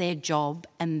not their job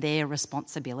and their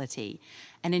responsibility.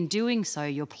 And in doing so,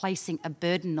 you're placing a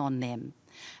burden on them,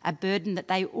 a burden that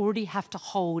they already have to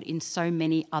hold in so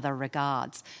many other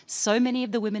regards. So many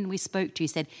of the women we spoke to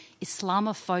said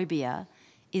Islamophobia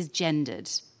is gendered.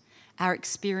 Our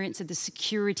experience of the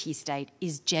security state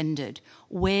is gendered.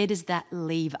 Where does that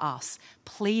leave us?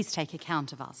 Please take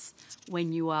account of us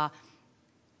when you are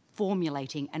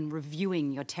formulating and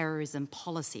reviewing your terrorism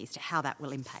policies to how that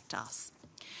will impact us.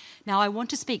 Now, I want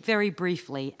to speak very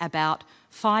briefly about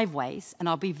 5 ways, and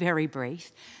I'll be very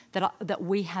brief, that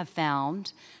we have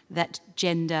found that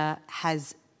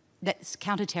that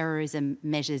counter-terrorism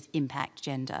measures impact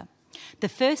gender. The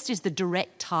first is the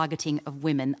direct targeting of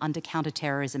women under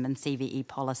counter-terrorism and CVE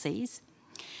policies.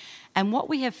 And what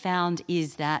we have found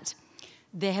is that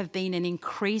there have been an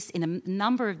increase in a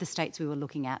number of the states we were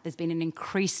looking at. There's been an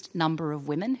increased number of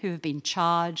women who have been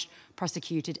charged,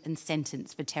 prosecuted and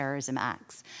sentenced for terrorism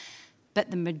acts.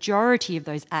 But the majority of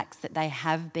those acts that they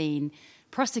have been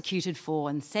prosecuted for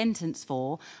and sentenced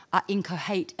for are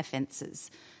inchoate offences,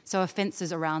 so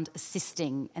offences around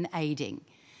assisting and aiding.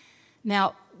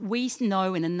 Now, we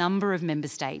know in a number of member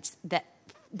states that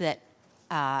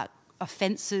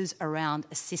offences around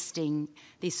assisting,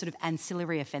 these sort of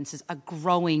ancillary offences, are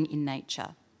growing in nature.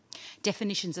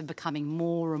 Definitions are becoming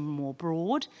more and more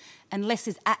broad, and less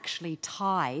is actually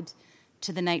tied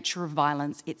to the nature of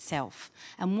violence itself.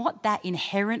 And what that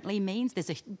inherently means, there's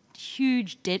a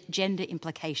huge gender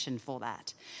implication for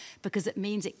that, because it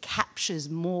means it captures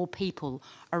more people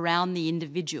around the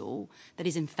individual that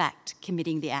is in fact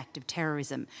committing the act of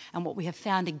terrorism. And what we have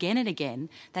found again and again,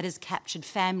 that has captured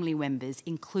family members,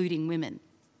 including women.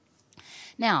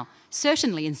 Now,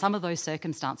 certainly in some of those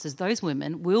circumstances, those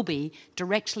women will be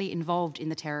directly involved in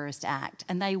the terrorist act,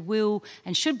 and they will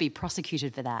and should be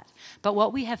prosecuted for that. But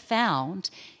what we have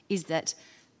found is that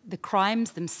the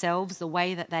crimes themselves, the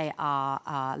way that they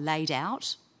are laid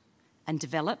out and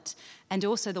developed, and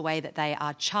also the way that they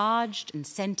are charged and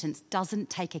sentenced,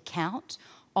 doesn't take account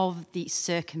of the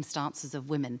circumstances of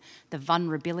women, the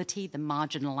vulnerability, the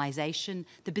marginalisation,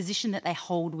 the position that they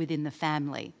hold within the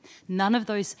family. None of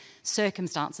those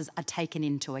circumstances are taken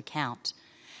into account.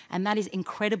 And that is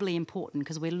incredibly important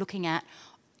because we're looking at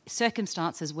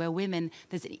circumstances where women,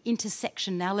 there's an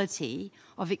intersectionality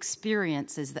of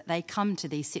experiences that they come to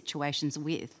these situations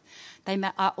with. They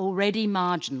are already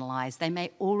marginalised. They may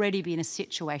already be in a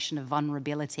situation of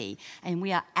vulnerability, and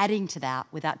we are adding to that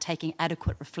without taking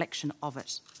adequate reflection of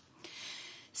it.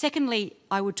 Secondly,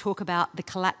 I would talk about the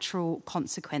collateral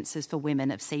consequences for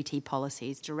women of CT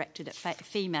policies directed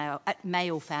at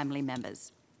male family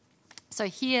members. So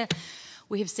here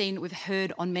we've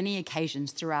heard on many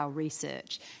occasions through our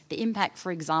research the impact,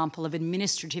 for example, of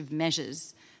administrative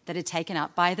measures that are taken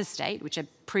up by the state, which are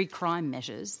pre-crime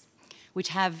measures, which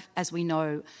have, as we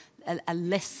know, a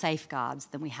less safeguards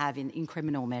than we have in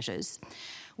criminal measures,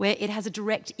 where it has a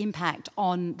direct impact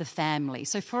on the family.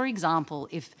 So, for example,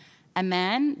 if a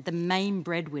man, the main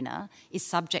breadwinner, is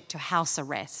subject to house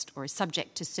arrest or is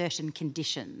subject to certain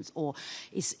conditions or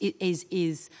is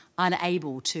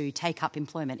unable to take up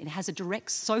employment, it has a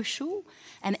direct social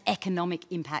and economic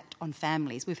impact on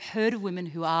families. We've heard of women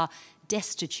who are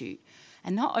destitute,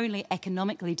 and not only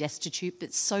economically destitute,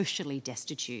 but socially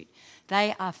destitute.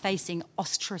 They are facing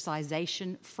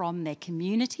ostracisation from their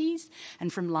communities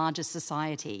and from larger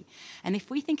society. And if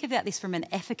we think about this from an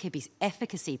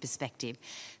efficacy perspective,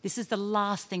 this is the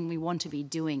last thing we want to be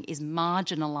doing, is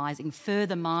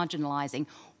further marginalising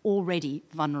already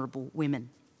vulnerable women.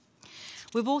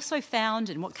 We've also found,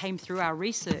 and what came through our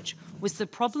research, was the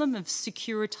problem of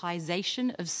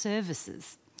securitisation of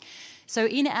services. So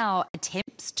in our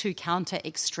attempts to counter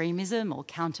extremism or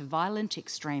counter violent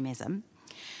extremism,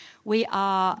 we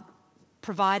are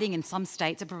providing, and some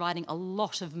states are providing, a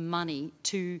lot of money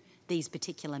to these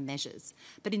particular measures.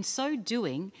 But in so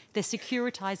doing, they're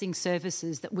securitising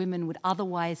services that women would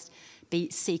otherwise be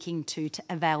seeking to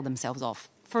avail themselves of.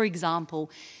 For example,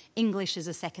 English as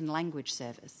a second language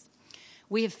service.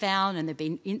 We have found, and there have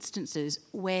been instances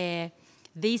where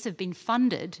these have been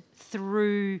funded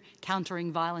through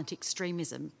countering violent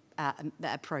extremism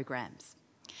programs.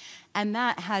 And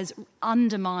that has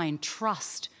undermined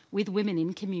trust with women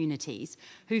in communities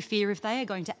who fear if they are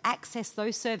going to access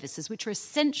those services, which are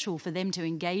essential for them to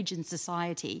engage in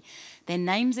society, their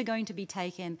names are going to be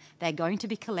taken, they're going to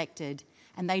be collected,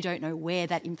 and they don't know where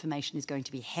that information is going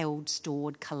to be held,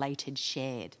 stored, collated,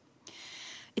 shared.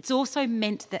 It's also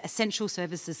meant that essential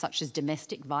services such as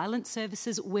domestic violence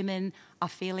services, women are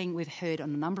feeling, we've heard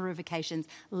on a number of occasions,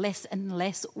 less and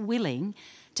less willing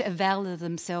to avail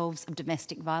themselves of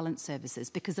domestic violence services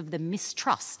because of the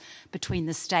mistrust between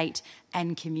the state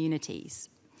and communities.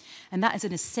 And that is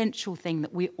an essential thing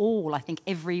that we all, I think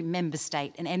every member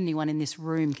state and anyone in this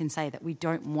room can say that we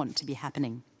don't want to be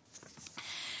happening.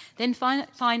 Then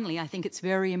finally, I think it's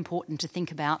very important to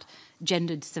think about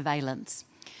gendered surveillance.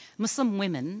 Muslim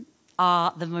women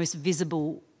are the most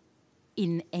visible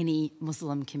in any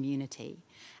Muslim community.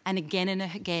 And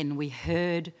again, we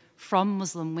heard from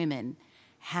Muslim women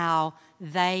how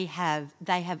they have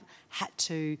had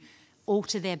to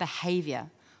alter their behaviour,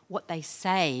 what they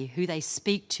say, who they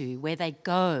speak to, where they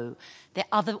go, their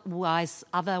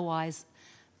otherwise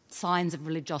signs of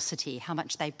religiosity, how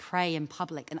much they pray in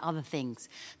public and other things,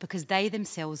 because they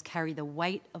themselves carry the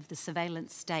weight of the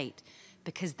surveillance state,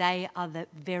 because they are the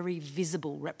very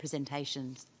visible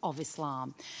representations of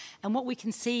Islam. And what we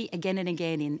can see again and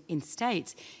again in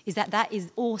states is that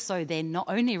is also then not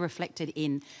only reflected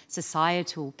in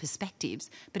societal perspectives,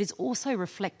 but it's also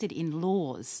reflected in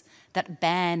laws that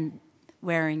ban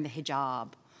wearing the hijab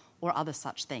or other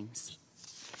such things.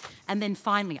 And then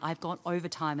finally, I've gone over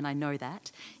time and I know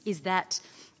that, is that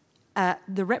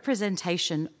the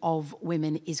representation of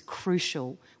women is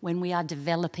crucial when we are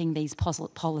developing these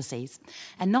policies,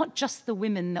 and not just the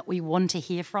women that we want to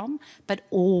hear from, but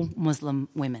all Muslim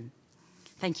women.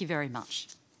 Thank you very much.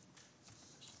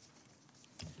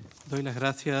 Doy las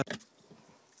gracias.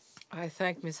 I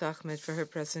thank Ms. Ahmed for her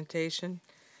presentation.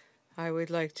 I would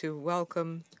like to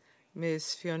welcome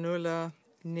Ms. Fionnuala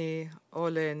Ní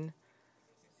Olin,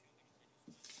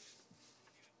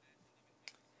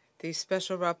 the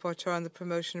Special Rapporteur on the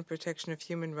Promotion and Protection of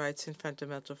Human Rights and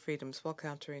Fundamental Freedoms while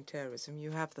countering terrorism.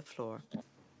 You have the floor. Thank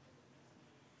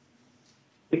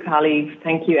you, colleagues.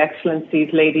 Thank you, Excellencies,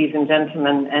 ladies and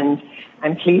gentlemen. And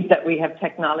I'm pleased that we have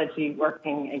technology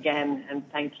working again, and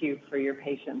thank you for your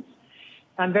patience.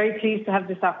 I'm very pleased to have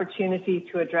this opportunity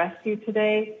to address you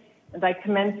today, and I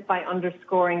commence by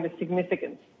underscoring the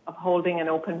significance of holding an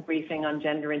open briefing on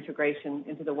gender integration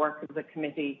into the work of the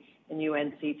committee in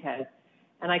UN CTED.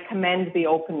 And I commend the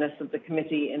openness of the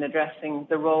committee in addressing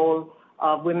the role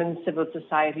of women's civil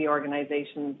society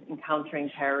organisations in countering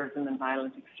terrorism and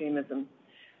violent extremism.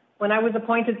 When I was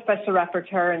appointed Special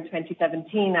Rapporteur in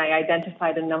 2017, I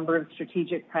identified a number of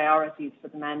strategic priorities for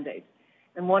the mandate.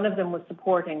 And one of them was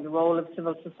supporting the role of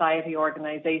civil society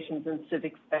organisations in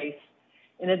civic space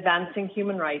in advancing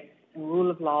human rights and rule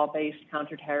of law-based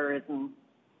counter-terrorism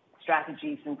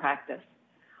strategies and practice.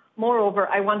 Moreover,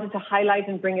 I wanted to highlight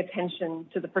and bring attention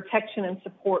to the protection and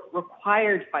support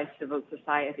required by civil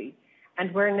society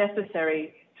and where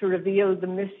necessary, to reveal the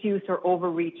misuse or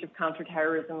overreach of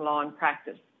counterterrorism law and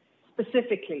practice,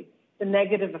 specifically the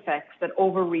negative effects that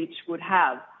overreach would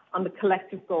have on the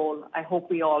collective goal I hope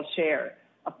we all share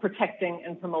of protecting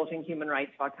and promoting human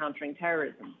rights while countering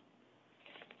terrorism.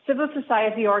 Civil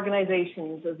society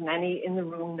organizations, as many in the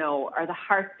room know, are the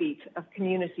heartbeat of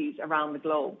communities around the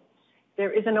globe.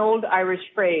 There is an old Irish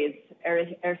phrase,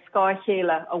 "Scá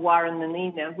chéile a waran na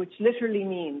nina," which literally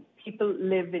means people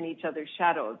live in each other's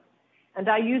shadows. And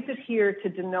I use it here to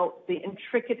denote the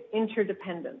intricate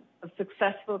interdependence of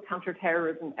successful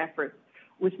counterterrorism efforts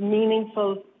with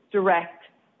meaningful, direct,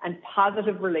 and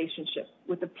positive relationship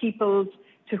with the peoples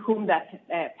to whom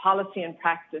that policy and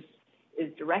practice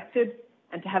is directed,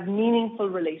 and to have meaningful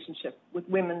relationship with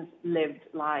women's lived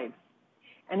lives.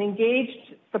 An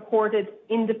engaged, supported,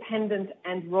 independent,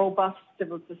 and robust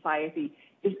civil society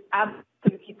is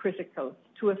absolutely critical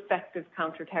to effective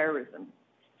counterterrorism.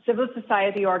 Civil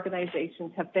society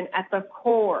organizations have been at the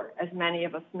core, as many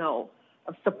of us know,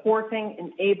 of supporting,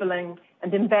 enabling,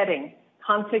 and embedding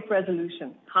conflict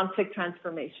resolution, conflict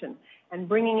transformation, and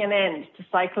bringing an end to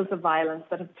cycles of violence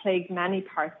that have plagued many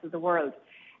parts of the world.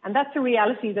 And that's a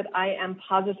reality that I am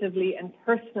positively and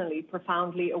personally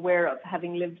profoundly aware of,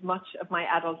 having lived much of my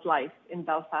adult life in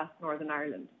Belfast, Northern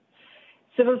Ireland.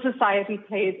 Civil society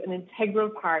plays an integral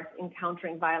part in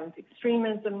countering violent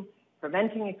extremism,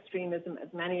 preventing extremism,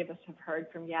 as many of us have heard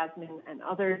from Yasmin and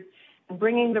others, and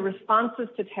bringing the responses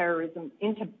to terrorism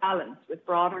into balance with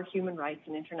broader human rights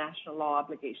and international law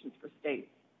obligations for states.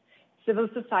 Civil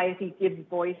society gives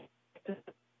voice to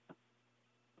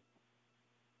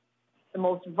the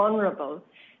most vulnerable,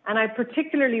 and I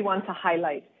particularly want to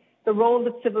highlight the role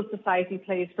that civil society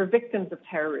plays for victims of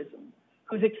terrorism,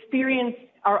 whose experience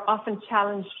are often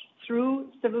challenged through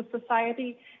civil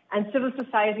society, and civil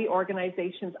society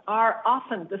organizations are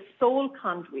often the sole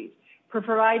conduit for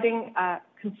providing a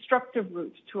constructive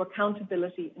route to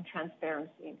accountability and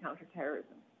transparency in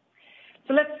counterterrorism.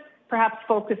 So let's perhaps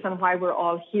focus on why we're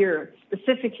all here.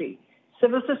 Specifically,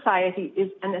 civil society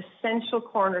is an essential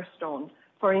cornerstone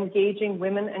for engaging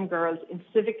women and girls in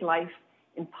civic life,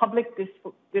 in public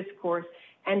discourse,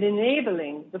 and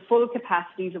enabling the full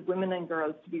capacities of women and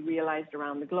girls to be realized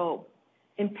around the globe.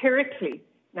 Empirically,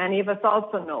 many of us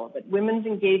also know that women's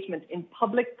engagement in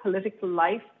public political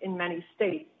life in many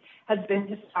states has been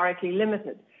historically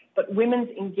limited, but women's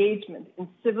engagement in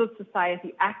civil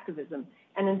society activism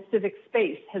and in civic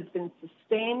space has been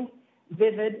sustained,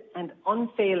 vivid, and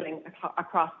unfailing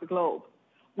across the globe.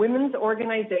 Women's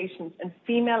organizations and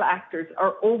female actors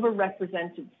are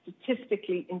overrepresented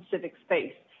statistically in civic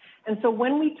space. And so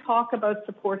when we talk about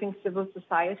supporting civil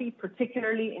society,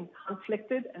 particularly in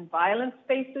conflicted and violent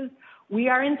spaces, we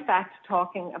are in fact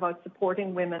talking about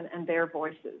supporting women and their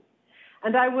voices.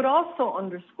 And I would also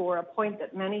underscore a point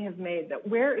that many have made, that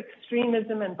where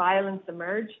extremism and violence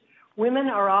emerge, women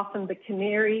are often the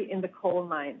canary in the coal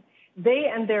mine. They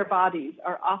and their bodies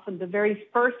are often the very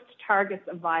first targets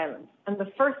of violence and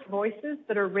the first voices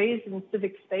that are raised in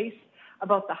civic space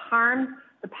about the harm,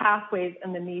 the pathways,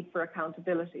 and the need for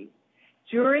accountability.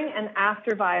 During and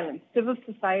after violence, civil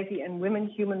society and women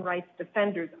human rights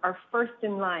defenders are first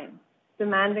in line,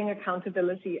 demanding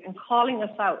accountability and calling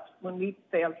us out when we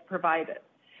fail to provide it.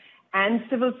 And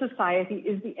civil society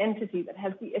is the entity that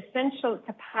has the essential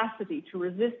capacity to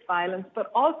resist violence, but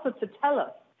also to tell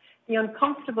us the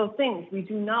uncomfortable things we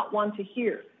do not want to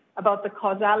hear about the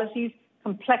causalities,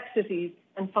 complexities,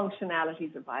 and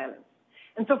functionalities of violence.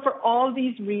 And so for all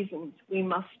these reasons, we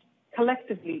must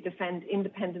collectively defend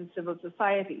independent civil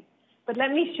society. But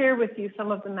let me share with you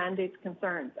some of the mandate's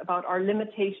concerns about our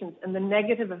limitations and the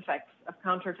negative effects of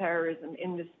counterterrorism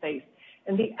in this space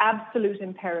and the absolute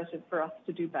imperative for us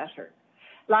to do better.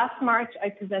 Last March, I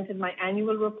presented my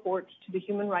annual report to the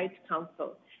Human Rights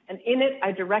Council, and in it,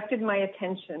 I directed my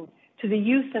attention to the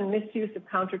use and misuse of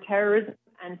counterterrorism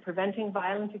and preventing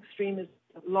violent extremism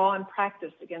law and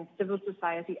practice against civil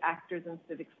society actors in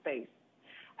civic space.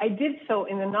 I did so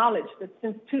in the knowledge that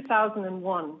since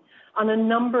 2001, on a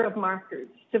number of markers,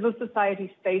 civil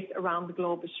society space around the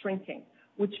globe is shrinking,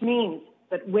 which means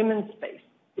that women's space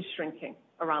is shrinking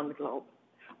around the globe.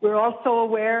 We're also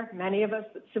aware, many of us,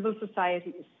 that civil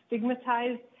society is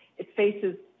stigmatized. It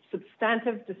faces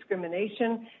substantive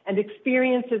discrimination and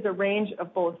experiences a range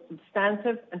of both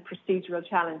substantive and procedural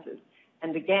challenges.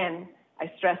 And again,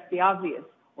 I stress the obvious.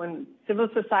 When civil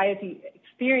society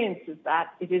experiences that,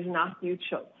 it is not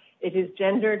mutual. It is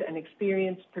gendered and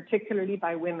experienced particularly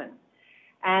by women.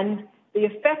 And the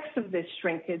effects of this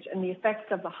shrinkage and the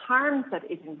effects of the harms that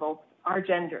it invokes are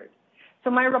gendered. So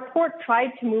my report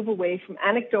tried to move away from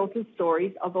anecdotal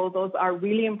stories, although those are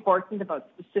really important, about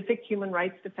specific human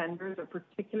rights defenders or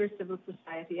particular civil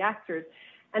society actors,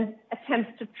 and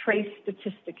attempts to trace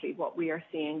statistically what we are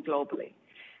seeing globally.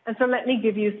 And so let me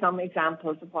give you some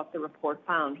examples of what the report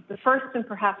found. The first and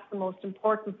perhaps the most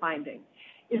important finding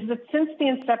is that since the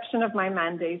inception of my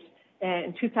mandate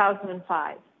in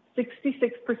 2005,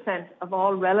 66% of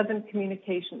all relevant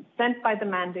communications sent by the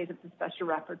mandate of the Special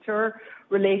Rapporteur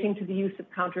relating to the use of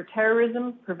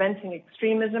counter-terrorism, preventing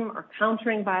extremism, or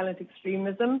countering violent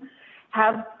extremism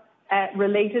have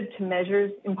related to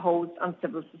measures imposed on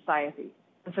civil society.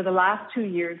 And for the last 2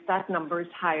 years, that number is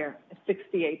higher at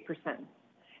 68%.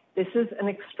 This is an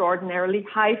extraordinarily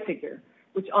high figure,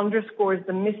 which underscores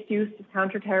the misuse of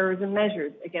counterterrorism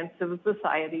measures against civil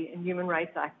society and human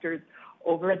rights actors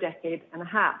over a decade and a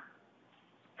half.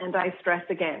 And I stress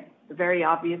again the very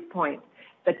obvious point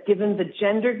that given the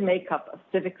gendered makeup of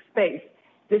civic space,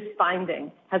 this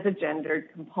finding has a gendered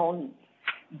component.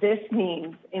 This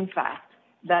means, in fact,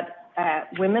 that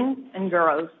women and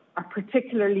girls are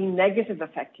particularly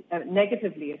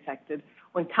negatively affected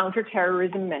when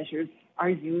counterterrorism measures are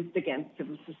used against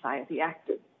civil society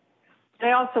actors.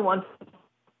 I also want to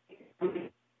say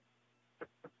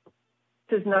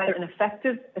this is neither an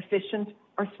effective, efficient,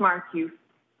 or smart use.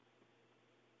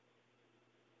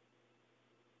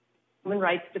 Human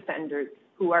rights defenders,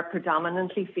 who are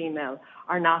predominantly female,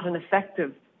 are not an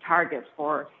effective target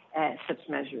for such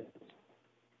measures.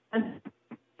 And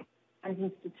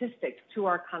statistics to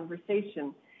our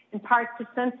conversation, in part to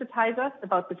sensitize us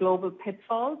about the global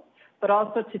pitfalls, but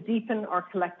also to deepen our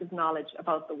collective knowledge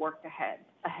about the work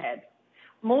ahead.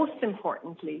 Most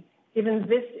importantly, given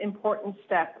this important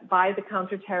step by the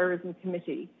Counter-Terrorism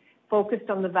Committee,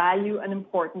 focused on the value and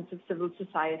importance of civil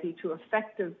society to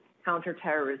effective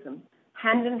counter-terrorism,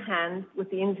 hand in hand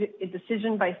with the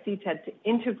decision by CTED to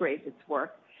integrate its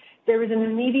work, there is an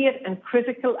immediate and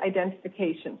critical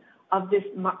identification of this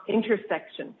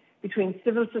intersection between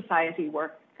civil society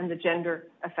work and the gender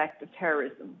effect of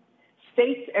terrorism.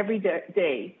 States every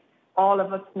day, all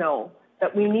of us know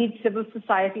that we need civil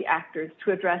society actors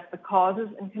to address the causes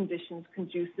and conditions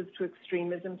conducive to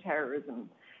extremism, terrorism,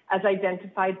 as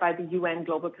identified by the UN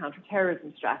Global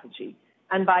Counterterrorism Strategy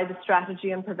and by the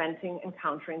Strategy on Preventing and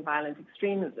Countering Violent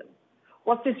Extremism.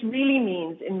 What this really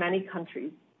means in many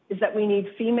countries is that we need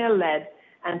female-led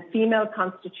and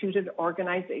female-constituted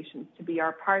organizations to be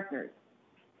our partners.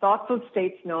 Thoughtful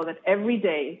states know that every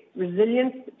day,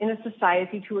 resilience in a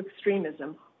society to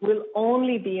extremism will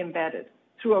only be embedded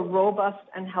through a robust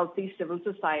and healthy civil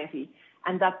society,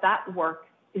 and that work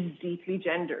is deeply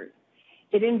gendered.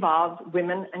 It involves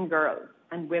women and girls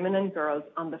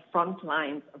on the front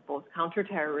lines of both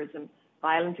counterterrorism,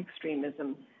 violent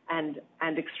extremism, and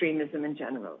extremism in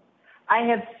general. I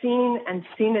have seen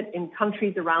it in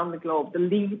countries around the globe,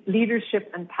 the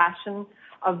leadership and passion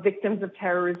of victims of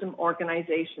terrorism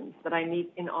organizations that I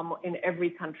meet in every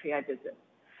country I visit.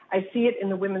 I see it in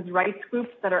the women's rights groups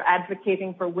that are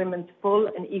advocating for women's full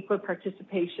and equal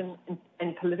participation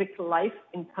in political life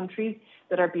in countries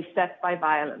that are beset by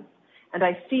violence. And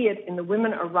I see it in the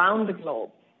women around the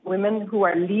globe, women who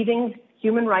are leading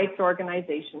human rights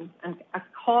organizations and are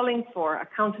calling for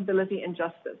accountability and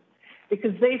justice,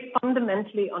 because they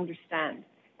fundamentally understand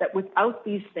that without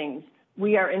these things,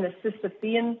 we are in a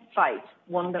Sisyphean fight,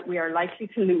 one that we are likely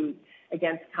to lose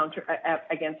against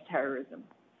terrorism.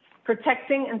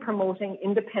 Protecting and promoting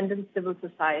independent civil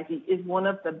society is one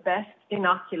of the best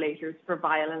inoculators for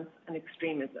violence and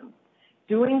extremism.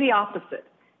 Doing the opposite,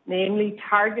 namely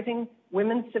targeting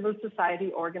women's civil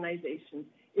society organizations,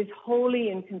 is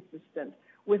wholly inconsistent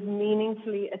with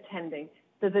meaningfully attending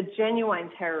to the genuine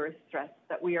terrorist threats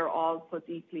that we are all so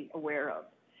deeply aware of.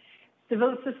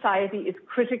 Civil society is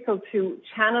critical to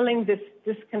channeling this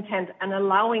discontent and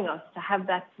allowing us to have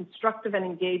that constructive and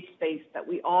engaged space that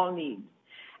we all need.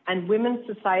 And women's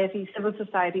society, civil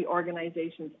society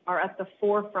organizations are at the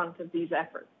forefront of these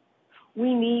efforts.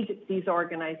 We need these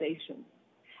organizations.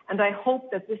 And I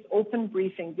hope that this open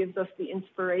briefing gives us the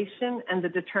inspiration and the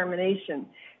determination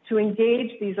to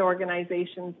engage these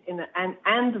organizations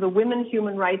and the women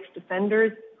human rights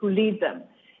defenders who lead them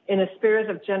in a spirit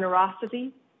of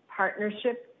generosity,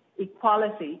 partnership,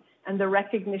 equality, and the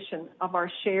recognition of our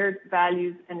shared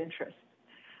values and interests.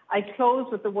 I close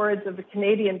with the words of the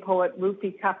Canadian poet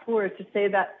Rupi Kapoor to say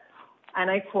that, and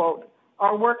I quote,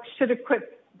 "Our work should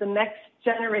equip the next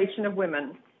generation of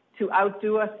women to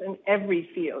outdo us in every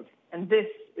field, and this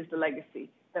is the legacy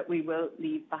that we will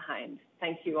leave behind."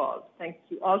 Thank you all. Thank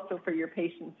you also for your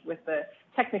patience with the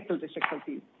technical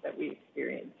difficulties that we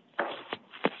experienced.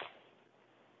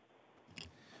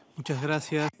 Muchas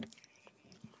gracias.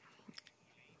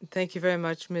 Thank you very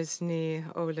much, Ms. Ni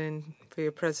Olin, for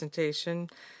your presentation.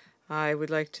 I would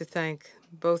like to thank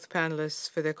both panelists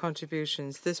for their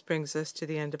contributions. This brings us to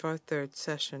the end of our third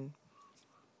session.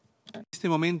 En este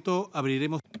momento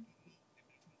abriremos.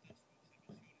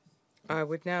 I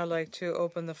would now like to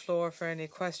open the floor for any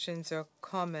questions or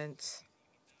comments.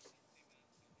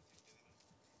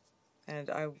 And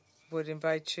I would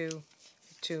invite you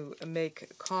to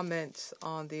make comments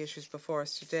on the issues before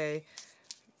us today.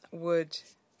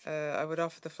 I would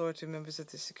offer the floor to members of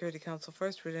the Security Council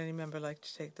first. Would any member like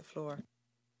to take the floor?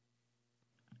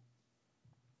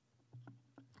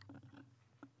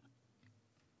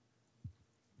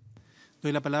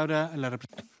 Doy la palabra a la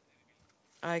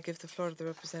I give the floor to the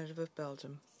representative of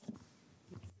Belgium.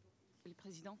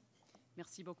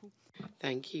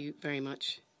 Thank you very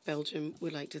much. Belgium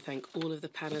would like to thank all of the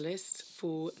panelists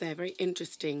for their very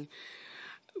interesting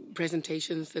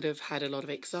presentations that have had a lot of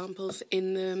examples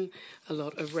in them, a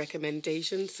lot of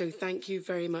recommendations. So thank you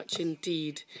very much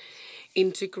indeed.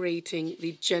 Integrating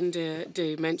the gender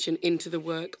dimension into the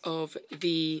work of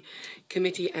the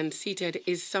committee and CTED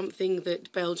is something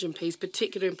that Belgium pays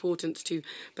particular importance to.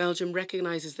 Belgium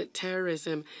recognises that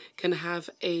terrorism can have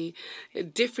a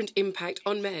different impact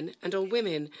on men and on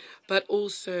women, but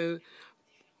also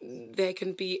there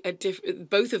can be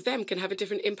both of them can have a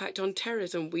different impact on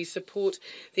terrorism. We support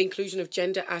the inclusion of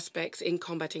gender aspects in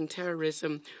combating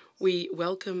terrorism. We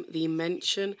welcome the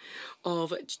mention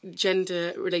of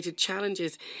gender-related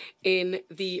challenges in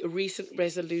the recent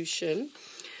resolution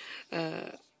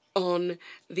on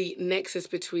the nexus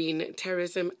between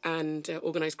terrorism and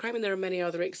organised crime, and there are many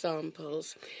other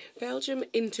examples. Belgium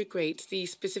integrates the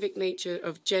specific nature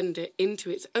of gender into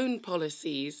its own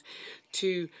policies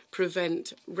to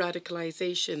prevent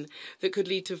radicalisation that could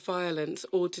lead to violence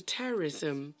or to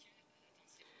terrorism.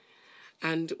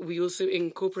 And we also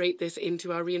incorporate this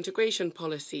into our reintegration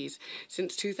policies.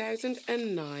 Since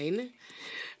 2009,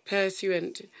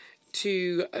 pursuant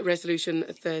to Resolution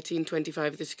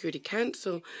 1325 of the Security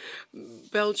Council,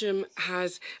 Belgium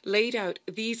has laid out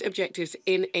these objectives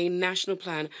in a national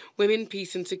plan, Women,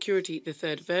 Peace and Security. The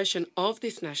third version of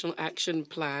this national action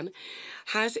plan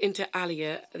has inter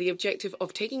alia the objective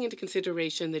of taking into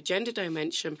consideration the gender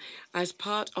dimension as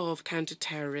part of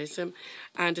counter-terrorism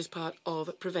and as part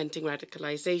of preventing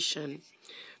radicalisation.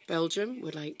 Belgium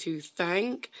would like to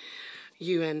thank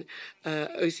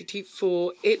OCT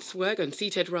for its work, and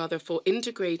CTED rather, for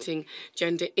integrating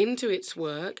gender into its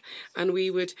work, and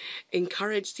we would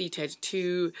encourage CTED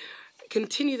to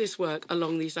continue this work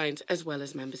along these lines as well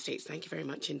as member states. Thank you very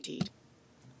much indeed.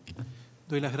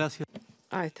 Doy las gracias.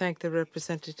 I thank the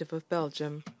representative of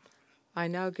Belgium. I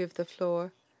now give the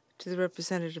floor to the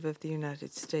representative of the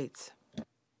United States.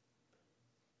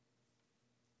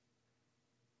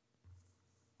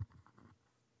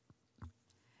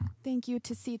 Thank you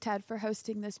to CTED for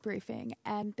hosting this briefing,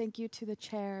 and thank you to the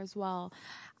chair as well.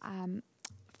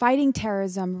 Fighting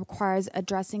terrorism requires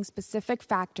addressing specific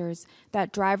factors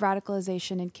that drive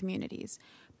radicalization in communities.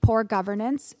 Poor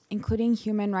governance, including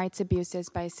human rights abuses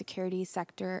by security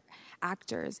sector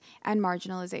actors, and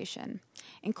marginalization.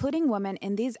 Including women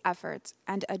in these efforts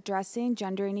and addressing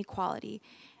gender inequality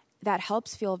that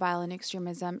helps fuel violent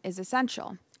extremism is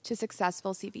essential to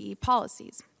successful CVE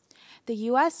policies. The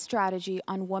U.S. strategy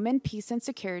on women, peace, and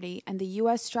security, and the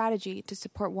U.S. strategy to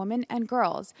support women and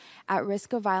girls at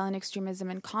risk of violent extremism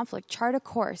and conflict chart a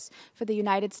course for the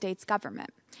United States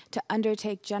government to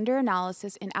undertake gender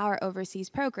analysis in our overseas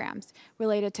programs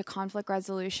related to conflict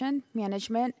resolution,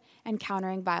 management, and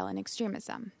countering violent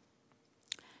extremism.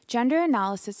 Gender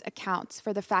analysis accounts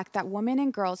for the fact that women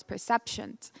and girls'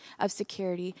 perceptions of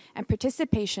security and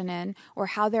participation in or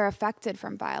how they're affected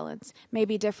from violence may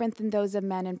be different than those of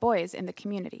men and boys in the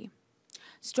community.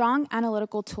 Strong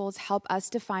analytical tools help us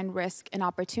define risk and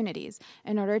opportunities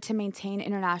in order to maintain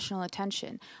international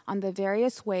attention on the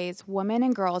various ways women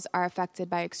and girls are affected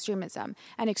by extremism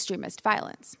and extremist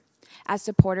violence, as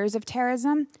supporters of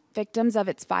terrorism, victims of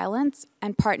its violence,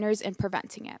 and partners in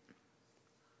preventing it.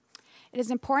 It is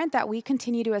important that we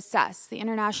continue to assess the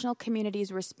international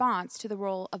community's response to the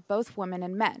role of both women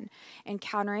and men in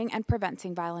countering and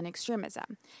preventing violent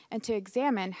extremism, and to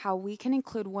examine how we can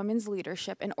include women's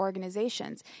leadership in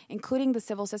organizations, including the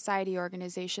civil society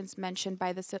organizations mentioned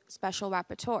by the Special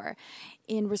Rapporteur,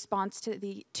 in response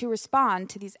to respond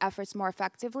to these efforts more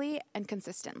effectively and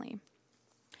consistently.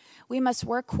 We must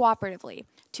work cooperatively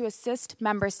to assist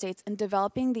member states in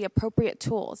developing the appropriate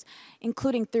tools,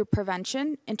 including through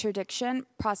prevention, interdiction,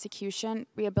 prosecution,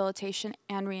 rehabilitation,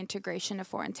 and reintegration of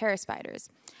foreign terrorist fighters.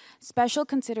 Special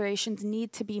considerations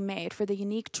need to be made for the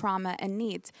unique trauma and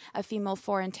needs of female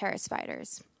foreign terrorist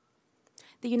fighters.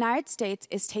 The United States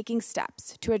is taking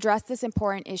steps to address this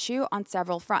important issue on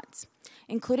several fronts,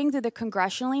 including through the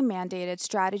congressionally mandated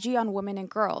Strategy on Women and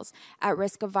Girls at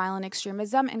Risk of Violent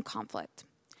Extremism and Conflict.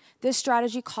 This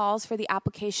strategy calls for the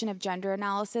application of gender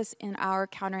analysis in our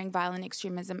Countering Violent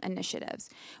Extremism initiatives,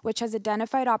 which has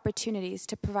identified opportunities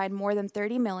to provide more than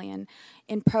 $30 million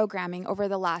in programming over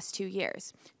the last 2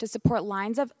 years to support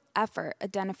lines of effort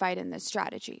identified in this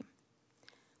strategy.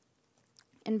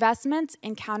 Investments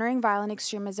in countering violent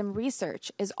extremism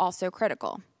research is also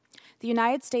critical. The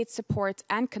United States supports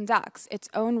and conducts its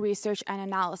own research and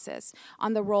analysis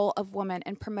on the role of women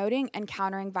in promoting and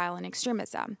countering violent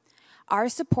extremism. Our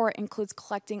support includes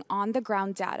collecting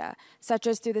on-the-ground data, such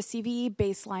as through the CVE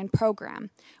Baseline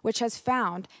Program, which has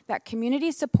found that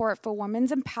community support for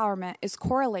women's empowerment is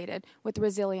correlated with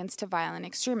resilience to violent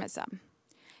extremism.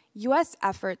 U.S.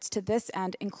 efforts to this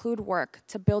end include work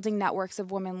to building networks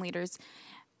of women leaders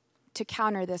to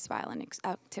counter this violent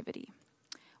activity.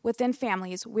 Within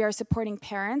families, we are supporting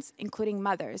parents, including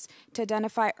mothers, to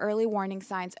identify early warning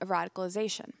signs of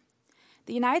radicalization.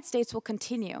 The United States will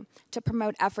continue to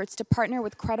promote efforts to partner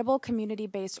with credible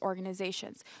community-based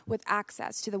organizations with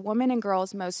access to the women and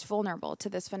girls most vulnerable to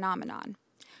this phenomenon.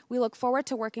 We look forward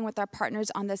to working with our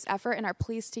partners on this effort and are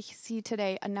pleased to see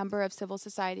today a number of civil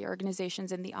society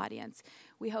organizations in the audience.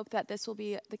 We hope that this will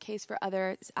be the case for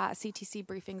other CTC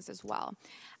briefings as well.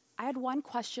 I had one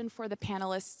question for the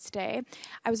panelists today.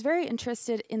 I was very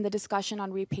interested in the discussion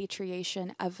on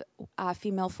repatriation of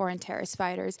female foreign terrorist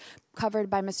fighters covered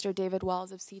by Mr. David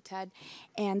Wells of CTED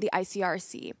and the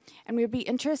ICRC. And we would be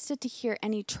interested to hear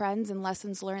any trends and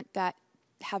lessons learned that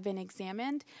have been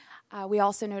examined. We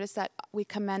also noticed that we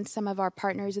commend some of our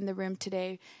partners in the room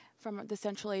today from the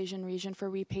Central Asian region for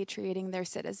repatriating their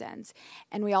citizens.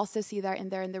 And we also see that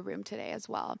they're in the room today as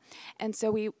well. And so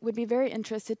we would be very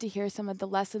interested to hear some of the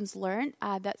lessons learned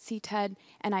that CTED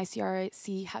and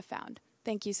ICRC have found.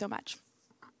 Thank you so much.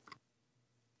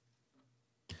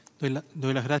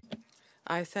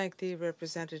 I thank the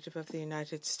representative of the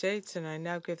United States, and I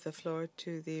now give the floor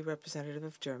to the representative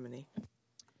of Germany.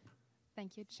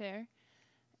 Thank you, Chair.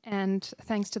 And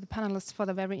thanks to the panelists for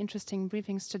the very interesting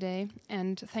briefings today,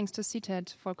 and thanks to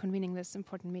CTED for convening this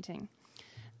important meeting.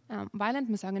 Violent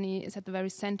misogyny is at the very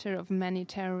center of many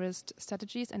terrorist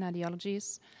strategies and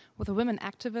ideologies, with the women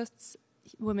activists,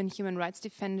 women human rights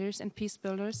defenders and peace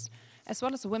builders, as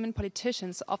well as women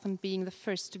politicians often being the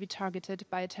first to be targeted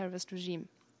by a terrorist regime.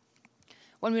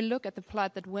 When we look at the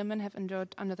plight that women have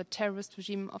endured under the terrorist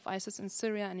regime of ISIS in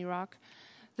Syria and Iraq,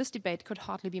 this debate could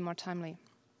hardly be more timely.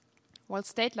 While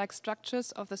state-like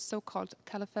structures of the so-called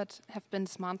caliphate have been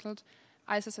dismantled,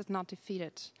 ISIS is not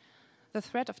defeated. The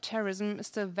threat of terrorism is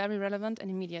still very relevant and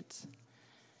immediate.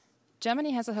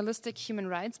 Germany has a holistic human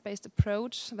rights-based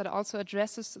approach that also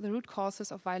addresses the root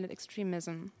causes of violent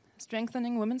extremism.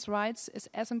 Strengthening women's rights is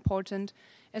as important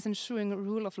as ensuring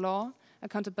rule of law,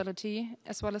 accountability,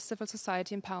 as well as civil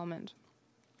society empowerment.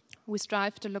 We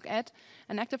strive to look at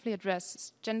and actively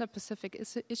address gender-specific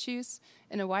issues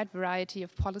in a wide variety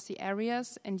of policy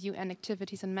areas and UN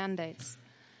activities and mandates.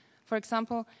 For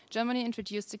example, Germany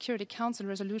introduced Security Council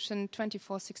Resolution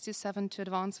 2467 to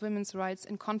advance women's rights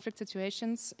in conflict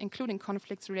situations, including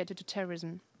conflicts related to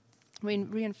terrorism. We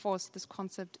reinforced this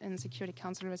concept in Security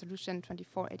Council Resolution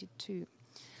 2482.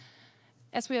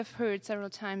 As we have heard several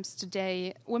times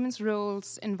today, women's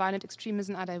roles in violent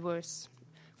extremism are diverse.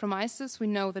 From ISIS, we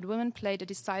know that women played a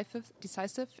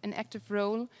decisive and active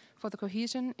role for the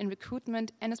cohesion in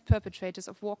recruitment and as perpetrators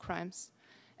of war crimes.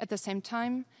 At the same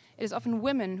time, it is often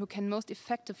women who can most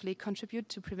effectively contribute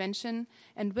to prevention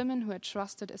and women who are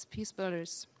trusted as peace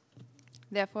builders.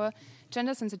 Therefore,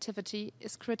 gender sensitivity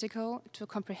is critical to a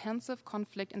comprehensive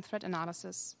conflict and threat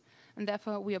analysis, and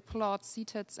therefore we applaud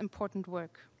CTED's important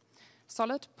work.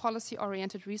 Solid,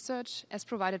 policy-oriented research, as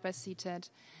provided by CTED,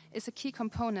 is a key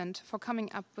component for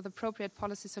coming up with appropriate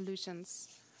policy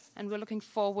solutions, and we're looking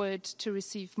forward to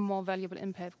receive more valuable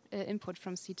input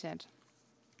from CTED.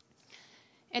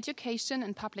 Education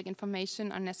and public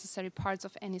information are necessary parts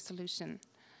of any solution.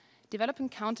 Developing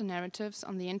counter-narratives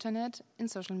on the internet, in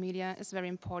social media, is very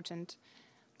important.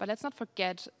 But let's not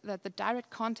forget that the direct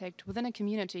contact within a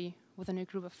community, within a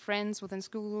group of friends, within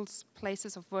schools,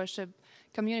 places of worship,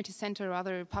 community center, or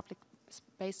other public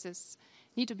spaces,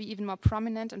 need to be even more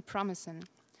prominent and promising.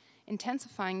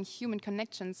 Intensifying human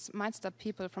connections might stop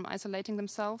people from isolating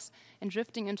themselves and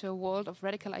drifting into a world of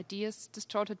radical ideas,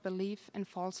 distorted belief, and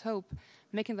false hope,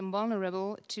 making them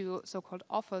vulnerable to so-called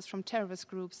offers from terrorist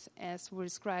groups, as were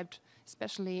described,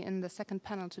 especially in the second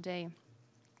panel today.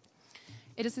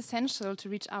 It is essential to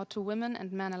reach out to women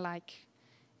and men alike.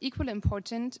 equally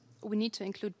important, we need to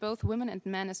include both women and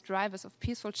men as drivers of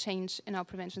peaceful change in our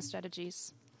prevention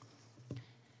strategies.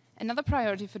 Another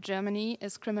priority for Germany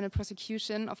is criminal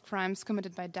prosecution of crimes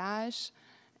committed by Daesh,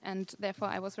 and therefore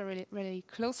I was very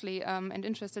closely and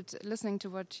interested listening to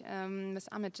what Ms.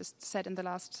 Ahmed just said in the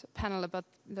last panel about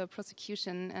the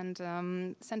prosecution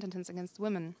and sentences against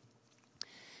women.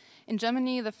 In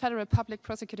Germany, the Federal Public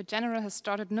Prosecutor General has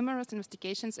started numerous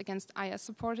investigations against IS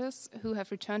supporters who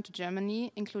have returned to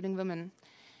Germany, including women.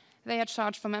 They are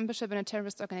charged for membership in a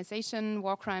terrorist organization,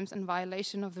 war crimes, and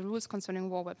violation of the rules concerning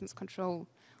war weapons control.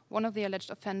 One of the alleged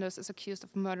offenders is accused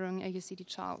of murdering a Yazidi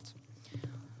child.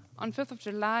 On 5th of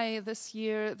July this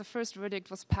year, the first verdict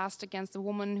was passed against a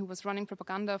woman who was running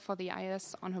propaganda for the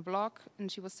IS on her blog,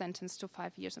 and she was sentenced to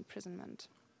 5 years imprisonment.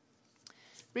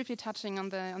 Briefly touching on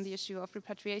the issue of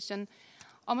repatriation,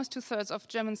 almost 2/3 of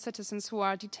German citizens who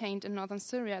are detained in northern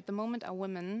Syria at the moment are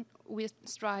women. We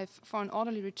strive for an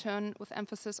orderly return with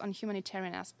emphasis on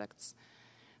humanitarian aspects.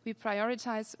 We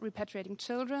prioritize repatriating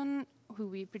children, who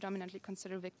we predominantly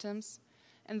consider victims,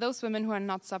 and those women who are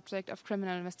not subject of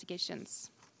criminal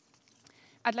investigations.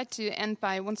 I'd like to end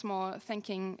by once more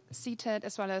thanking CTED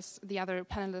as well as the other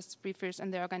panelists, briefers,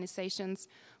 and their organizations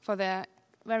for their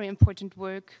very important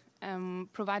work,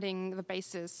 providing the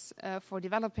basis for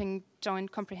developing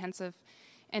joint, comprehensive,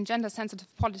 and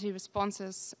gender-sensitive policy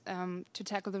responses to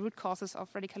tackle the root causes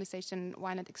of radicalization,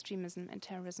 violent extremism, and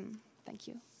terrorism. Thank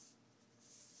you.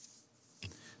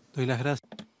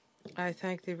 I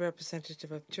thank the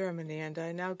representative of Germany, and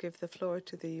I now give the floor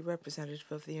to the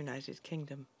representative of the United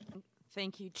Kingdom.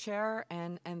 Thank you, Chair,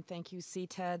 and thank you,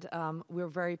 CTED. We're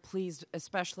very pleased,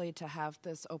 especially to have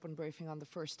this open briefing on the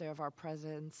first day of our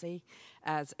presidency.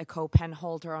 As a co-pen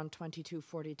holder on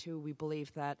 2242, we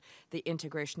believe that the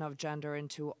integration of gender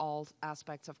into all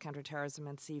aspects of counterterrorism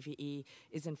and CVE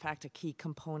is, in fact, a key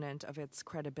component of its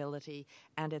credibility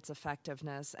and its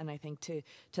effectiveness. And I think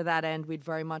to that end, we'd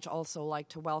very much also like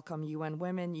to welcome UN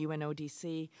Women,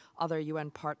 UNODC, other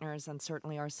UN partners, and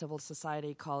certainly our civil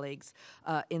society colleagues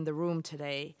in the room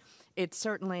today. It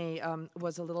certainly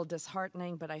was a little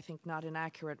disheartening, but I think not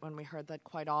inaccurate when we heard that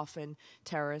quite often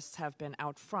terrorists have been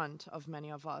out front of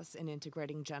many of us in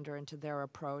integrating gender into their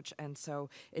approach, and so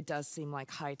it does seem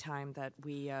like high time that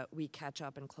we catch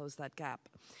up and close that gap.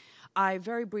 I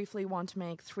very briefly want to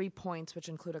make 3 points, which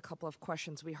include a couple of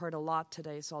questions. We heard a lot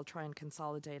today, so I'll try and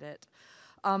consolidate it.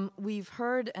 We've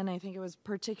heard, and I think it was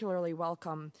particularly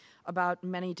welcome, about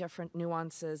many different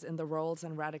nuances in the roles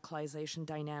and radicalization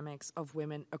dynamics of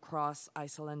women across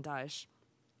ISIL and Daesh.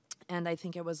 And I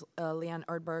think it was Leanne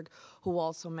Erdberg who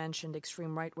also mentioned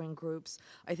extreme right-wing groups.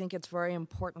 I think it's very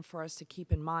important for us to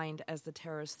keep in mind as the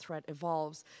terrorist threat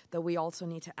evolves that we also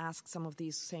need to ask some of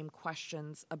these same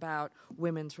questions about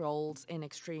women's roles in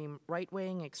extreme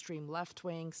right-wing, extreme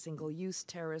left-wing, single-use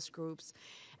terrorist groups.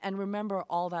 And remember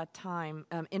all that time,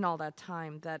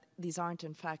 that these aren't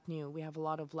in fact new. We have a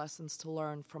lot of lessons to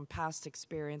learn from past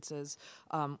experiences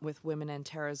with women and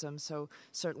terrorism. So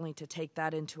certainly to take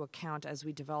that into account as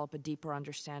we develop a deeper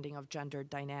understanding of gender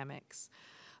dynamics.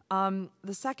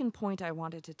 The second point I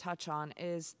wanted to touch on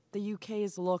is the UK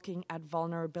is looking at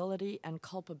vulnerability and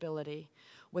culpability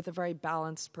with a very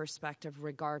balanced perspective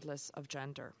regardless of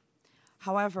gender.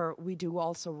 However, we do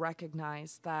also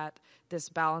recognize that this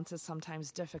balance is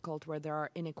sometimes difficult where there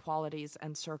are inequalities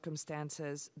and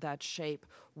circumstances that shape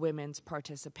women's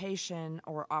participation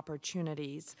or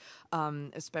opportunities,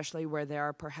 especially where they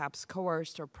are perhaps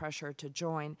coerced or pressured to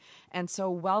join. And so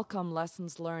welcome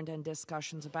lessons learned and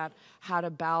discussions about how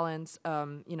to balance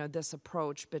this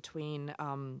approach between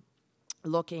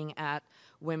looking at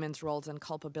women's roles and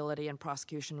culpability in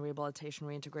prosecution, rehabilitation,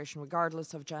 reintegration,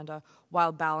 regardless of gender,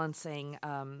 while balancing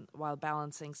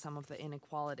some of the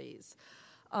inequalities.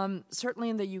 Certainly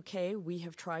in the UK, we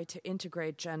have tried to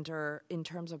integrate gender in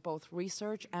terms of both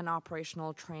research and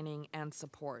operational training and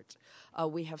support.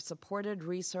 We have supported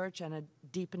research and a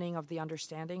deepening of the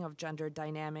understanding of gender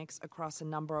dynamics across a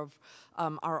number of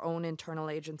our own internal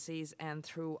agencies and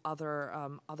through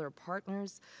other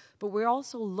partners. But we're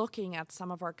also looking at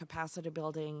some of our capacity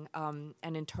building and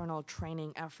internal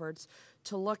training efforts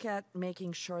to look at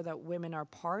making sure that women are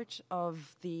part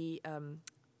of the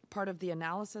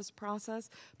analysis process,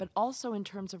 but also in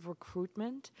terms of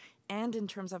recruitment and in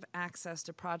terms of access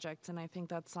to projects. And I think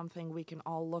that's something we can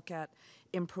all look at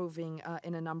improving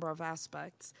in a number of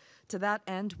aspects. To that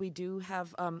end,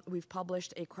 we've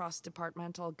published a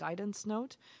cross-departmental guidance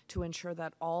note to ensure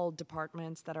that all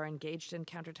departments that are engaged in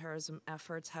counterterrorism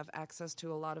efforts have access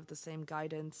to a lot of the same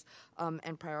guidance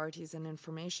and priorities and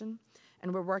information.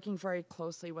 And we're working very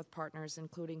closely with partners,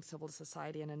 including civil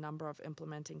society and a number of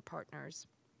implementing partners.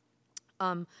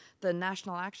 The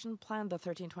National Action Plan, the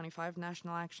 1325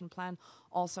 National Action Plan,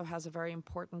 also has a very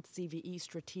important CVE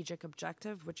strategic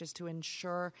objective, which is to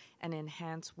ensure and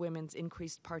enhance women's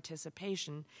increased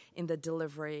participation in the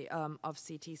delivery of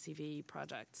CTCVE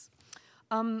projects.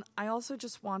 I also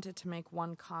just wanted to make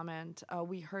one comment.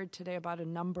 We heard today about a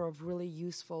number of really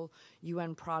useful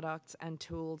UN products and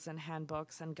tools and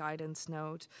handbooks and guidance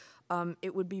note.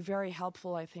 It would be very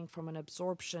helpful, I think, from an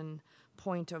absorption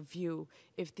point of view,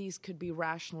 if these could be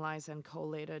rationalized and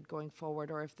collated going forward,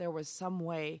 or if there was some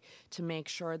way to make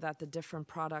sure that the different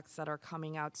products that are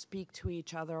coming out speak to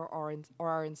each other or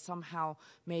are somehow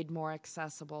made more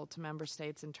accessible to member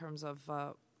states in terms of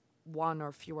one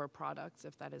or fewer products,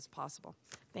 if that is possible.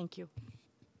 Thank you.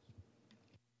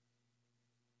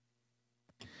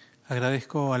 I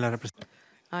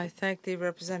thank the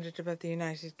representative of the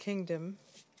United Kingdom.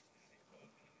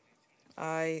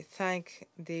 I thank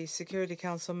the Security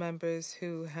Council members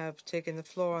who have taken the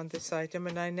floor on this item,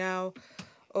 and I now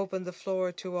open the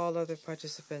floor to all other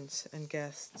participants and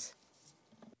guests.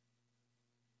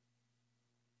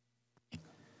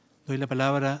 Doy la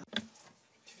palabra.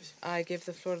 I give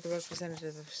the floor to the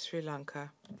representative of Sri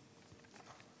Lanka.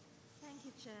 Thank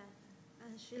you, Chair.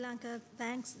 Sri Lanka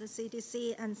thanks the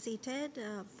CTC and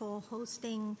CTED for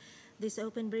hosting this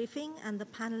open briefing and the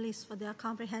panelists for their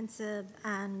comprehensive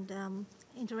and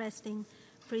interesting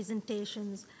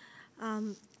presentations.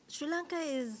 Sri Lanka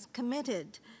is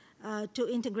committed to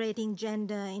integrating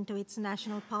gender into its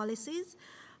national policies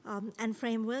and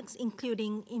frameworks,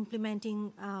 including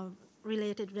implementing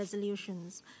related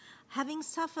resolutions. Having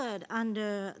suffered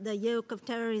under the yoke of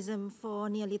terrorism for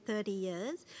nearly 30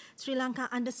 years, Sri Lanka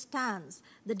understands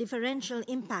the differential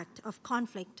impact of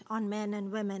conflict on men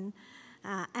and women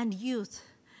and youth.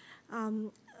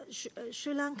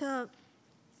 Sri Lanka,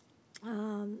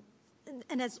 and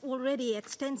as already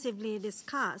extensively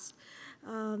discussed,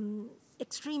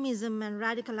 extremism and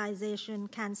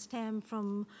radicalization can stem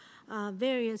from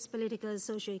various political,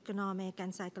 socioeconomic,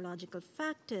 and psychological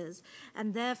factors,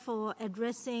 and therefore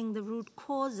addressing the root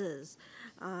causes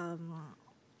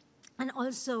and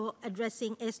also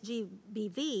addressing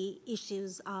SGBV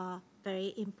issues are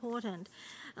very important.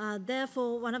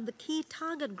 Therefore, one of the key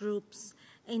target groups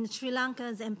in Sri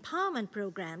Lanka's empowerment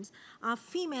programs are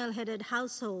female-headed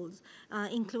households,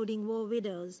 including war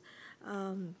widows.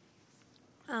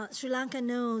 Sri Lanka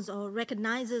knows or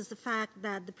recognizes the fact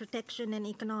that the protection and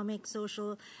economic,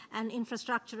 social, and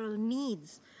infrastructural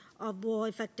needs of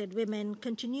war-affected women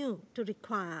continue to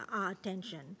require our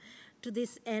attention. To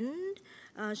this end,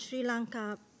 Sri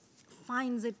Lanka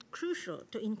finds it crucial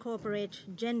to incorporate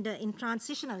gender in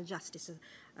transitional justice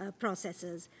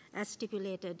processes as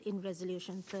stipulated in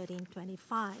Resolution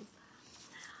 1325.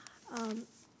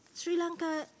 Sri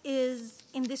Lanka is,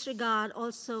 in this regard,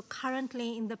 also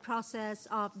currently in the process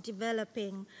of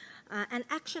developing an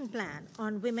action plan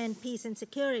on women, peace, and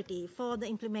security for the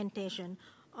implementation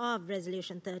of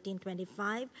Resolution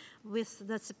 1325 with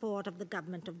the support of the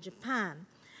government of Japan.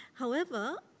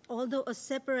 However, although a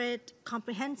separate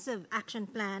comprehensive action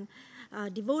plan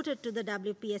devoted to the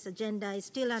WPS agenda is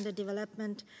still under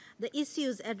development, the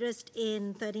issues addressed in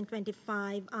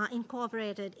 1325 are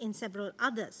incorporated in several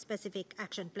other specific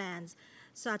action plans,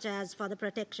 such as for the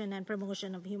protection and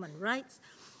promotion of human rights,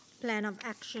 plan of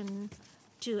action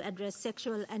to address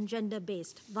sexual and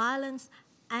gender-based violence,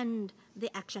 and the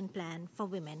action plan for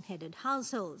women-headed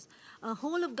households. A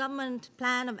whole-of-government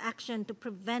plan of action to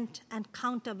prevent and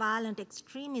counter violent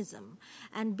extremism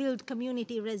and build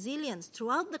community resilience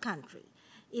throughout the country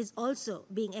is also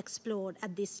being explored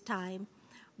at this time,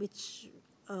 which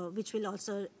will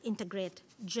also integrate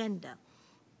gender.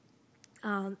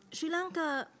 Sri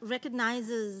Lanka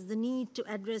recognizes the need to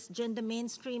address gender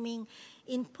mainstreaming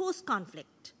in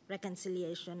post-conflict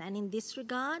reconciliation, and in this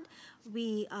regard,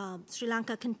 Sri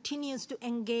Lanka continues to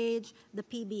engage the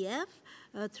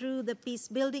PBF through the Peace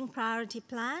Building Priority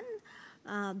Plan.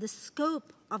 The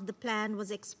scope of the plan was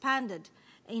expanded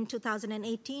in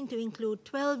 2018 to include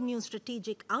 12 new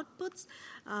strategic outputs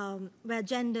where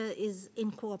gender is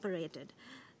incorporated.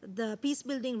 The Peace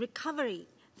Building Recovery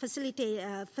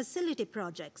facility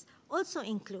projects also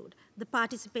include the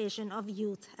participation of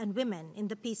youth and women in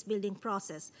the peace-building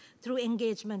process through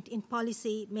engagement in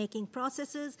policy-making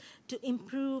processes to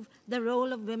improve the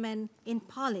role of women in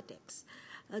politics.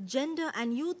 Gender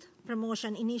and youth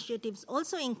promotion initiatives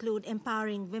also include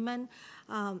empowering women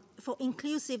for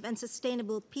inclusive and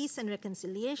sustainable peace and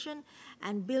reconciliation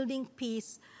and building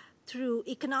peace through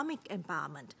economic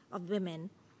empowerment of women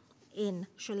in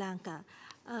Sri Lanka.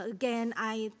 Again,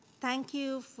 I thank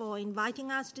you for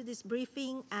inviting us to this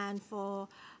briefing and for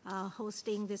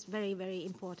hosting this very, very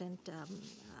important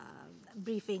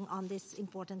briefing on this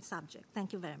important subject.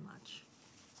 Thank you very much.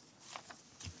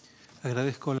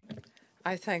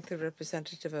 I thank the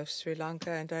representative of Sri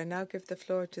Lanka, and I now give the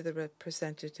floor to the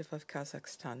representative of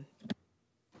Kazakhstan.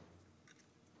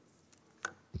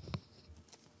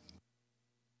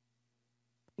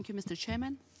 Thank you, Mr.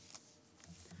 Chairman.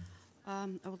 I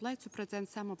would like to present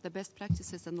some of the best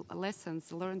practices and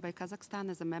lessons learned by Kazakhstan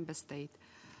as a member state.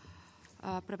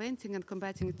 Preventing and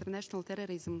combating international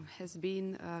terrorism has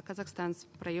been Kazakhstan's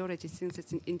priority since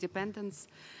its independence,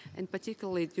 and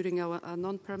particularly during our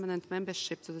non-permanent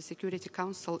membership to the Security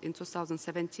Council in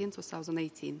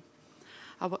 2017-2018.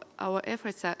 Our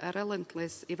efforts are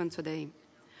relentless even today.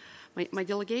 My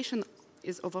delegation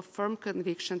is of a firm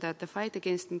conviction that the fight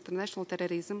against international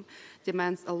terrorism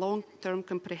demands a long-term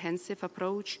comprehensive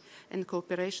approach and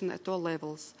cooperation at all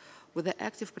levels, with the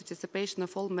active participation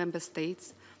of all member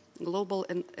states, global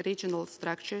and regional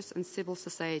structures, and civil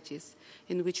societies,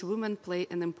 in which women play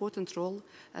an important role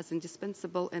as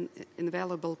indispensable and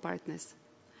invaluable partners.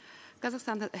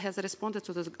 Kazakhstan has responded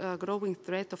to the growing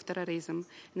threat of terrorism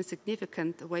in a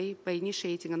significant way by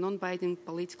initiating a non-binding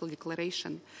political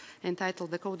declaration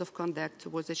entitled The Code of Conduct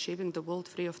Towards Achieving the World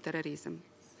Free of Terrorism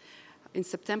in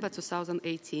September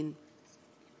 2018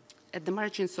 at the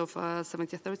margins of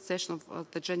 73rd session of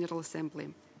the General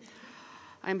Assembly.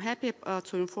 I'm happy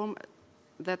to inform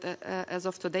that as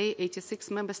of today, 86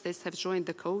 member states have joined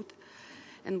the code,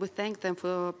 and we thank them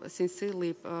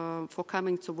sincerely for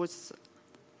coming towards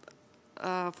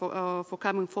for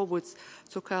coming forward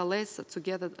to coalesce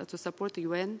together to support the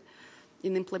UN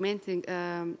in implementing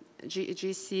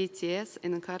CTED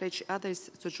and encourage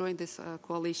others to join this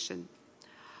coalition.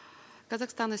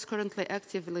 Kazakhstan is currently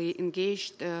actively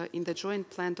engaged in the joint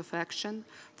plan of action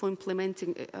for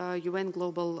implementing UN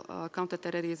Global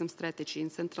Counter-Terrorism Strategy in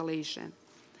Central Asia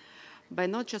by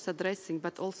not just addressing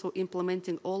but also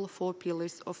implementing all 4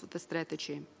 pillars of the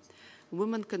strategy,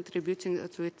 women contributing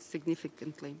to it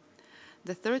significantly.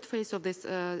 The third phase of this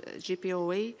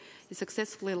GPOA is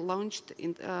successfully launched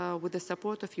with the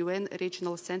support of UN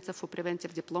Regional Center for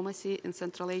Preventive Diplomacy in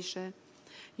Central Asia,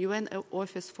 UN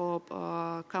Office for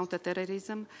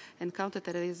Counter-Terrorism, and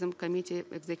Counter-Terrorism Committee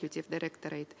Executive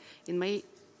Directorate in May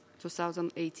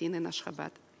 2018 in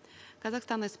Ashgabat.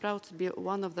 Kazakhstan is proud to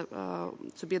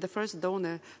be the first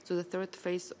donor to the third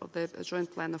phase of the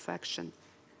joint plan of action.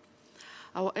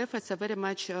 Our efforts are very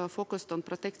much focused on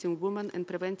protecting women and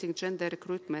preventing gender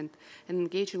recruitment and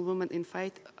engaging women in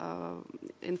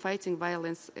fighting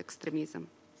violence extremism.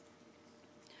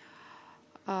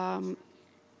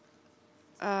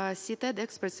 CTED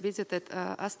experts visited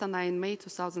Astana in May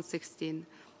 2016,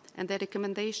 and their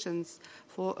recommendations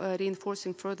for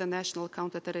reinforcing further national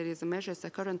counterterrorism measures are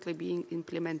currently being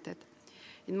implemented.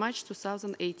 In March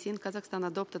 2018, Kazakhstan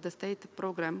adopted a state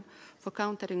program for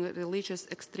countering religious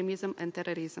extremism and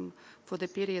terrorism for the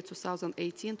period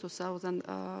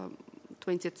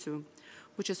 2018-2022,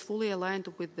 which is fully aligned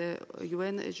with the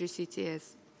UN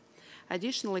GCTS.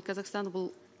 Additionally, Kazakhstan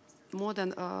will more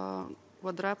than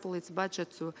quadruple its budget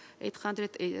to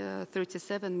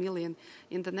 837 million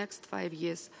in the next 5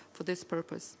 years for this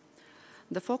purpose.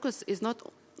 The focus is not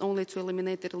only to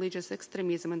eliminate religious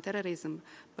extremism and terrorism,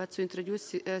 but to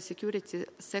introduce security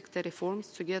sector reforms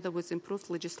together with improved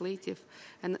legislative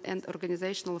and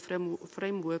organizational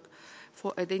framework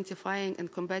for identifying and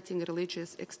combating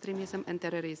religious extremism and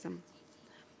terrorism.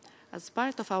 As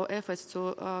part of our efforts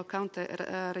to counter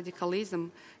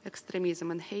radicalism, extremism,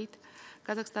 and hate,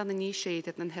 Kazakhstan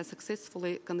initiated and has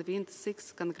successfully convened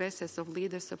 6 congresses of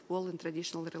leaders of all and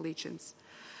traditional religions,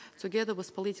 together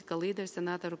with political leaders and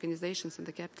other organizations in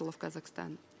the capital of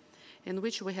Kazakhstan, in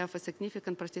which we have a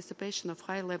significant participation of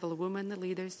high-level women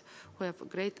leaders who have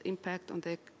great impact on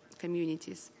their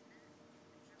communities.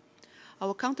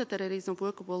 Our counterterrorism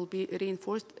work will be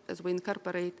reinforced as we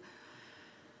incorporate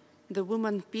the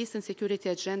women, peace and security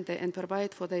agenda and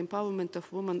provide for the empowerment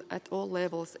of women at all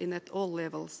levels and at all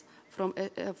levels, from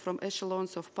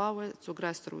echelons of power to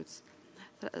grassroots.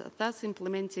 Thus,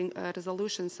 implementing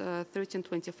resolutions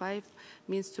 1325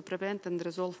 means to prevent and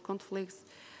resolve conflicts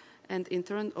and, in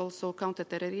turn, also counter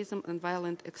terrorism and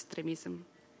violent extremism.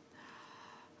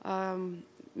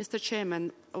 Mr.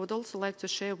 Chairman, I would also like to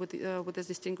share with this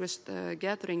distinguished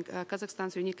gathering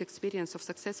Kazakhstan's unique experience of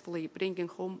successfully bringing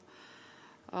home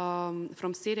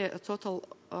from Syria a total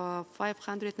of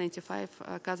 595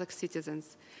 Kazakh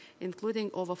citizens, including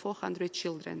over 400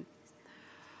 children,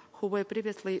 who were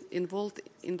previously involved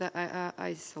in the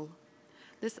ISIL.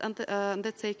 This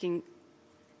undertaking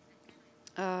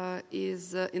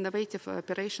is an innovative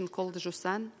operation called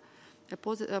Jusan,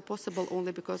 possible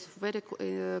only because of very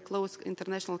close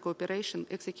international cooperation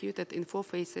executed in 4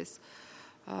 phases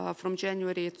from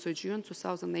January to June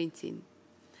 2019.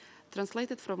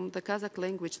 Translated from the Kazakh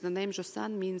language, the name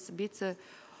Zhusan means bitter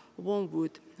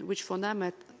wormwood, which for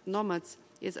nomads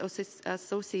is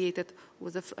associated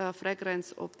with the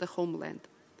fragrance of the homeland.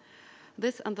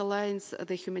 This underlines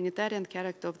the humanitarian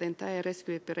character of the entire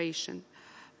rescue operation,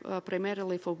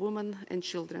 primarily for women and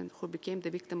children who became the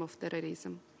victim of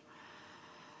terrorism.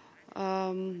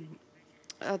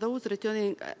 Those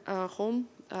returning home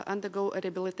undergo a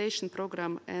rehabilitation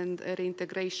program and a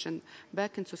reintegration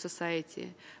back into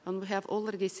society, and we have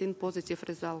already seen positive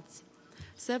results.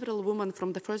 Several women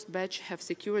from the first batch have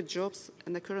secured jobs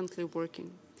and are currently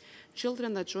working.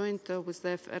 Children are joined with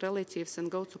their relatives and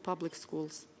go to public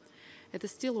schools. It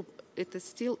is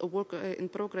still a work in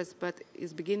progress, but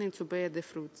is beginning to bear the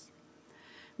fruits.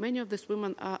 Many of these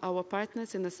women are our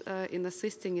partners in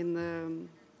assisting in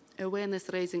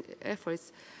awareness-raising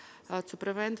efforts to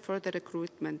prevent further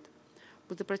recruitment.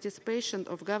 With the participation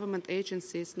of government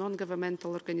agencies,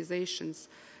 non-governmental organizations,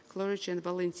 clergy and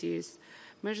volunteers,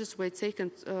 measures were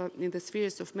taken in the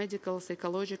spheres of medical,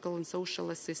 psychological, and social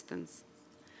assistance.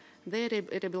 Their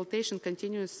rehabilitation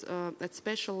continues at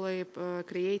specially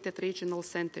created regional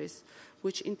centers,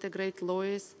 which integrate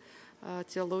lawyers,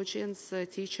 theologians,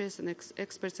 teachers, and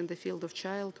experts in the field of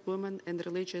child, women, and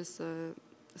religious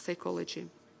psychology.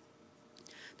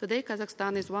 Today,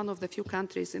 Kazakhstan is one of the few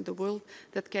countries in the world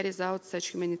that carries out such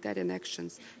humanitarian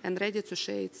actions and ready to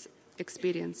share its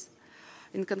experience.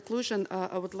 In conclusion,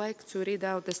 I would like to read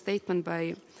out the statement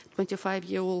by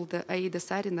 25-year-old Aida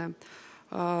Sarina,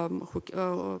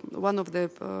 one of the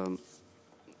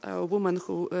women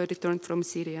who returned from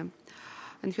Syria.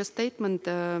 In her statement,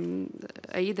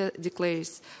 Aida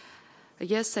declares,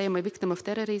 "Yes, I am a victim of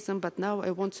terrorism, but now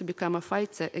I want to become a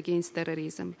fighter against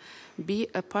terrorism, be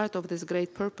a part of this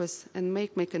great purpose, and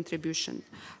make my contribution.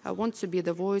 I want to be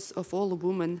the voice of all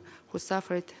women who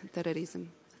suffered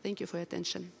terrorism." Thank you for your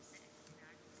attention.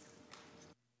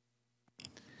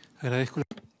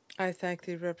 I thank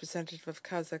the representative of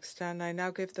Kazakhstan. I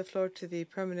now give the floor to the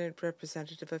permanent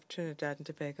representative of Trinidad and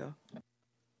Tobago.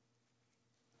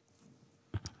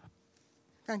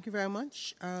 Thank you very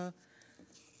much.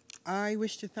 I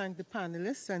wish to thank the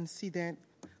panelists and CTED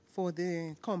for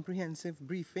the comprehensive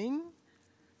briefing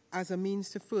as a means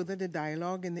to further the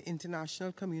dialogue in the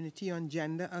international community on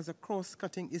gender as a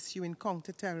cross-cutting issue in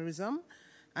counter-terrorism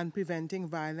and preventing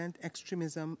violent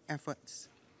extremism efforts.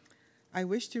 I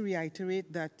wish to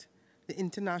reiterate that the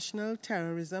international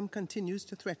terrorism continues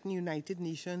to threaten United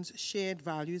Nations' shared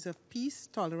values of peace,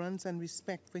 tolerance, and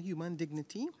respect for human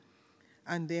dignity,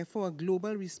 and therefore a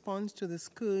global response to the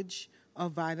scourge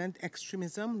of violent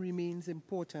extremism remains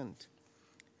important.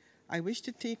 I wish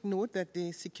to take note that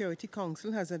the Security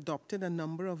Council has adopted a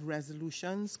number of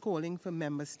resolutions calling for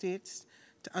member states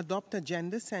to adopt a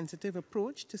gender-sensitive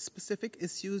approach to specific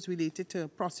issues related to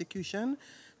prosecution,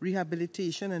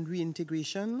 rehabilitation, and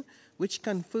reintegration, which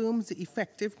confirms the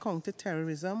effective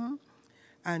counter-terrorism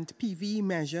and PV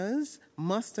measures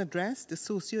must address the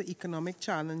socio-economic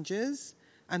challenges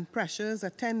and pressures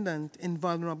attendant in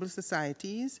vulnerable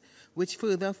societies, which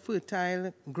further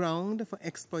fertile ground for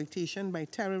exploitation by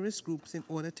terrorist groups in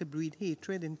order to breed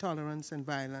hatred, intolerance, and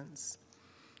violence.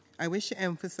 I wish to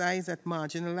emphasize that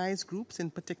marginalized groups, in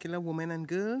particular women and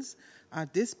girls, are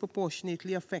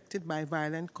disproportionately affected by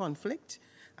violent conflict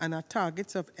and are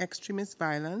targets of extremist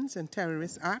violence and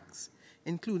terrorist acts,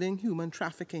 including human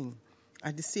trafficking.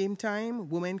 At the same time,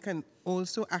 women can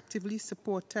also actively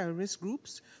support terrorist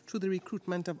groups through the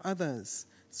recruitment of others,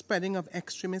 spreading of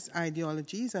extremist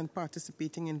ideologies, and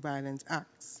participating in violent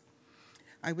acts.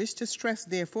 I wish to stress,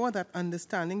 therefore, that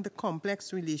understanding the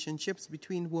complex relationships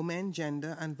between women,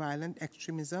 gender, and violent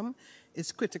extremism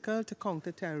is critical to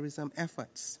counter-terrorism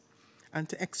efforts, and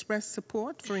to express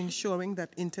support for ensuring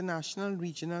that international,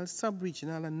 regional,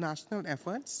 sub-regional, and national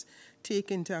efforts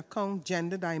take into account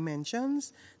gender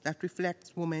dimensions that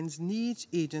reflect women's needs,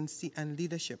 agency, and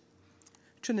leadership.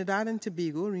 Trinidad and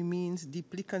Tobago remains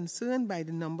deeply concerned by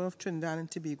the number of Trinidad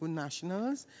and Tobago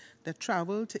nationals that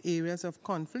travel to areas of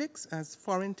conflicts as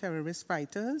foreign terrorist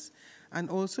fighters,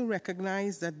 and also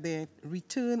recognize that their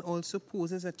return also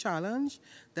poses a challenge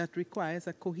that requires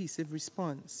a cohesive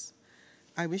response.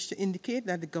 I wish to indicate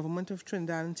that the government of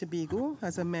Trinidad and Tobago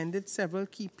has amended several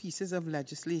key pieces of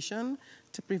legislation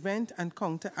to prevent and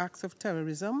counter acts of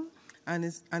terrorism and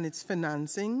its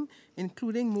financing,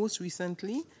 including most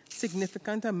recently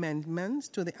significant amendments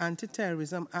to the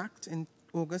Anti-Terrorism Act in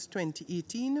August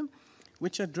 2018,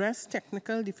 which address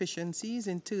technical deficiencies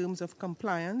in terms of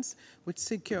compliance with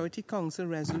Security Council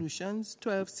Resolutions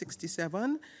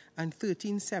 1267 and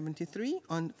 1373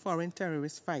 on foreign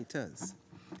terrorist fighters.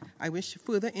 I wish to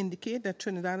further indicate that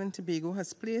Trinidad and Tobago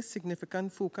has placed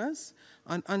significant focus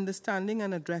on understanding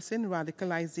and addressing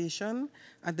radicalization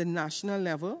at the national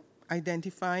level,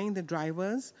 identifying the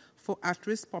drivers for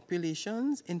at-risk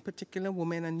populations, in particular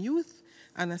women and youth,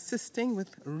 and assisting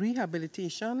with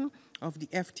rehabilitation of the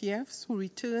FTFs who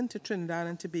return to Trinidad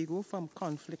and Tobago from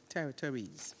conflict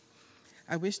territories.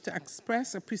 I wish to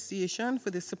express appreciation for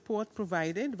the support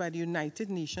provided by the United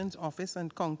Nations Office on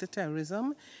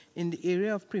Counter-Terrorism in the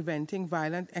area of preventing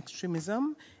violent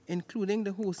extremism, including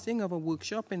the hosting of a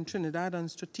workshop in Trinidad on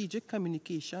strategic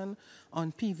communication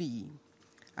on PVE.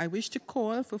 I wish to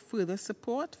call for further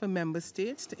support for member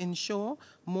states to ensure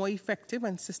more effective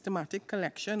and systematic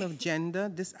collection of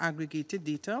gender disaggregated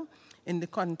data in the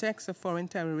context of foreign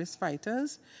terrorist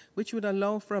fighters, which would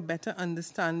allow for a better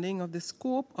understanding of the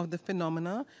scope of the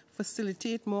phenomena,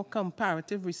 facilitate more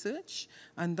comparative research,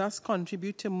 and thus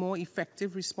contribute to more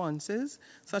effective responses,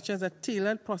 such as a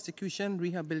tailored prosecution,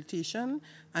 rehabilitation,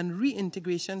 and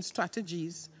reintegration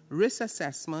strategies, risk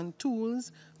assessment,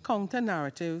 tools,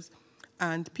 counter-narratives,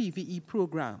 and PVE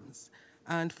programs.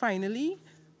 And finally,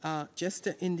 just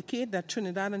to indicate that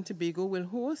Trinidad and Tobago will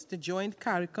host the joint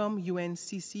CARICOM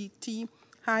UNCCT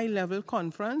high-level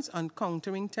conference on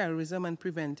countering terrorism and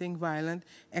preventing violent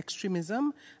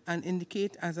extremism, and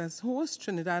indicate as host,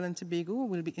 Trinidad and Tobago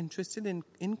will be interested in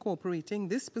incorporating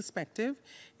this perspective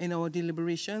in our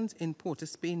deliberations in Port of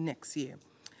Spain next year.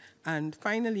 And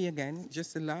finally, again,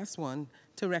 just the last one,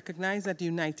 to recognize that the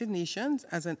United Nations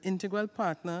as an integral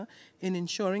partner in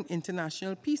ensuring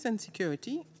international peace and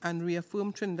security, and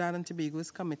reaffirm Trinidad and Tobago's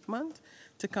commitment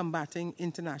to combating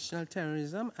international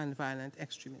terrorism and violent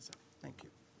extremism. Thank you.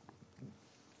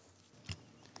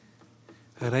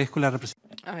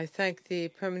 I thank the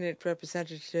permanent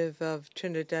representative of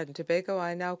Trinidad and Tobago.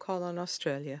 I now call on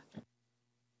Australia.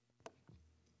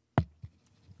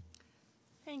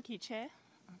 Thank you, Chair.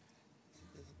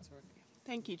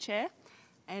 Thank you, Chair,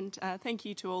 and thank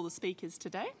you to all the speakers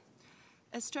today.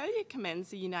 Australia commends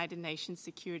the United Nations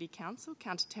Security Council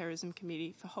Counter-Terrorism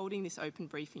Committee for holding this open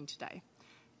briefing today.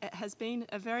 It has been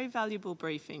a very valuable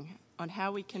briefing on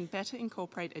how we can better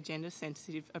incorporate a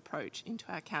gender-sensitive approach into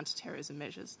our counter-terrorism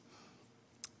measures.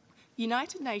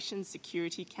 United Nations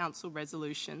Security Council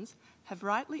resolutions have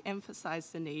rightly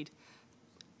emphasised the need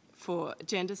for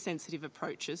gender-sensitive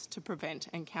approaches to prevent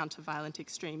and counter violent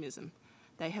extremism.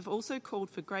 They have also called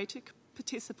for greater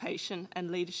participation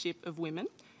and leadership of women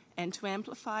and to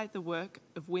amplify the work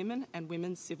of women and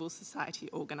women's civil society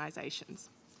organisations.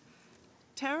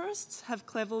 Terrorists have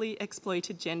cleverly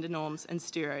exploited gender norms and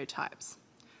stereotypes.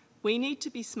 We need to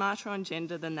be smarter on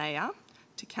gender than they are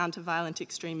to counter violent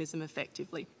extremism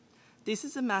effectively. This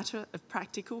is a matter of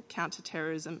practical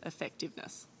counter-terrorism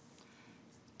effectiveness.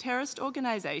 Terrorist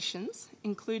organisations,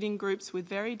 including groups with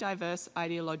very diverse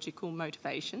ideological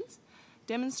motivations,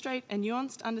 demonstrate a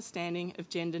nuanced understanding of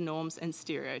gender norms and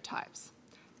stereotypes.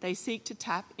 They seek to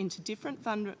tap into different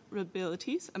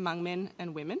vulnerabilities among men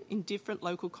and women in different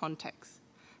local contexts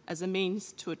as a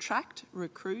means to attract,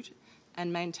 recruit,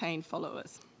 and maintain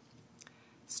followers.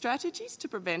 Strategies to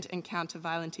prevent and counter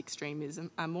violent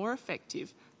extremism are more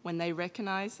effective when they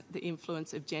recognise the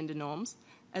influence of gender norms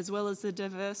as well as the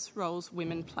diverse roles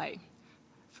women play,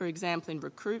 for example in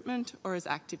recruitment or as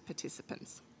active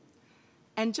participants.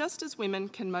 And just as women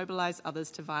can mobilise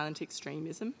others to violent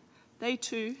extremism, they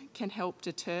too can help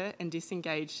deter and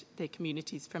disengage their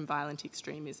communities from violent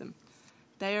extremism.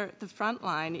 They are at the front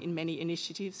line in many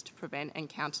initiatives to prevent and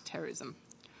counter terrorism.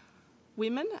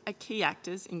 Women are key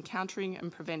actors in countering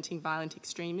and preventing violent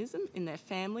extremism in their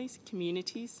families,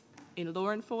 communities, in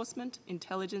law enforcement,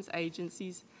 intelligence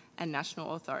agencies, and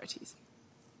national authorities.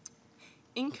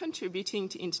 In contributing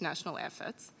to international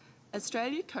efforts,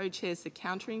 Australia co-chairs the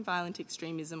Countering Violent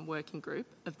Extremism Working Group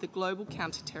of the Global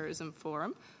Counter-Terrorism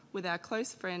Forum with our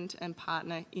close friend and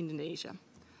partner, Indonesia.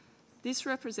 This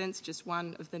represents just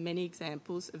one of the many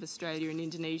examples of Australia and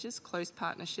Indonesia's close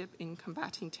partnership in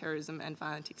combating terrorism and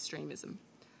violent extremism.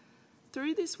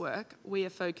 Through this work, we are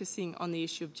focusing on the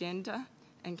issue of gender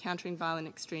and countering violent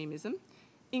extremism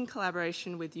in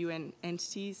collaboration with UN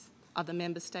entities, other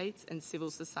member states and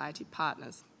civil society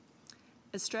partners.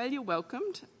 Australia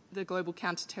welcomed the Global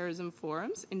Counter-Terrorism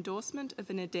Forum's endorsement of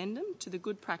an addendum to the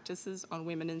Good Practices on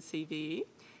Women in CVE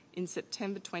in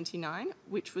September 29,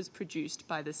 which was produced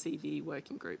by the CVE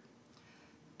Working Group.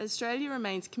 Australia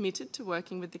remains committed to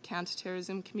working with the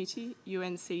Counter-Terrorism Committee,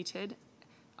 UN CTED,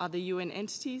 other UN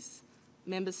entities,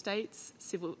 member states,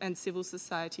 civil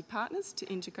society partners to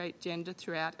integrate gender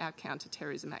throughout our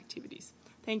counter-terrorism activities.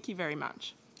 Thank you very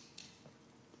much.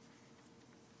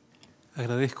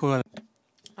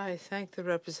 I thank the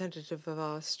representative of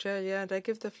Australia, and I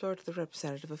give the floor to the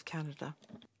representative of Canada.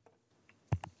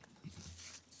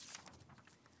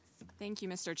 Thank you,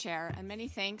 Mr. Chair, and many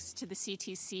thanks to the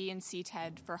CTC and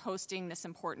CTED for hosting this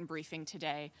important briefing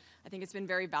today. I think it's been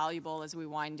very valuable as we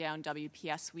wind down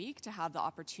WPS Week to have the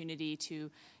opportunity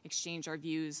to exchange our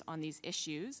views on these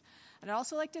issues. And I'd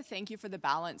also like to thank you for the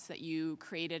balance that you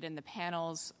created in the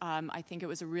panels. I think it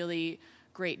was a really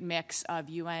great mix of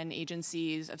UN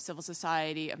agencies, of civil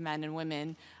society, of men and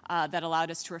women that allowed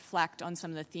us to reflect on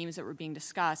some of the themes that were being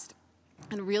discussed,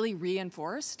 and really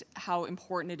reinforced how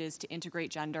important it is to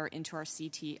integrate gender into our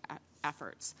CT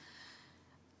efforts.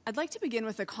 I'd like to begin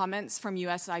with the comments from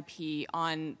USIP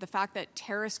on the fact that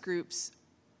terrorist groups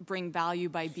bring value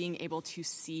by being able to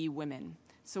see women.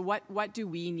 So what do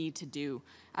we need to do?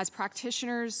 As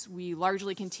practitioners, we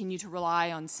largely continue to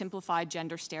rely on simplified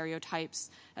gender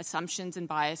stereotypes, assumptions, and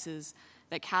biases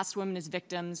that cast women as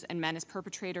victims and men as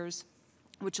perpetrators,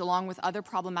 which, along with other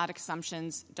problematic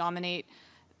assumptions, dominate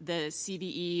the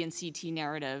CVE and CT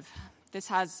narrative. This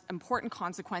has important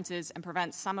consequences and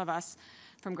prevents some of us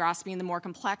from grasping the more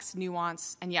complex,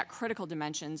 nuanced, and yet critical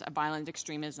dimensions of violent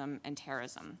extremism and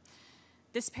terrorism.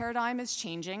 This paradigm is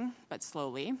changing, but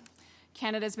slowly.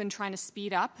 Canada has been trying to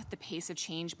speed up the pace of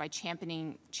change by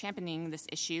championing this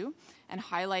issue and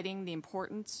highlighting the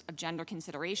importance of gender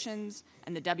considerations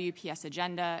and the WPS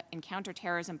agenda and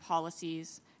counterterrorism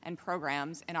policies and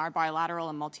programs in our bilateral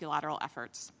and multilateral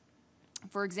efforts.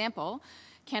 For example,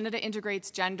 Canada integrates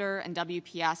gender and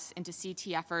WPS into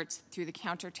CT efforts through the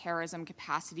Counter-Terrorism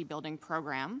Capacity Building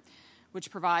Program, which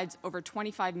provides over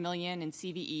 $25 million in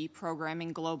CVE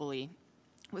programming globally,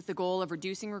 with the goal of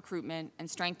reducing recruitment and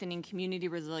strengthening community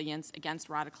resilience against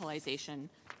radicalization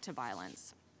to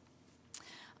violence.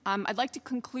 I'd like to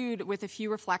conclude with a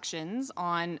few reflections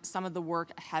on some of the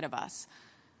work ahead of us.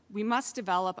 We must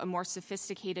develop a more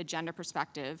sophisticated gender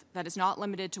perspective that is not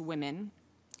limited to women,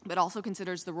 but also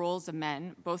considers the roles of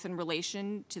men, both in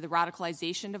relation to the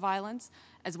radicalization to violence,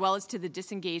 as well as to the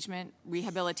disengagement,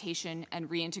 rehabilitation, and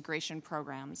reintegration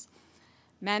programs.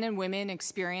 Men and women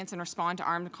experience and respond to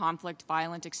armed conflict,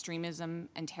 violent extremism,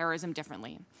 and terrorism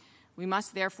differently. We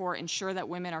must therefore ensure that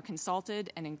women are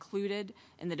consulted and included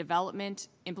in the development,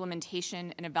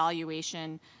 implementation, and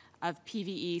evaluation of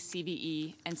PVE,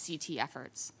 CVE, and CT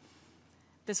efforts.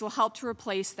 This will help to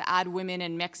replace the add women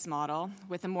and mix model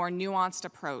with a more nuanced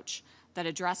approach that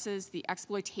addresses the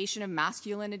exploitation of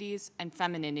masculinities and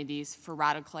femininities for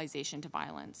radicalization to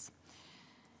violence.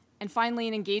 And finally,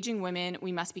 in engaging women,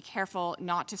 we must be careful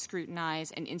not to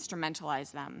scrutinize and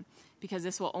instrumentalize them, because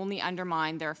this will only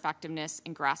undermine their effectiveness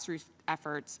in grassroots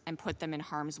efforts and put them in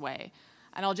harm's way.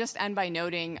 And I'll just end by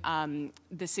noting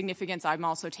the significance I'm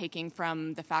also taking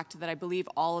from the fact that I believe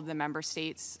all of the member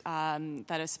states that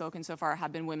have spoken so far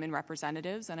have been women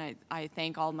representatives, and I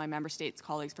thank all of my member states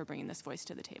colleagues for bringing this voice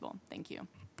to the table. Thank you.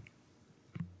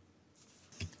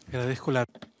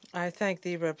 I thank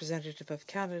the representative of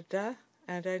Canada,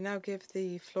 and I now give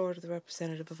the floor to the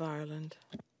representative of Ireland.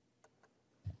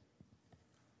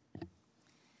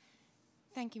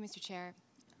 Thank you, Mr. Chair.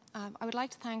 I would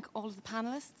like to thank all of the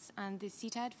panellists and the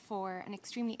CTED for an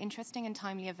extremely interesting and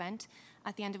timely event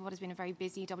at the end of what has been a very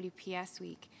busy WPS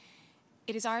week.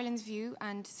 It is Ireland's view,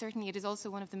 and certainly it is also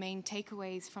one of the main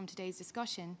takeaways from today's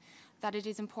discussion, that it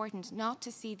is important not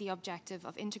to see the objective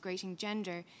of integrating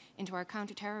gender into our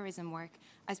counter-terrorism work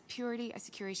as purely a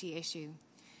security issue.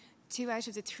 2 out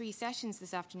of the 3 sessions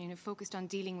this afternoon have focused on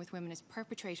dealing with women as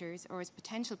perpetrators or as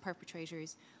potential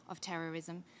perpetrators of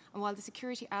terrorism. And while the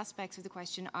security aspects of the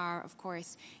question are, of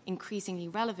course, increasingly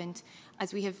relevant,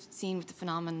 as we have seen with the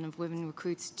phenomenon of women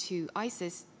recruits to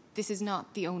ISIS, this is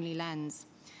not the only lens.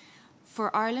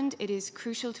 For Ireland, it is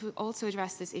crucial to also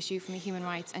address this issue from a human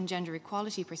rights and gender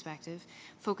equality perspective,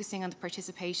 focusing on the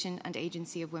participation and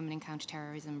agency of women in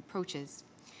counter-terrorism approaches.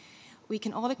 We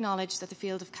can all acknowledge that the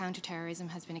field of counter-terrorism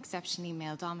has been exceptionally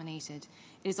male-dominated.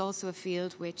 It is also a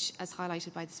field which, as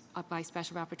highlighted by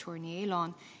Special Rapporteur Nia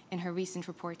Elan in her recent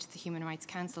report to the Human Rights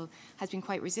Council, has been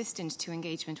quite resistant to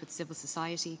engagement with civil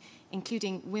society,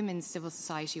 including women's civil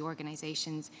society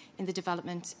organisations, in the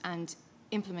development and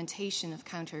implementation of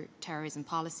counter-terrorism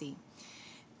policy.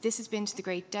 This has been to the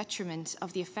great detriment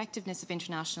of the effectiveness of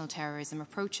international terrorism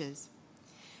approaches.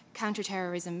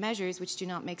 Counter-terrorism measures which do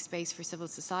not make space for civil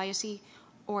society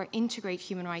or integrate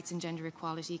human rights and gender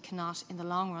equality cannot, in the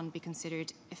long run, be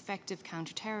considered effective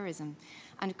counter-terrorism,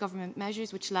 and government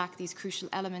measures which lack these crucial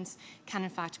elements can, in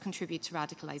fact, contribute to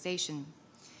radicalisation.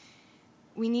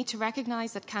 We need to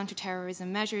recognise that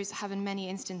counter-terrorism measures have in many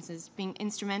instances been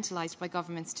instrumentalised by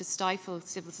governments to stifle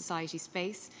civil society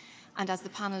space, and as the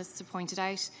panellists have pointed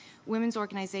out, women's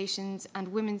organisations and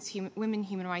women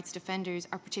human rights defenders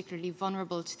are particularly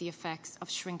vulnerable to the effects of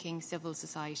shrinking civil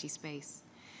society space.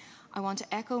 I want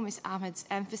to echo Ms Ahmed's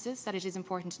emphasis that it is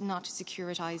important not to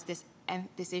securitise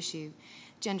this issue.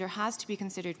 Gender has to be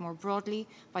considered more broadly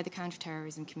by the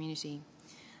counter-terrorism community.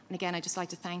 And again, I'd just like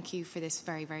to thank you for this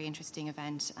very, very interesting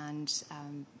event and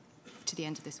to the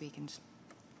end of this week, and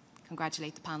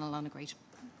congratulate the panel on great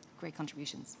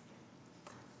contributions.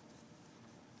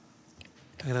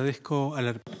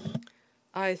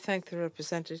 I thank the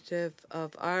representative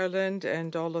of Ireland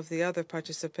and all of the other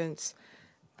participants.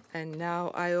 And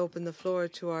now I open the floor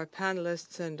to our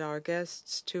panelists and our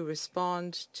guests to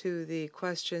respond to the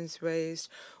questions raised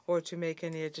or to make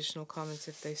any additional comments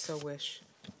if they so wish.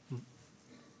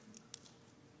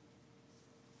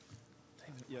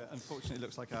 Yeah, unfortunately, it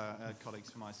looks like our colleagues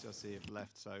from ICRC have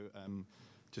left. So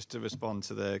just to respond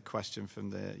to the question from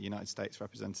the United States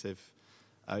representative,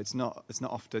 it's not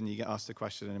often you get asked a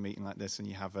question in a meeting like this and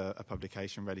you have a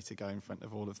publication ready to go in front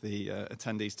of all of the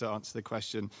attendees to answer the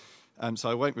question. So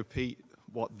I won't repeat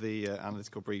what the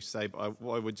analytical briefs say, but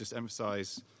what I would just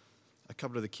emphasise a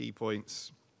couple of the key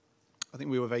points. I think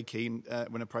we were very keen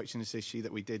when approaching this issue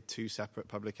that we did 2 separate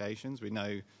publications. We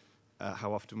know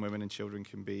how often women and children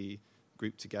can be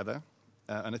grouped together.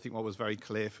 And I think what was very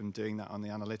clear from doing that on the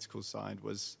analytical side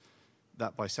was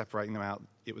that by separating them out,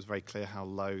 it was very clear how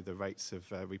low the rates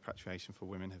of repatriation for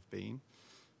women have been.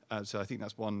 So I think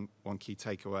that's one key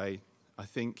takeaway. I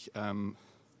think,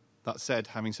 that said,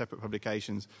 having separate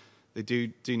publications, they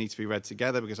do need to be read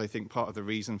together, because I think part of the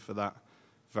reason for that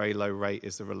very low rate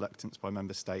is the reluctance by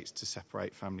member states to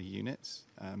separate family units,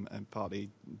 and partly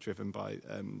driven by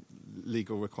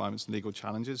legal requirements and legal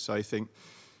challenges. So I think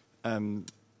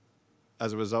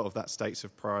as a result of that, states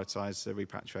have prioritised the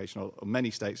repatriation, or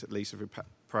many states at least have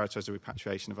prioritised the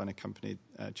repatriation of unaccompanied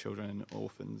children and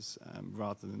orphans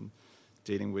rather than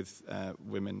dealing with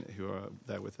women who are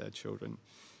there with their children.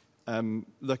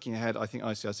 Looking ahead, I think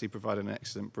ICRC provided an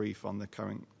excellent brief on the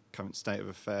current state of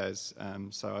affairs,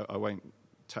 so I won't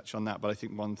touch on that, but I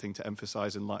think one thing to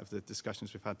emphasise in light of the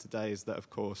discussions we've had today is that, of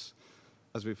course,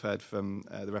 as we've heard from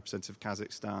the representative of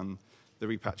Kazakhstan, the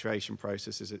repatriation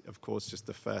process is, of course, just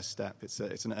the first step. It's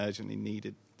an urgently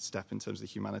needed step in terms of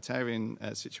the humanitarian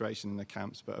situation in the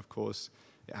camps, but of course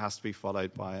it has to be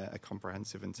followed by a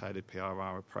comprehensive and tailored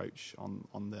PRR approach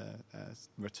on the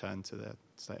return to their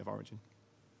state of origin.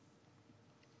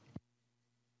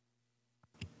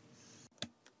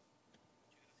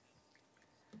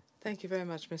 Thank you very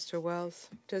much, Mr. Wells.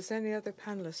 Does any other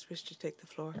panelist wish to take the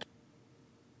floor?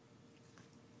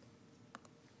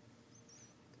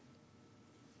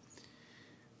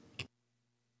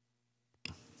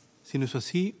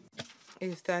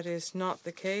 If that is not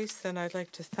the case, then I'd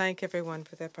like to thank everyone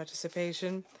for their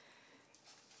participation.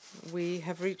 We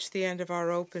have reached the end of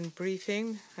our open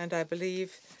briefing, and I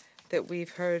believe that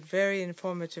we've heard very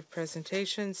informative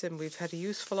presentations and we've had a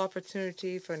useful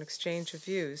opportunity for an exchange of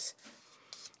views.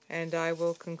 And I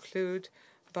will conclude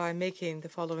by making the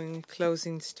following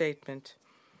closing statement.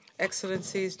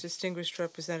 Excellencies, distinguished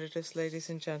representatives, ladies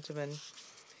and gentlemen,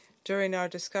 during our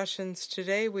discussions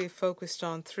today, we focused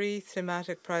on 3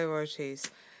 thematic priorities: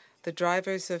 the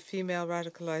drivers of female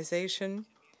radicalization,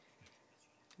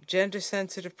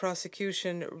 gender-sensitive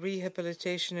prosecution,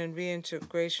 rehabilitation and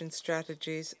reintegration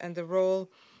strategies, and the role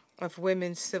of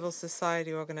women's civil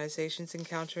society organizations in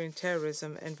countering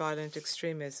terrorism and violent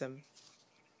extremism.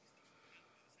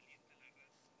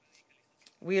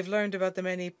 We have learned about the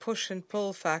many push and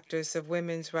pull factors of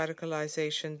women's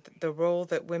radicalization, the role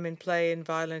that women play in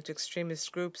violent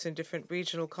extremist groups in different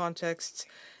regional contexts,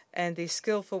 and the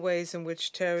skillful ways in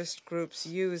which terrorist groups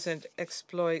use and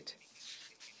exploit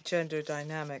gender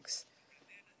dynamics.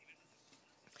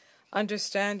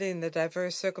 Understanding the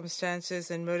diverse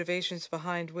circumstances and motivations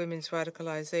behind women's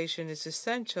radicalization is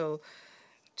essential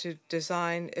to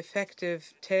design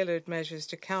effective, tailored measures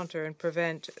to counter and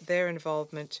prevent their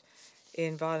involvement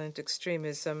in violent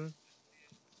extremism.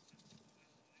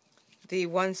 The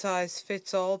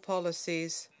one-size-fits-all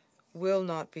policies will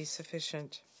not be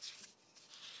sufficient.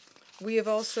 We have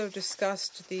also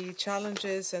discussed the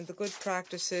challenges and the good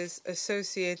practices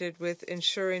associated with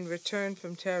ensuring return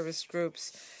from terrorist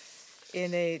groups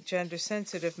in a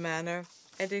gender-sensitive manner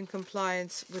and in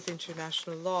compliance with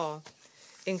international law,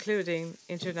 including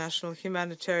international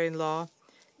humanitarian law,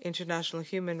 international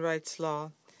human rights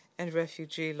law, and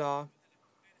refugee law.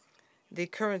 The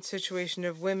current situation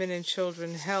of women and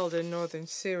children held in northern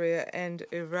Syria and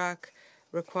Iraq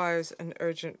requires an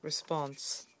urgent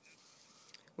response.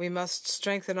 We must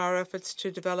strengthen our efforts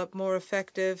to develop more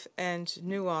effective and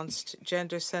nuanced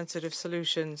gender-sensitive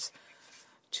solutions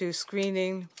to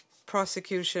screening,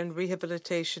 prosecution,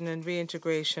 rehabilitation, and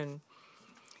reintegration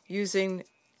using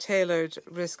tailored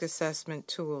risk assessment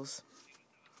tools.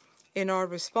 In our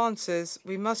responses,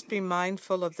 we must be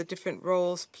mindful of the different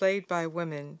roles played by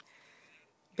women,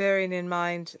 bearing in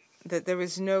mind that there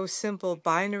is no simple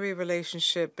binary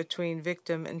relationship between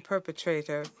victim and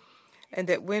perpetrator, and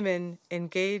that women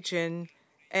engage in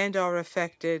and are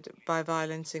affected by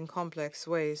violence in complex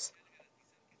ways.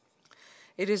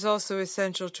 It is also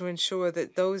essential to ensure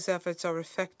that those efforts are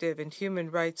effective and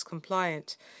human rights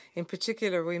compliant. In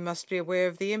particular, we must be aware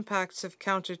of the impacts of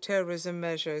counter-terrorism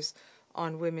measures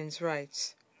on women's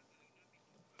rights.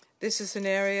 This is an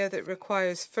area that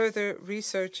requires further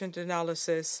research and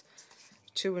analysis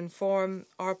to inform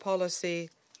our policy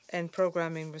and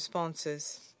programming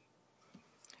responses.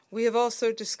 We have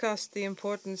also discussed the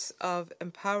importance of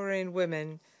empowering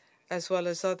women, as well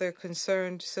as other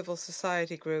concerned civil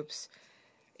society groups,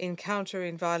 in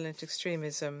countering violent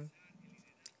extremism.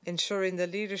 Ensuring the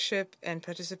leadership and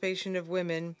participation of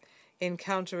women in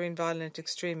countering violent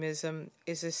extremism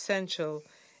is essential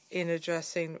in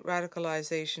addressing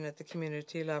radicalization at the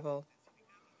community level.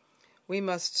 We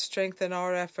must strengthen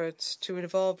our efforts to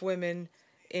involve women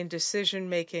in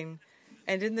decision-making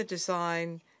and in the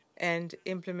design and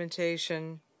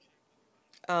implementation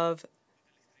of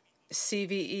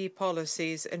CVE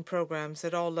policies and programs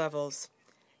at all levels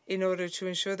in order to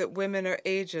ensure that women are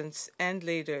agents and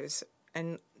leaders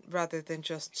and rather than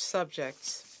just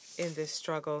subjects in this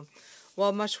struggle.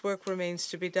 While much work remains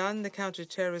to be done, the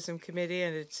Counter-Terrorism Committee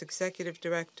and its Executive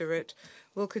Directorate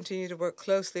will continue to work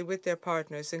closely with their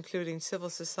partners, including civil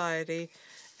society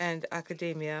and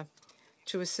academia,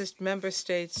 to assist member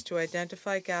states to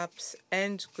identify gaps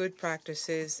and good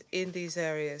practices in these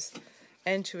areas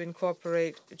and to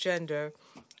incorporate gender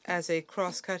as a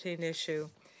cross-cutting issue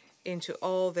into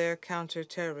all their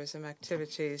counter-terrorism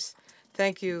activities.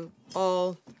 Thank you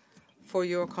all for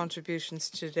your contributions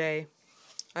today.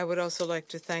 I would also like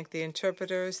to thank the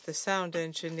interpreters, the sound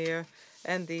engineer,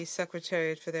 and the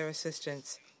Secretariat for their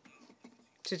assistance.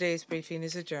 Today's briefing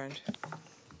is adjourned.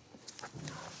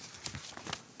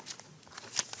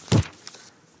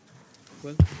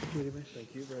 Well,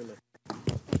 thank you very much.